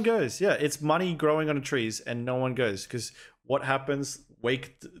 No one goes. Yeah, it's money growing on trees and no one goes, because what happens?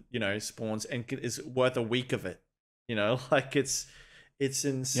 Wake, you know, spawns and is worth a week of it. You know, like it's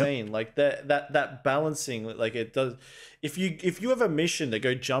insane. Like that balancing, like it does. If you have a mission to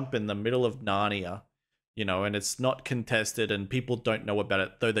go jump in the middle of Narnia, you know, and it's not contested and people don't know about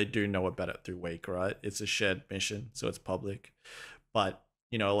it, though they do know about it through Wake, right? It's a shared mission, so it's public. But,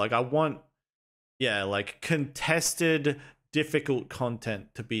 you know, like I want, like contested, difficult content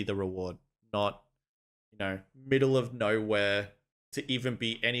to be the reward, not, you know, middle of nowhere to even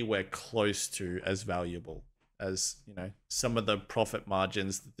be anywhere close to as valuable as, you know, some of the profit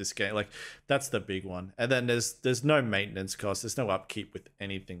margins that this game, like that's the big one. And then there's no maintenance cost, there's no upkeep with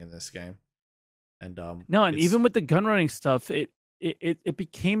anything in this game. And no, and even with the gun running stuff, it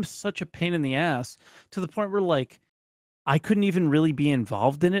became such a pain in the ass to the point where like I couldn't even really be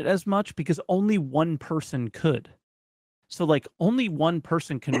involved in it as much because only one person could. So like only one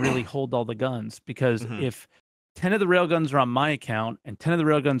person can really hold all the guns, because if 10 of the railguns are on my account and 10 of the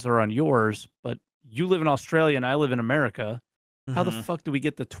railguns are on yours, but you live in Australia and I live in America, how the fuck do we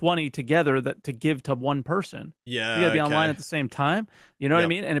get the 20 together to give to one person? Yeah, we gotta be online at the same time. You know what I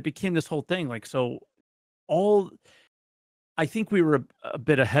mean? And it became this whole thing. Like, so I think we were a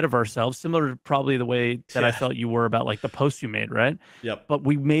bit ahead of ourselves, similar to probably the way that I felt you were about like the post you made, right? Yep. But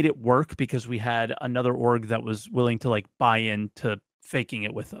we made it work because we had another org that was willing to like buy into faking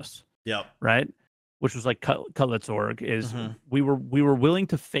it with us. Yep. Right? Which was like Cutlet's org is we were willing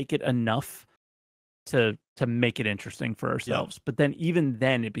to fake it enough to make it interesting for ourselves. But then even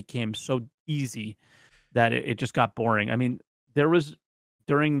then it became so easy that it just got boring. I mean, there was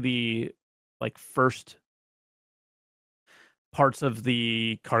during the like first parts of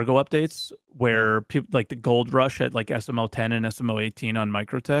the cargo updates where people like the gold rush at like SMO 10 and SMO 18 on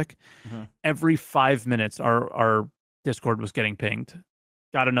Microtech, every 5 minutes our Discord was getting pinged,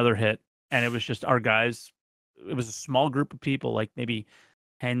 got another hit, and it was just our guys. It was a small group of people, like maybe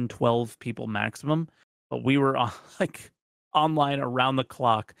 10, 12 people maximum, but we were on, like online around the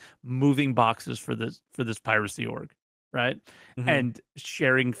clock moving boxes for this piracy org, right? And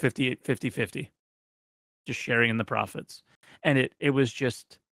sharing 50-50, just sharing in the profits. And it was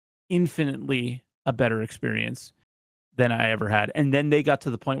just infinitely a better experience than I ever had. And then they got to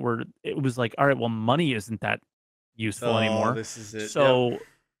the point where it was like, all right, well, money isn't that useful anymore. This is it. So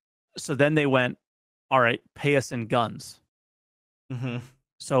then they went, all right, pay us in guns.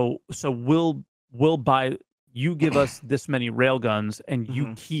 So we'll buy, you give us this many rail guns and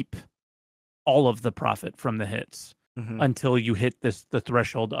you keep all of the profit from the hits until you hit the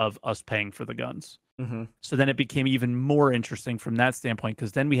threshold of us paying for the guns. So then it became even more interesting from that standpoint,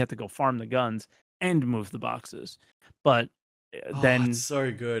 because then we had to go farm the guns and move the boxes. But then it's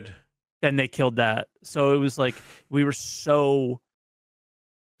so good. Then they killed that. So it was like we were so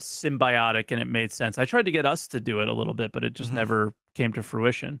symbiotic and it made sense. I tried to get us to do it a little bit, but it just never came to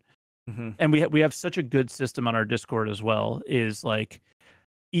fruition. And we have such a good system on our Discord as well, is like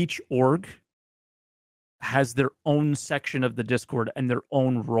each org has their own section of the Discord and their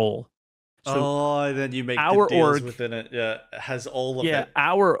own role. So and then you make our the deals org within it. Yeah, it has all of it.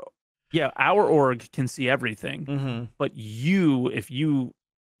 Our org can see everything. But if you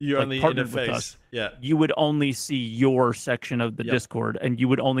You're on like the partnered with interface. us, Yeah. you would only see your section of the Discord, and you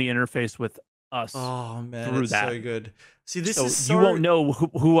would only interface with us. Oh man, through it's that. so good. See, this So is so... you won't know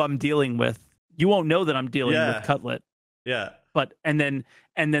who I'm dealing with. You won't know that I'm dealing with Cutlet. Yeah. But and then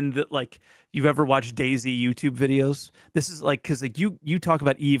the, like, you've ever watched Daisy YouTube videos? This is like, because like you talk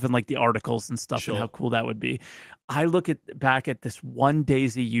about Eve and like the articles and stuff and how cool that would be. I look back at this one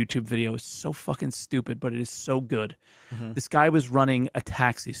Daisy YouTube video. It's so fucking stupid, but it is so good. This guy was running a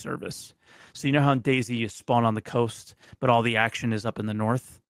taxi service. So you know how in Daisy you spawn on the coast, but all the action is up in the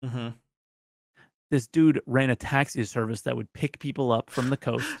north? This dude ran a taxi service that would pick people up from the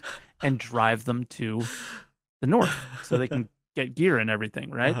coast and drive them to the north so they can get gear and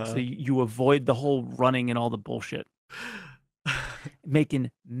everything, right? So you avoid the whole running and all the bullshit.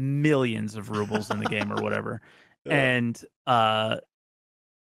 Making millions of rubles in the game or whatever. And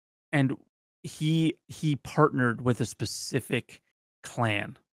he partnered with a specific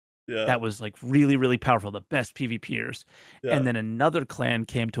clan that was like really, really powerful, the best PvPers. And then another clan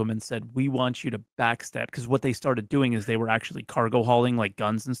came to him and said, we want you to backstab. Because what they started doing is they were actually cargo hauling like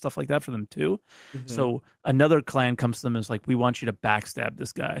guns and stuff like that for them too. So another clan comes to them and is like, we want you to backstab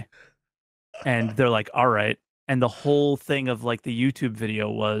this guy. And they're like, all right. And the whole thing of like the YouTube video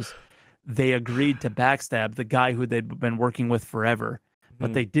was they agreed to backstab the guy who they'd been working with forever.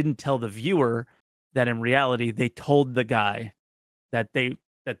 But they didn't tell the viewer that in reality, they told the guy that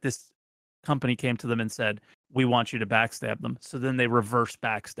this company came to them and said, we want you to backstab them. So then they reverse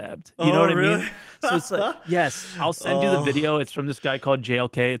backstabbed. You know what I mean? So it's like, yes, I'll send you the video. It's from this guy called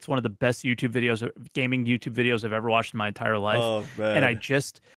JLK. It's one of the best YouTube videos, gaming YouTube videos I've ever watched in my entire life. And I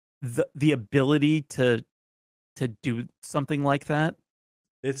just, the ability to do something like that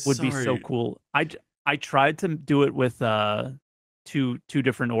would be so cool. I tried to do it with two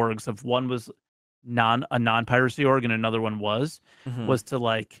different orgs. Of one was a non-piracy org and another one was to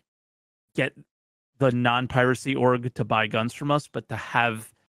like get the non-piracy org to buy guns from us, but to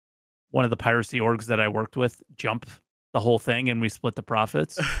have one of the piracy orgs that I worked with jump the whole thing and we split the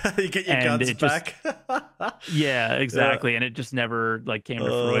profits. You get your guns back. Yeah, exactly. And it just never like came to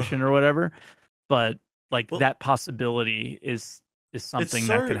fruition or whatever. But like that possibility is something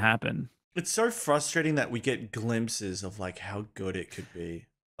that could happen. It's so frustrating that we get glimpses of like how good it could be.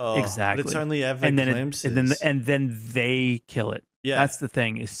 Exactly. But it's only ever glimpses. And then they kill it. Yeah. That's the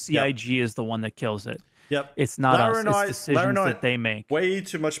thing. Is CIG is the one that kills it. Yep. It's not us. It's decisions that they make. Way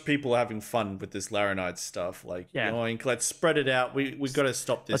too much people having fun with this Laranite stuff. Like, yoink, let's spread it out. We got to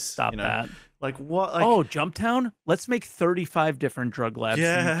stop this. Let's stop that. Like what? Like, oh, Jumptown? Let's make 35 different drug labs.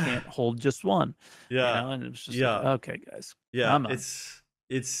 Yeah. You can't hold just one. Yeah. You know? And it was just like, okay, guys. Yeah.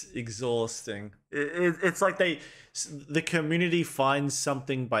 It's exhausting. It's like the community finds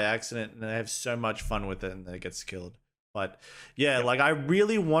something by accident and they have so much fun with it and then it gets killed. But yeah, like I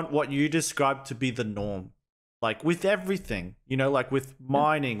really want what you described to be the norm. Like with everything, you know, like with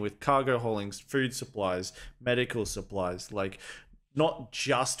mining, with cargo haulings, food supplies, medical supplies, like not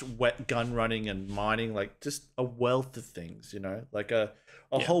just wet gun running and mining, like just a wealth of things, you know, like a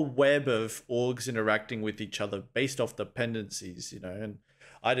whole web of orgs interacting with each other based off dependencies, you know. And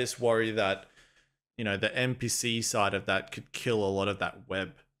I just worry that, you know, the NPC side of that could kill a lot of that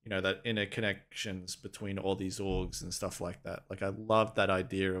web, you know, that interconnections between all these orgs and stuff like that. Like I love that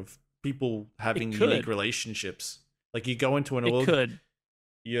idea of people having unique relationships. Like you go into an org,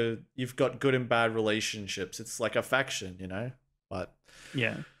 you've got good and bad relationships. It's like a faction, you know. But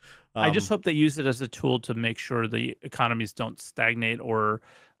yeah, I just hope they use it as a tool to make sure the economies don't stagnate or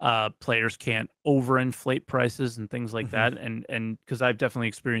players can't overinflate prices and things like that. And because I've definitely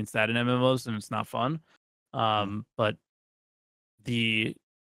experienced that in MMOs and it's not fun. But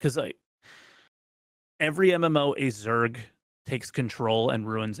because every MMO, a Zerg takes control and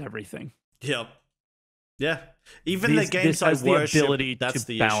ruins everything. Yep. Yeah. Even the games I worship, the ability that's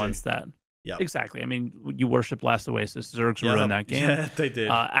to balance that. Yeah, exactly. I mean, you worship Last Oasis. Zergs ruined that game. Yeah, they did.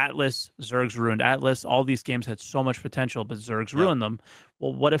 Atlas, Zergs ruined Atlas. All these games had so much potential, but Zergs ruined them.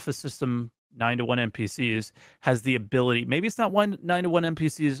 Well, what if a system 9-to-1 NPCs has the ability? Maybe it's not 9-to-1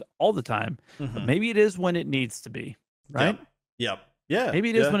 NPCs all the time, but maybe it is when it needs to be. Right? Yep. Yeah. Maybe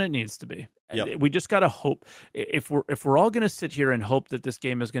it is when it needs to be. Yep. We just gotta hope. If we're all gonna sit here and hope that this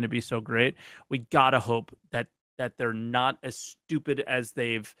game is gonna be so great, we gotta hope that they're not as stupid as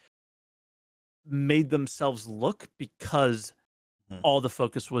they've made themselves look, because all the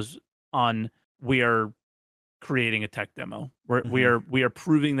focus was on we are creating a tech demo. We are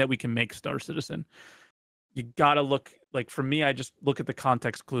proving that we can make Star Citizen. You gotta look, like for me, I just look at the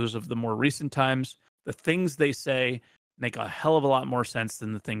context clues of the more recent times. The things they say make a hell of a lot more sense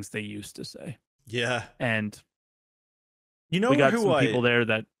than the things they used to say. Yeah. And You know We got who some people there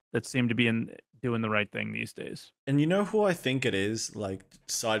that seem to be doing the right thing these days. And you know who I think it is? Like,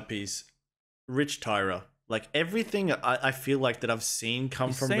 side piece, Rich Tyra. Like, everything I feel like that I've seen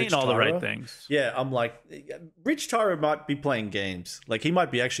come from Rich Tyra. Saying all the right things. Yeah, I'm like, Rich Tyra might be playing games. Like, he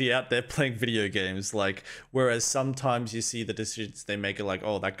might be actually out there playing video games. Like, whereas sometimes you see the decisions they make are like,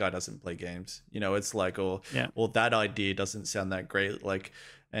 oh, that guy doesn't play games. You know, it's like, or that idea doesn't sound that great. Like,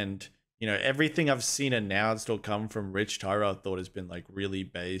 and, you know, everything I've seen announced or come from Rich Tyra I thought has been like really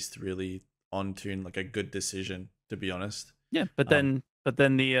based, really on tune, like a good decision, to be honest. Yeah, but then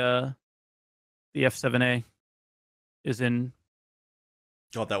the F7A is in.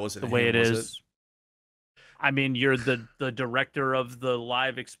 God, that wasn't the way it is. It? I mean, you're the director of the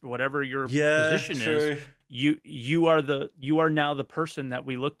live whatever your position is. You are now the person that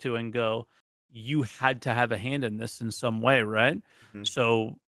we look to and go, you had to have a hand in this in some way, right? Mm-hmm.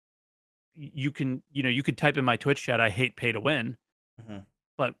 So you could type in my Twitch chat, I hate pay to win. Mm-hmm.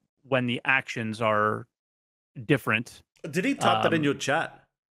 But when the actions are different. Did he type that in your chat?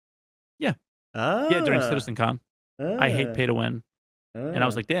 Yeah. Yeah, during CitizenCon. I hate pay to win. And I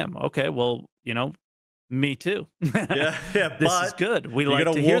was like, damn, okay, well, you know, me too. Yeah. This is good. We like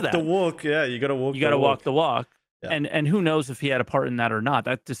to hear that. You gotta walk the walk. Yeah, you gotta walk. You gotta walk the walk. Yeah. And who knows if he had a part in that or not?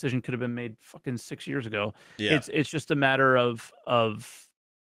 That decision could have been made fucking 6 years ago. Yeah. It's just a matter of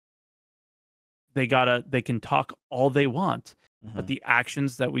they can talk all they want, but the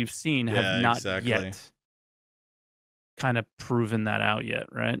actions that we've seen have not yet kind of proven that out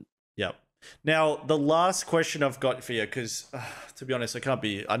yet, right? Yep. Now, the last question I've got for you, because to be honest,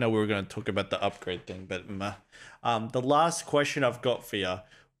 I know we were going to talk about the upgrade thing, but the last question I've got for you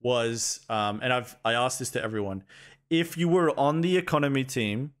was, and I asked this to everyone, if you were on the economy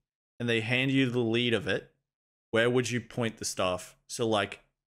team and they hand you the lead of it, where would you point the staff? So like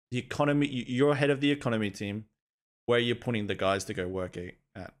the economy, you're head of the economy team, where are you pointing the guys to go work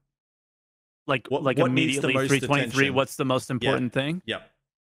at? Like immediately 323, what's the most important thing? Yeah.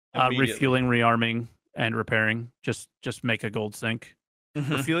 Refueling, rearming, and repairing. Just make a gold sink.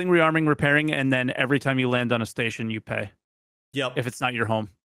 Mm-hmm. Refueling, rearming, repairing, and then every time you land on a station, you pay. Yep. If it's not your home.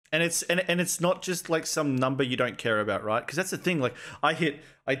 And it's not just like some number you don't care about, right? Because that's the thing. Like I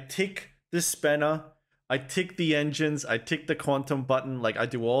tick the spanner, I tick the engines, I tick the quantum button. Like I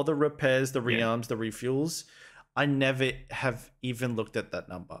do all the repairs, the rearms, the refuels. I never have even looked at that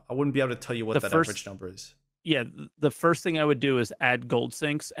number. I wouldn't be able to tell you what that average number is. Yeah, the first thing I would do is add gold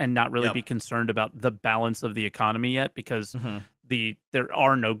sinks and not really be concerned about the balance of the economy yet, because there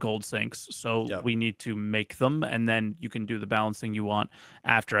are no gold sinks. So we need to make them, and then you can do the balancing you want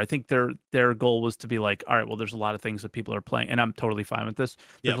after. I think their goal was to be like, all right, well, there's a lot of things that people are playing, and I'm totally fine with this.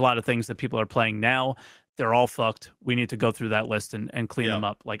 There's a lot of things that people are playing now. They're all fucked. We need to go through that list and clean them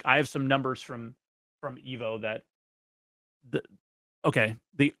up. Like I have some numbers from Evo that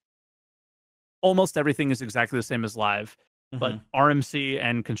almost everything is exactly the same as live, but RMC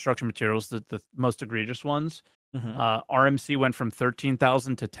and construction materials, the most egregious ones, RMC went from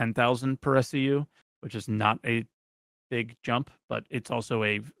 13,000 to 10,000 per SEU, which is not a big jump, but it's also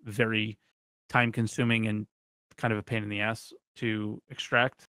a very time consuming and kind of a pain in the ass to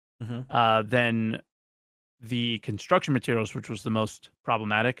extract. Then the construction materials, which was the most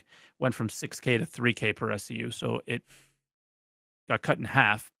problematic, went from 6K to 3K per SEU. So it got cut in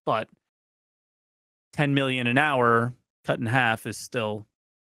half, but 10 million an hour cut in half is still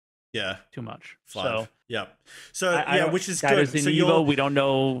too much. So which is good. Is in Evo, we don't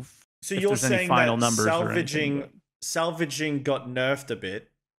know. So you're saying final that numbers salvaging got nerfed a bit,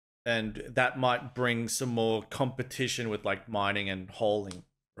 and that might bring some more competition with like mining and hauling,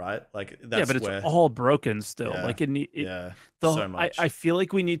 right? Like that's but it's all broken still. Like so much. I feel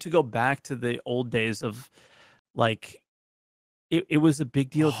like we need to go back to the old days of like. It was a big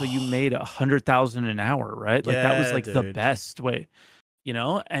deal if you made 100,000 an hour, right? Like that was like the best way, you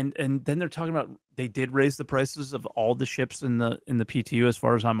know. And then they're talking about they did raise the prices of all the ships in the PTU, as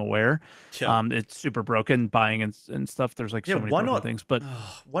far as I'm aware. It's super broken buying and stuff. There's like so many broken things, but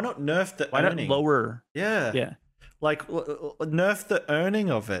why not nerf the why earning? Not lower? Like nerf the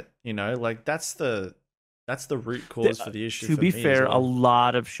earning of it. You know, like that's the root cause for the issue. To be fair, a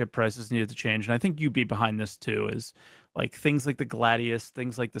lot of ship prices needed to change, and I think you'd be behind this too. Is like things like the Gladius,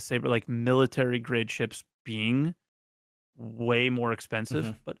 things like the Saber, like military grade ships being way more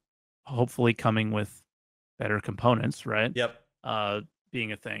expensive, but hopefully coming with better components, right?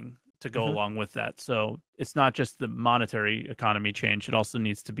 Being a thing to go along with that. So it's not just the monetary economy change. It also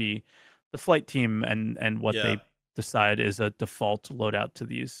needs to be the flight team and what they decide is a default loadout to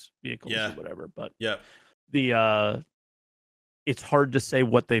these vehicles or whatever. But it's hard to say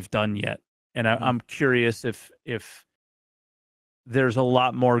what they've done yet. And I'm curious if there's a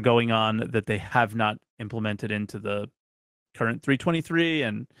lot more going on that they have not implemented into the current 323,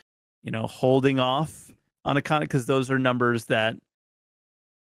 and holding off on a because those are numbers that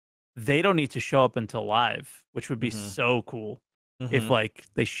they don't need to show up until live, which would be so cool if like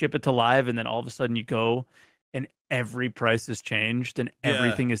they ship it to live and then all of a sudden you go and every price is changed and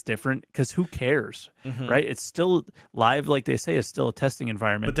everything is different, because who cares, right? It's still live, like they say, is still a testing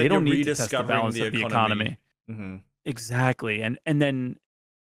environment. But they don't need to test the balance of the economy. Exactly. And then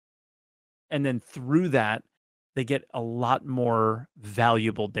through that, they get a lot more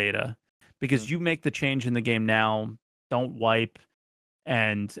valuable data, because you make the change in the game now, don't wipe,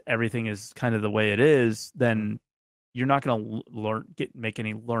 and everything is kind of the way it is, then you're not going to make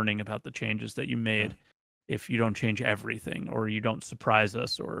any learning about the changes that you made if you don't change everything, or you don't surprise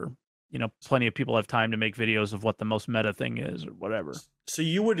us, or plenty of people have time to make videos of what the most meta thing is or whatever. So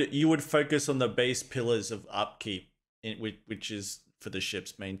you would focus on the base pillars of upkeep, which is for the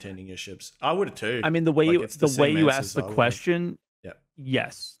ships, maintaining your ships. I would too. I mean, the way you asked the question,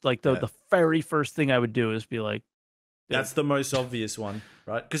 yes, like the very first thing I would do is be like, that's the most obvious one,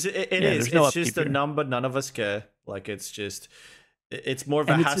 right? Because it is. It's just a number. None of us care. Like, it's more of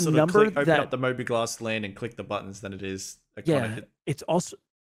a hassle to open up the mobiGlas LAN and click the buttons than it is. It's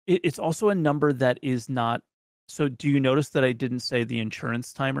also a number that is not. So do you notice that I didn't say the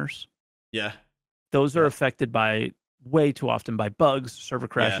insurance timers? Yeah. Those are affected by way too often by bugs, server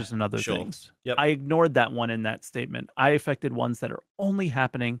crashes, and other things. Yep. I ignored that one in that statement. I affected ones that are only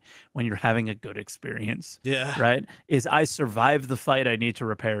happening when you're having a good experience. Yeah. Right? Is I survived the fight, I need to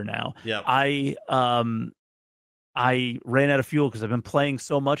repair now. Yeah. I ran out of fuel because I've been playing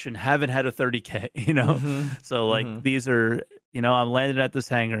so much and haven't had a 30K, So like these are, I'm landed at this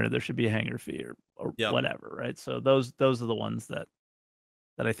hangar, there should be a hangar fee or whatever, right? So those are the ones that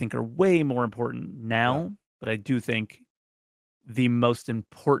I think are way more important now. Yeah. But I do think the most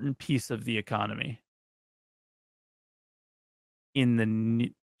important piece of the economy in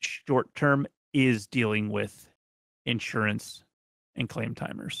the short term is dealing with insurance and claim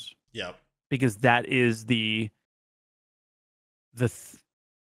timers. Yeah. Because that is the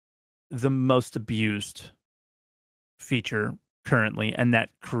most abused feature currently, and that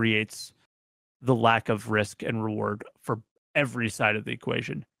creates the lack of risk and reward for every side of the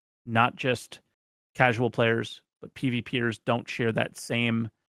equation, not just casual players, but PvPers don't share that same.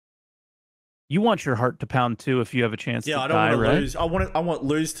 You want your heart to pound too if you have a chance to die, right? I don't want to lose. I want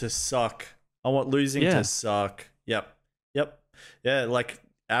lose to suck. I want losing to suck. Yep. Yeah, like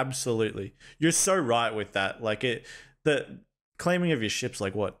absolutely. You're so right with that. Like the claiming of your ship's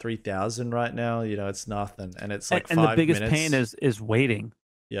like what, 3,000 right now? It's nothing, and it's like 5 minutes. And the biggest pain is waiting.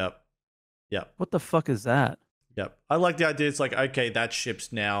 Yep. What the fuck is that? Yep. I like the idea. It's like, okay, that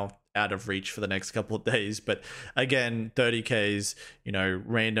ship's now out of reach for the next couple of days, but again, 30Ks,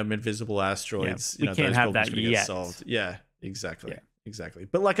 random invisible asteroids, we can't have that yet. Solved. Yeah, exactly. Exactly.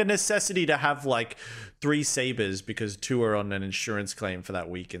 But like a necessity to have like 3 sabers because 2 are on an insurance claim for that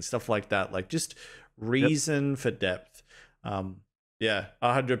week and stuff like that. Like just reason for depth.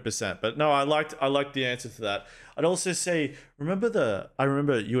 100%. But no, I liked the answer to that. I'd also say, I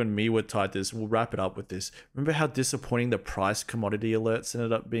remember you and me were tied to this. We'll wrap it up with this. Remember how disappointing the price commodity alerts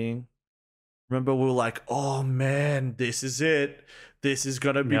ended up being? Remember we were like, oh man, this is it. This is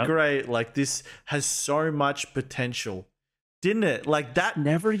going to be great. Like this has so much potential. Didn't it? Like that.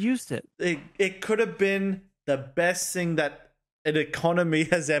 Never used it. It could have been the best thing that an economy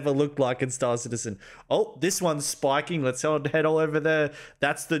has ever looked like in Star Citizen. Oh, this one's spiking. Let's head all over there.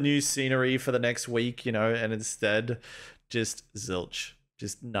 That's the new scenery for the next week, and instead just zilch.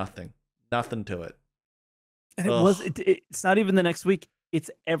 Just nothing to it. And it's not even the next week.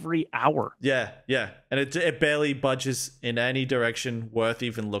 It's every hour. Yeah. And it barely budges in any direction worth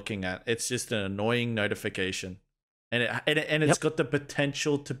even looking at. It's just an annoying notification. And it's got the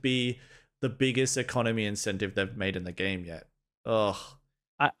potential to be the biggest economy incentive they've made in the game yet. Ugh.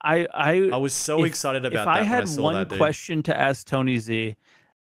 I was so excited about that. If I had one question to ask Tony Z,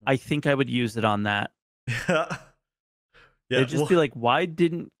 I think I would use it on that. It'd just be like, why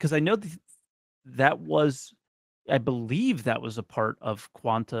didn't? Because I know I believe that was a part of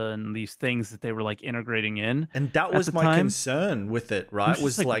Quanta and these things that they were like integrating in. And that was my concern with it, right? It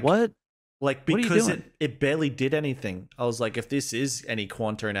was like what? Like, because it barely did anything. I was like, if this is any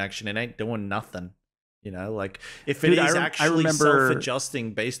Quanta in action, it ain't doing nothing. Like if it is actually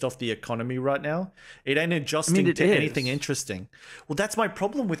self-adjusting based off the economy right now, it ain't adjusting to anything interesting. Well, that's my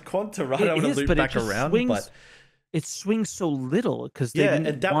problem with Quanta, right? I want to loop back around, but it swings so little because they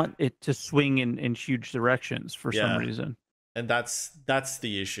didn't want it to swing in huge directions for some reason. And that's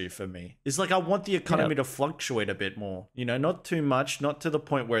the issue for me. It's like I want the economy to fluctuate a bit more. You know, not too much, not to the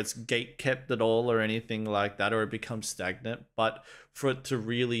point where it's gate kept at all or anything like that, or it becomes stagnant, but for it to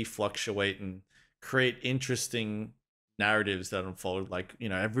really fluctuate and create interesting narratives that unfold. Like, you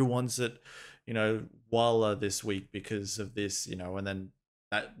know, everyone's at, you know, Walla this week because of this, you know, and then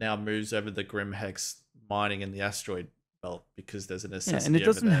that now moves over the Grim Hex mining in the asteroid belt because there's a necessity. Yeah, and it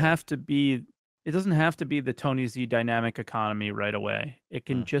doesn't have to be. It doesn't have to be the Tony Z dynamic economy right away. It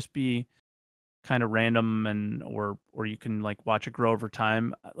can just be kind of random, and or you can like watch it grow over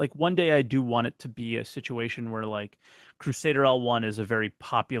time. Like one day I do want it to be a situation where like Crusader L1 is a very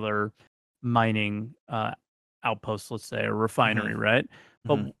popular mining outpost, let's say, or refinery, right?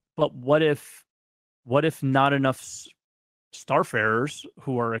 But what if not enough starfarers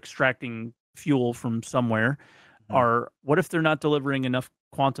who are extracting fuel from somewhere what if they're not delivering enough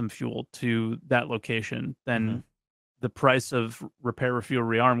quantum fuel to that location? Then the price of repair, refuel,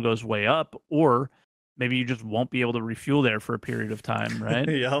 rearm goes way up, or maybe you just won't be able to refuel there for a period of time, right?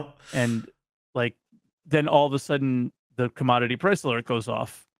 Yeah. And like then all of a sudden the commodity price alert goes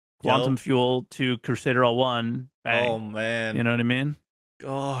off. Quantum fuel to Crusader L1. Bang. Oh man. You know what I mean?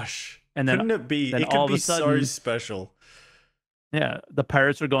 Gosh. And then couldn't it be? Then it could be so special. Yeah, the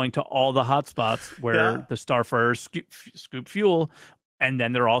pirates are going to all the hotspots where the starfarers scoop fuel, and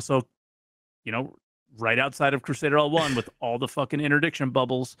then they're also, you know, right outside of Crusader L1 with all the fucking interdiction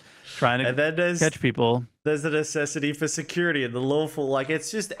bubbles trying to catch people. There's a necessity for security and the lawful. Like, it's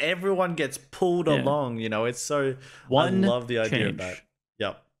just everyone gets pulled along, you know. It's so... I love the idea of that.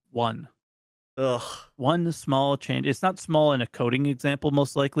 Yep. One. Ugh. One small change. It's not small in a coding example,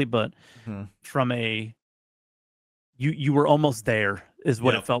 most likely, but from a... You were almost there, is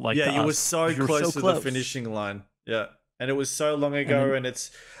what it felt like. Yeah, to you us. were so close to the finishing line. Yeah, and it was so long ago, and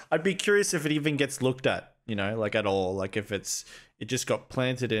it's. I'd be curious if it even gets looked at, you know, like at all, like if it just got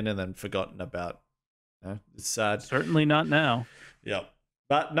planted in and then forgotten about. You know, it's sad. Certainly not now. Yep.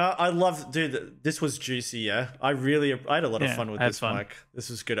 But no, I love, dude. This was juicy. Yeah, I had a lot of fun with this, Mike. This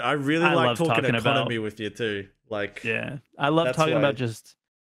was good. I really like talking economy with you too. Like, yeah, I love talking about just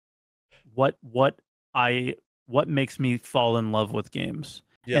what makes me fall in love with games.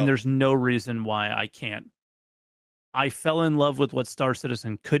 Yep. And there's no reason why I can't. I fell in love with what Star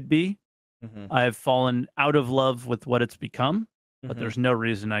Citizen could be. I've fallen out of love with what it's become, but there's no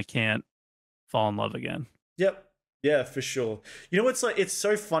reason I can't fall in love again. Yep. Yeah, for sure. You know what's like? It's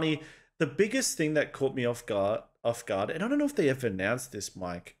so funny. The biggest thing that caught me off guard, and I don't know if they ever announced this,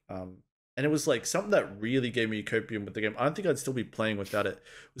 Mike. And it was like something that really gave me copium with the game. I don't think I'd still be playing without it.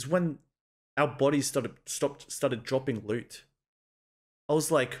 Was when our bodies started dropping loot. I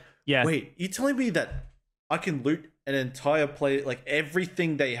was like, wait, you telling me that I can loot an entire play, like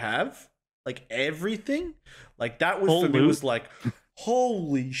everything they have? Like everything? Like that was for me was like,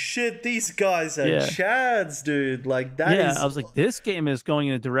 holy shit, these guys are chads, dude. Like that is... I was like, this game is going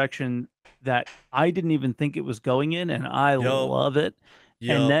in a direction that I didn't even think it was going in, and I love it.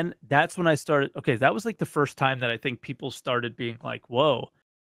 And then that's when I started, that was like the first time that I think people started being like, whoa.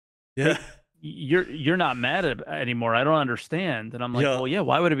 Yeah. You're not mad at anymore. I don't understand. And I'm like, well, yeah,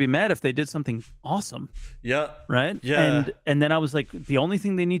 why would I be mad if they did something awesome? Yeah. Right? Yeah. And then I was like, the only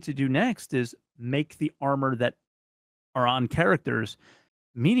thing they need to do next is make the armor that are on characters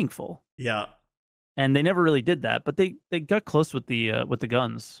meaningful. Yeah. And they never really did that, but they got close with the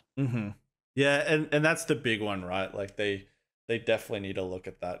guns. Yeah, and that's the big one, right? Like they definitely need to look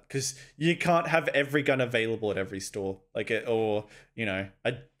at that, because you can't have every gun available at every store, like or you know,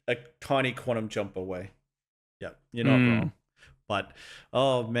 a tiny quantum jump away. Yeah, you're not wrong. But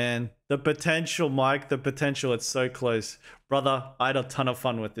oh man, the potential, Mike, the potential, it's so close. Brother, I had a ton of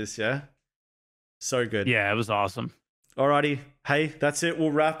fun with this, yeah? So good. Yeah, it was awesome. Alrighty. Hey, that's it.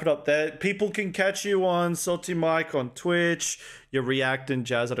 We'll wrap it up there. People can catch you on SaltEMike on Twitch. You React and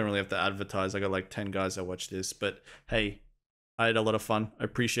Jazz. I don't really have to advertise. I got like 10 guys that watch this. But hey, I had a lot of fun. I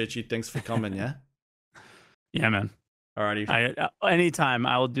appreciate you. Thanks for coming, yeah? Yeah, man. Alrighty. Anytime.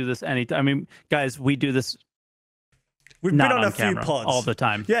 I will do this anytime. I mean, guys, we do this. We've been on a few pods all the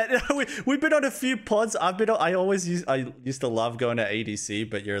time. Yeah, we've been on a few pods. I used to love going to ADC,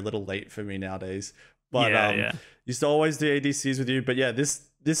 but you're a little late for me nowadays. But used to always do ADCs with you. But yeah, this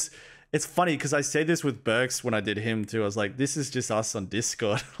it's funny because I say this with Burks when I did him too. I was like, this is just us on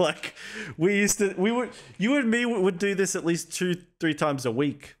Discord. Like you and me would do this at least 2-3 times a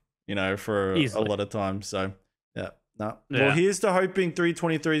week, you know, for a lot of time. So yeah. No. Yeah. Well, here's to hoping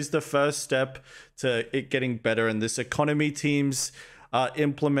 323 is the first step to it getting better, and this economy team's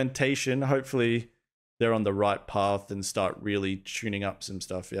implementation. Hopefully, they're on the right path and start really tuning up some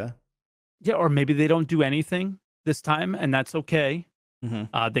stuff. Yeah. Yeah, or maybe they don't do anything, this time, and that's okay.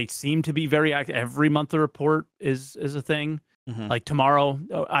 They seem to be very active. Every monthly report is a thing. Like tomorrow,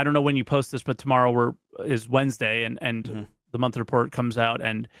 I don't know when you post this, but tomorrow is Wednesday, and the monthly report comes out,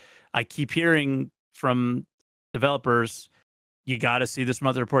 and I keep hearing from developers, you got to see this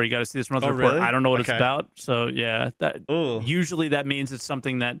monthly report. You got to see this monthly report. Really? I don't know what it's about. So yeah, usually that means it's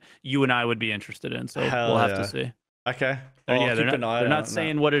something that you and I would be interested in. So we'll have to see. Okay. They're not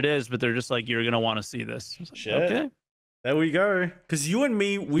saying what it is, but they're just like, you're going to want to see this. Like, okay. There we go. Because you and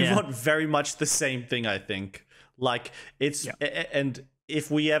me, we want very much the same thing, I think. Like, it's... And if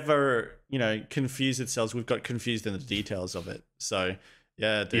we ever, confuse ourselves, we've got confused in the details of it. So,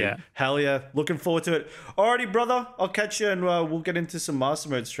 yeah, dude. Yeah. Hell yeah. Looking forward to it. Alrighty, brother. I'll catch you, and we'll get into some master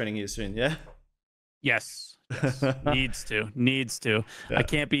modes training here soon, yeah? Yes. Needs to. Yeah. I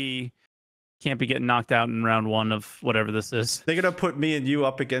can't be getting knocked out in round 1 of whatever this is. They're gonna put me and you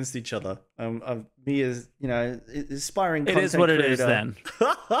up against each other. Me as aspiring. It is what creator. It is then.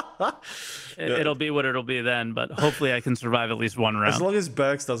 It'll be what it'll be then. But hopefully, I can survive at least one round. As long as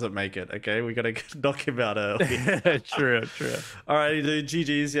Burks doesn't make it, okay. We gotta knock him out early. True. Alrighty, dude.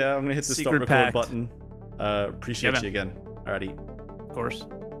 GG's. Yeah, I'm gonna hit the stop record button. Appreciate you again. Alrighty. Of course.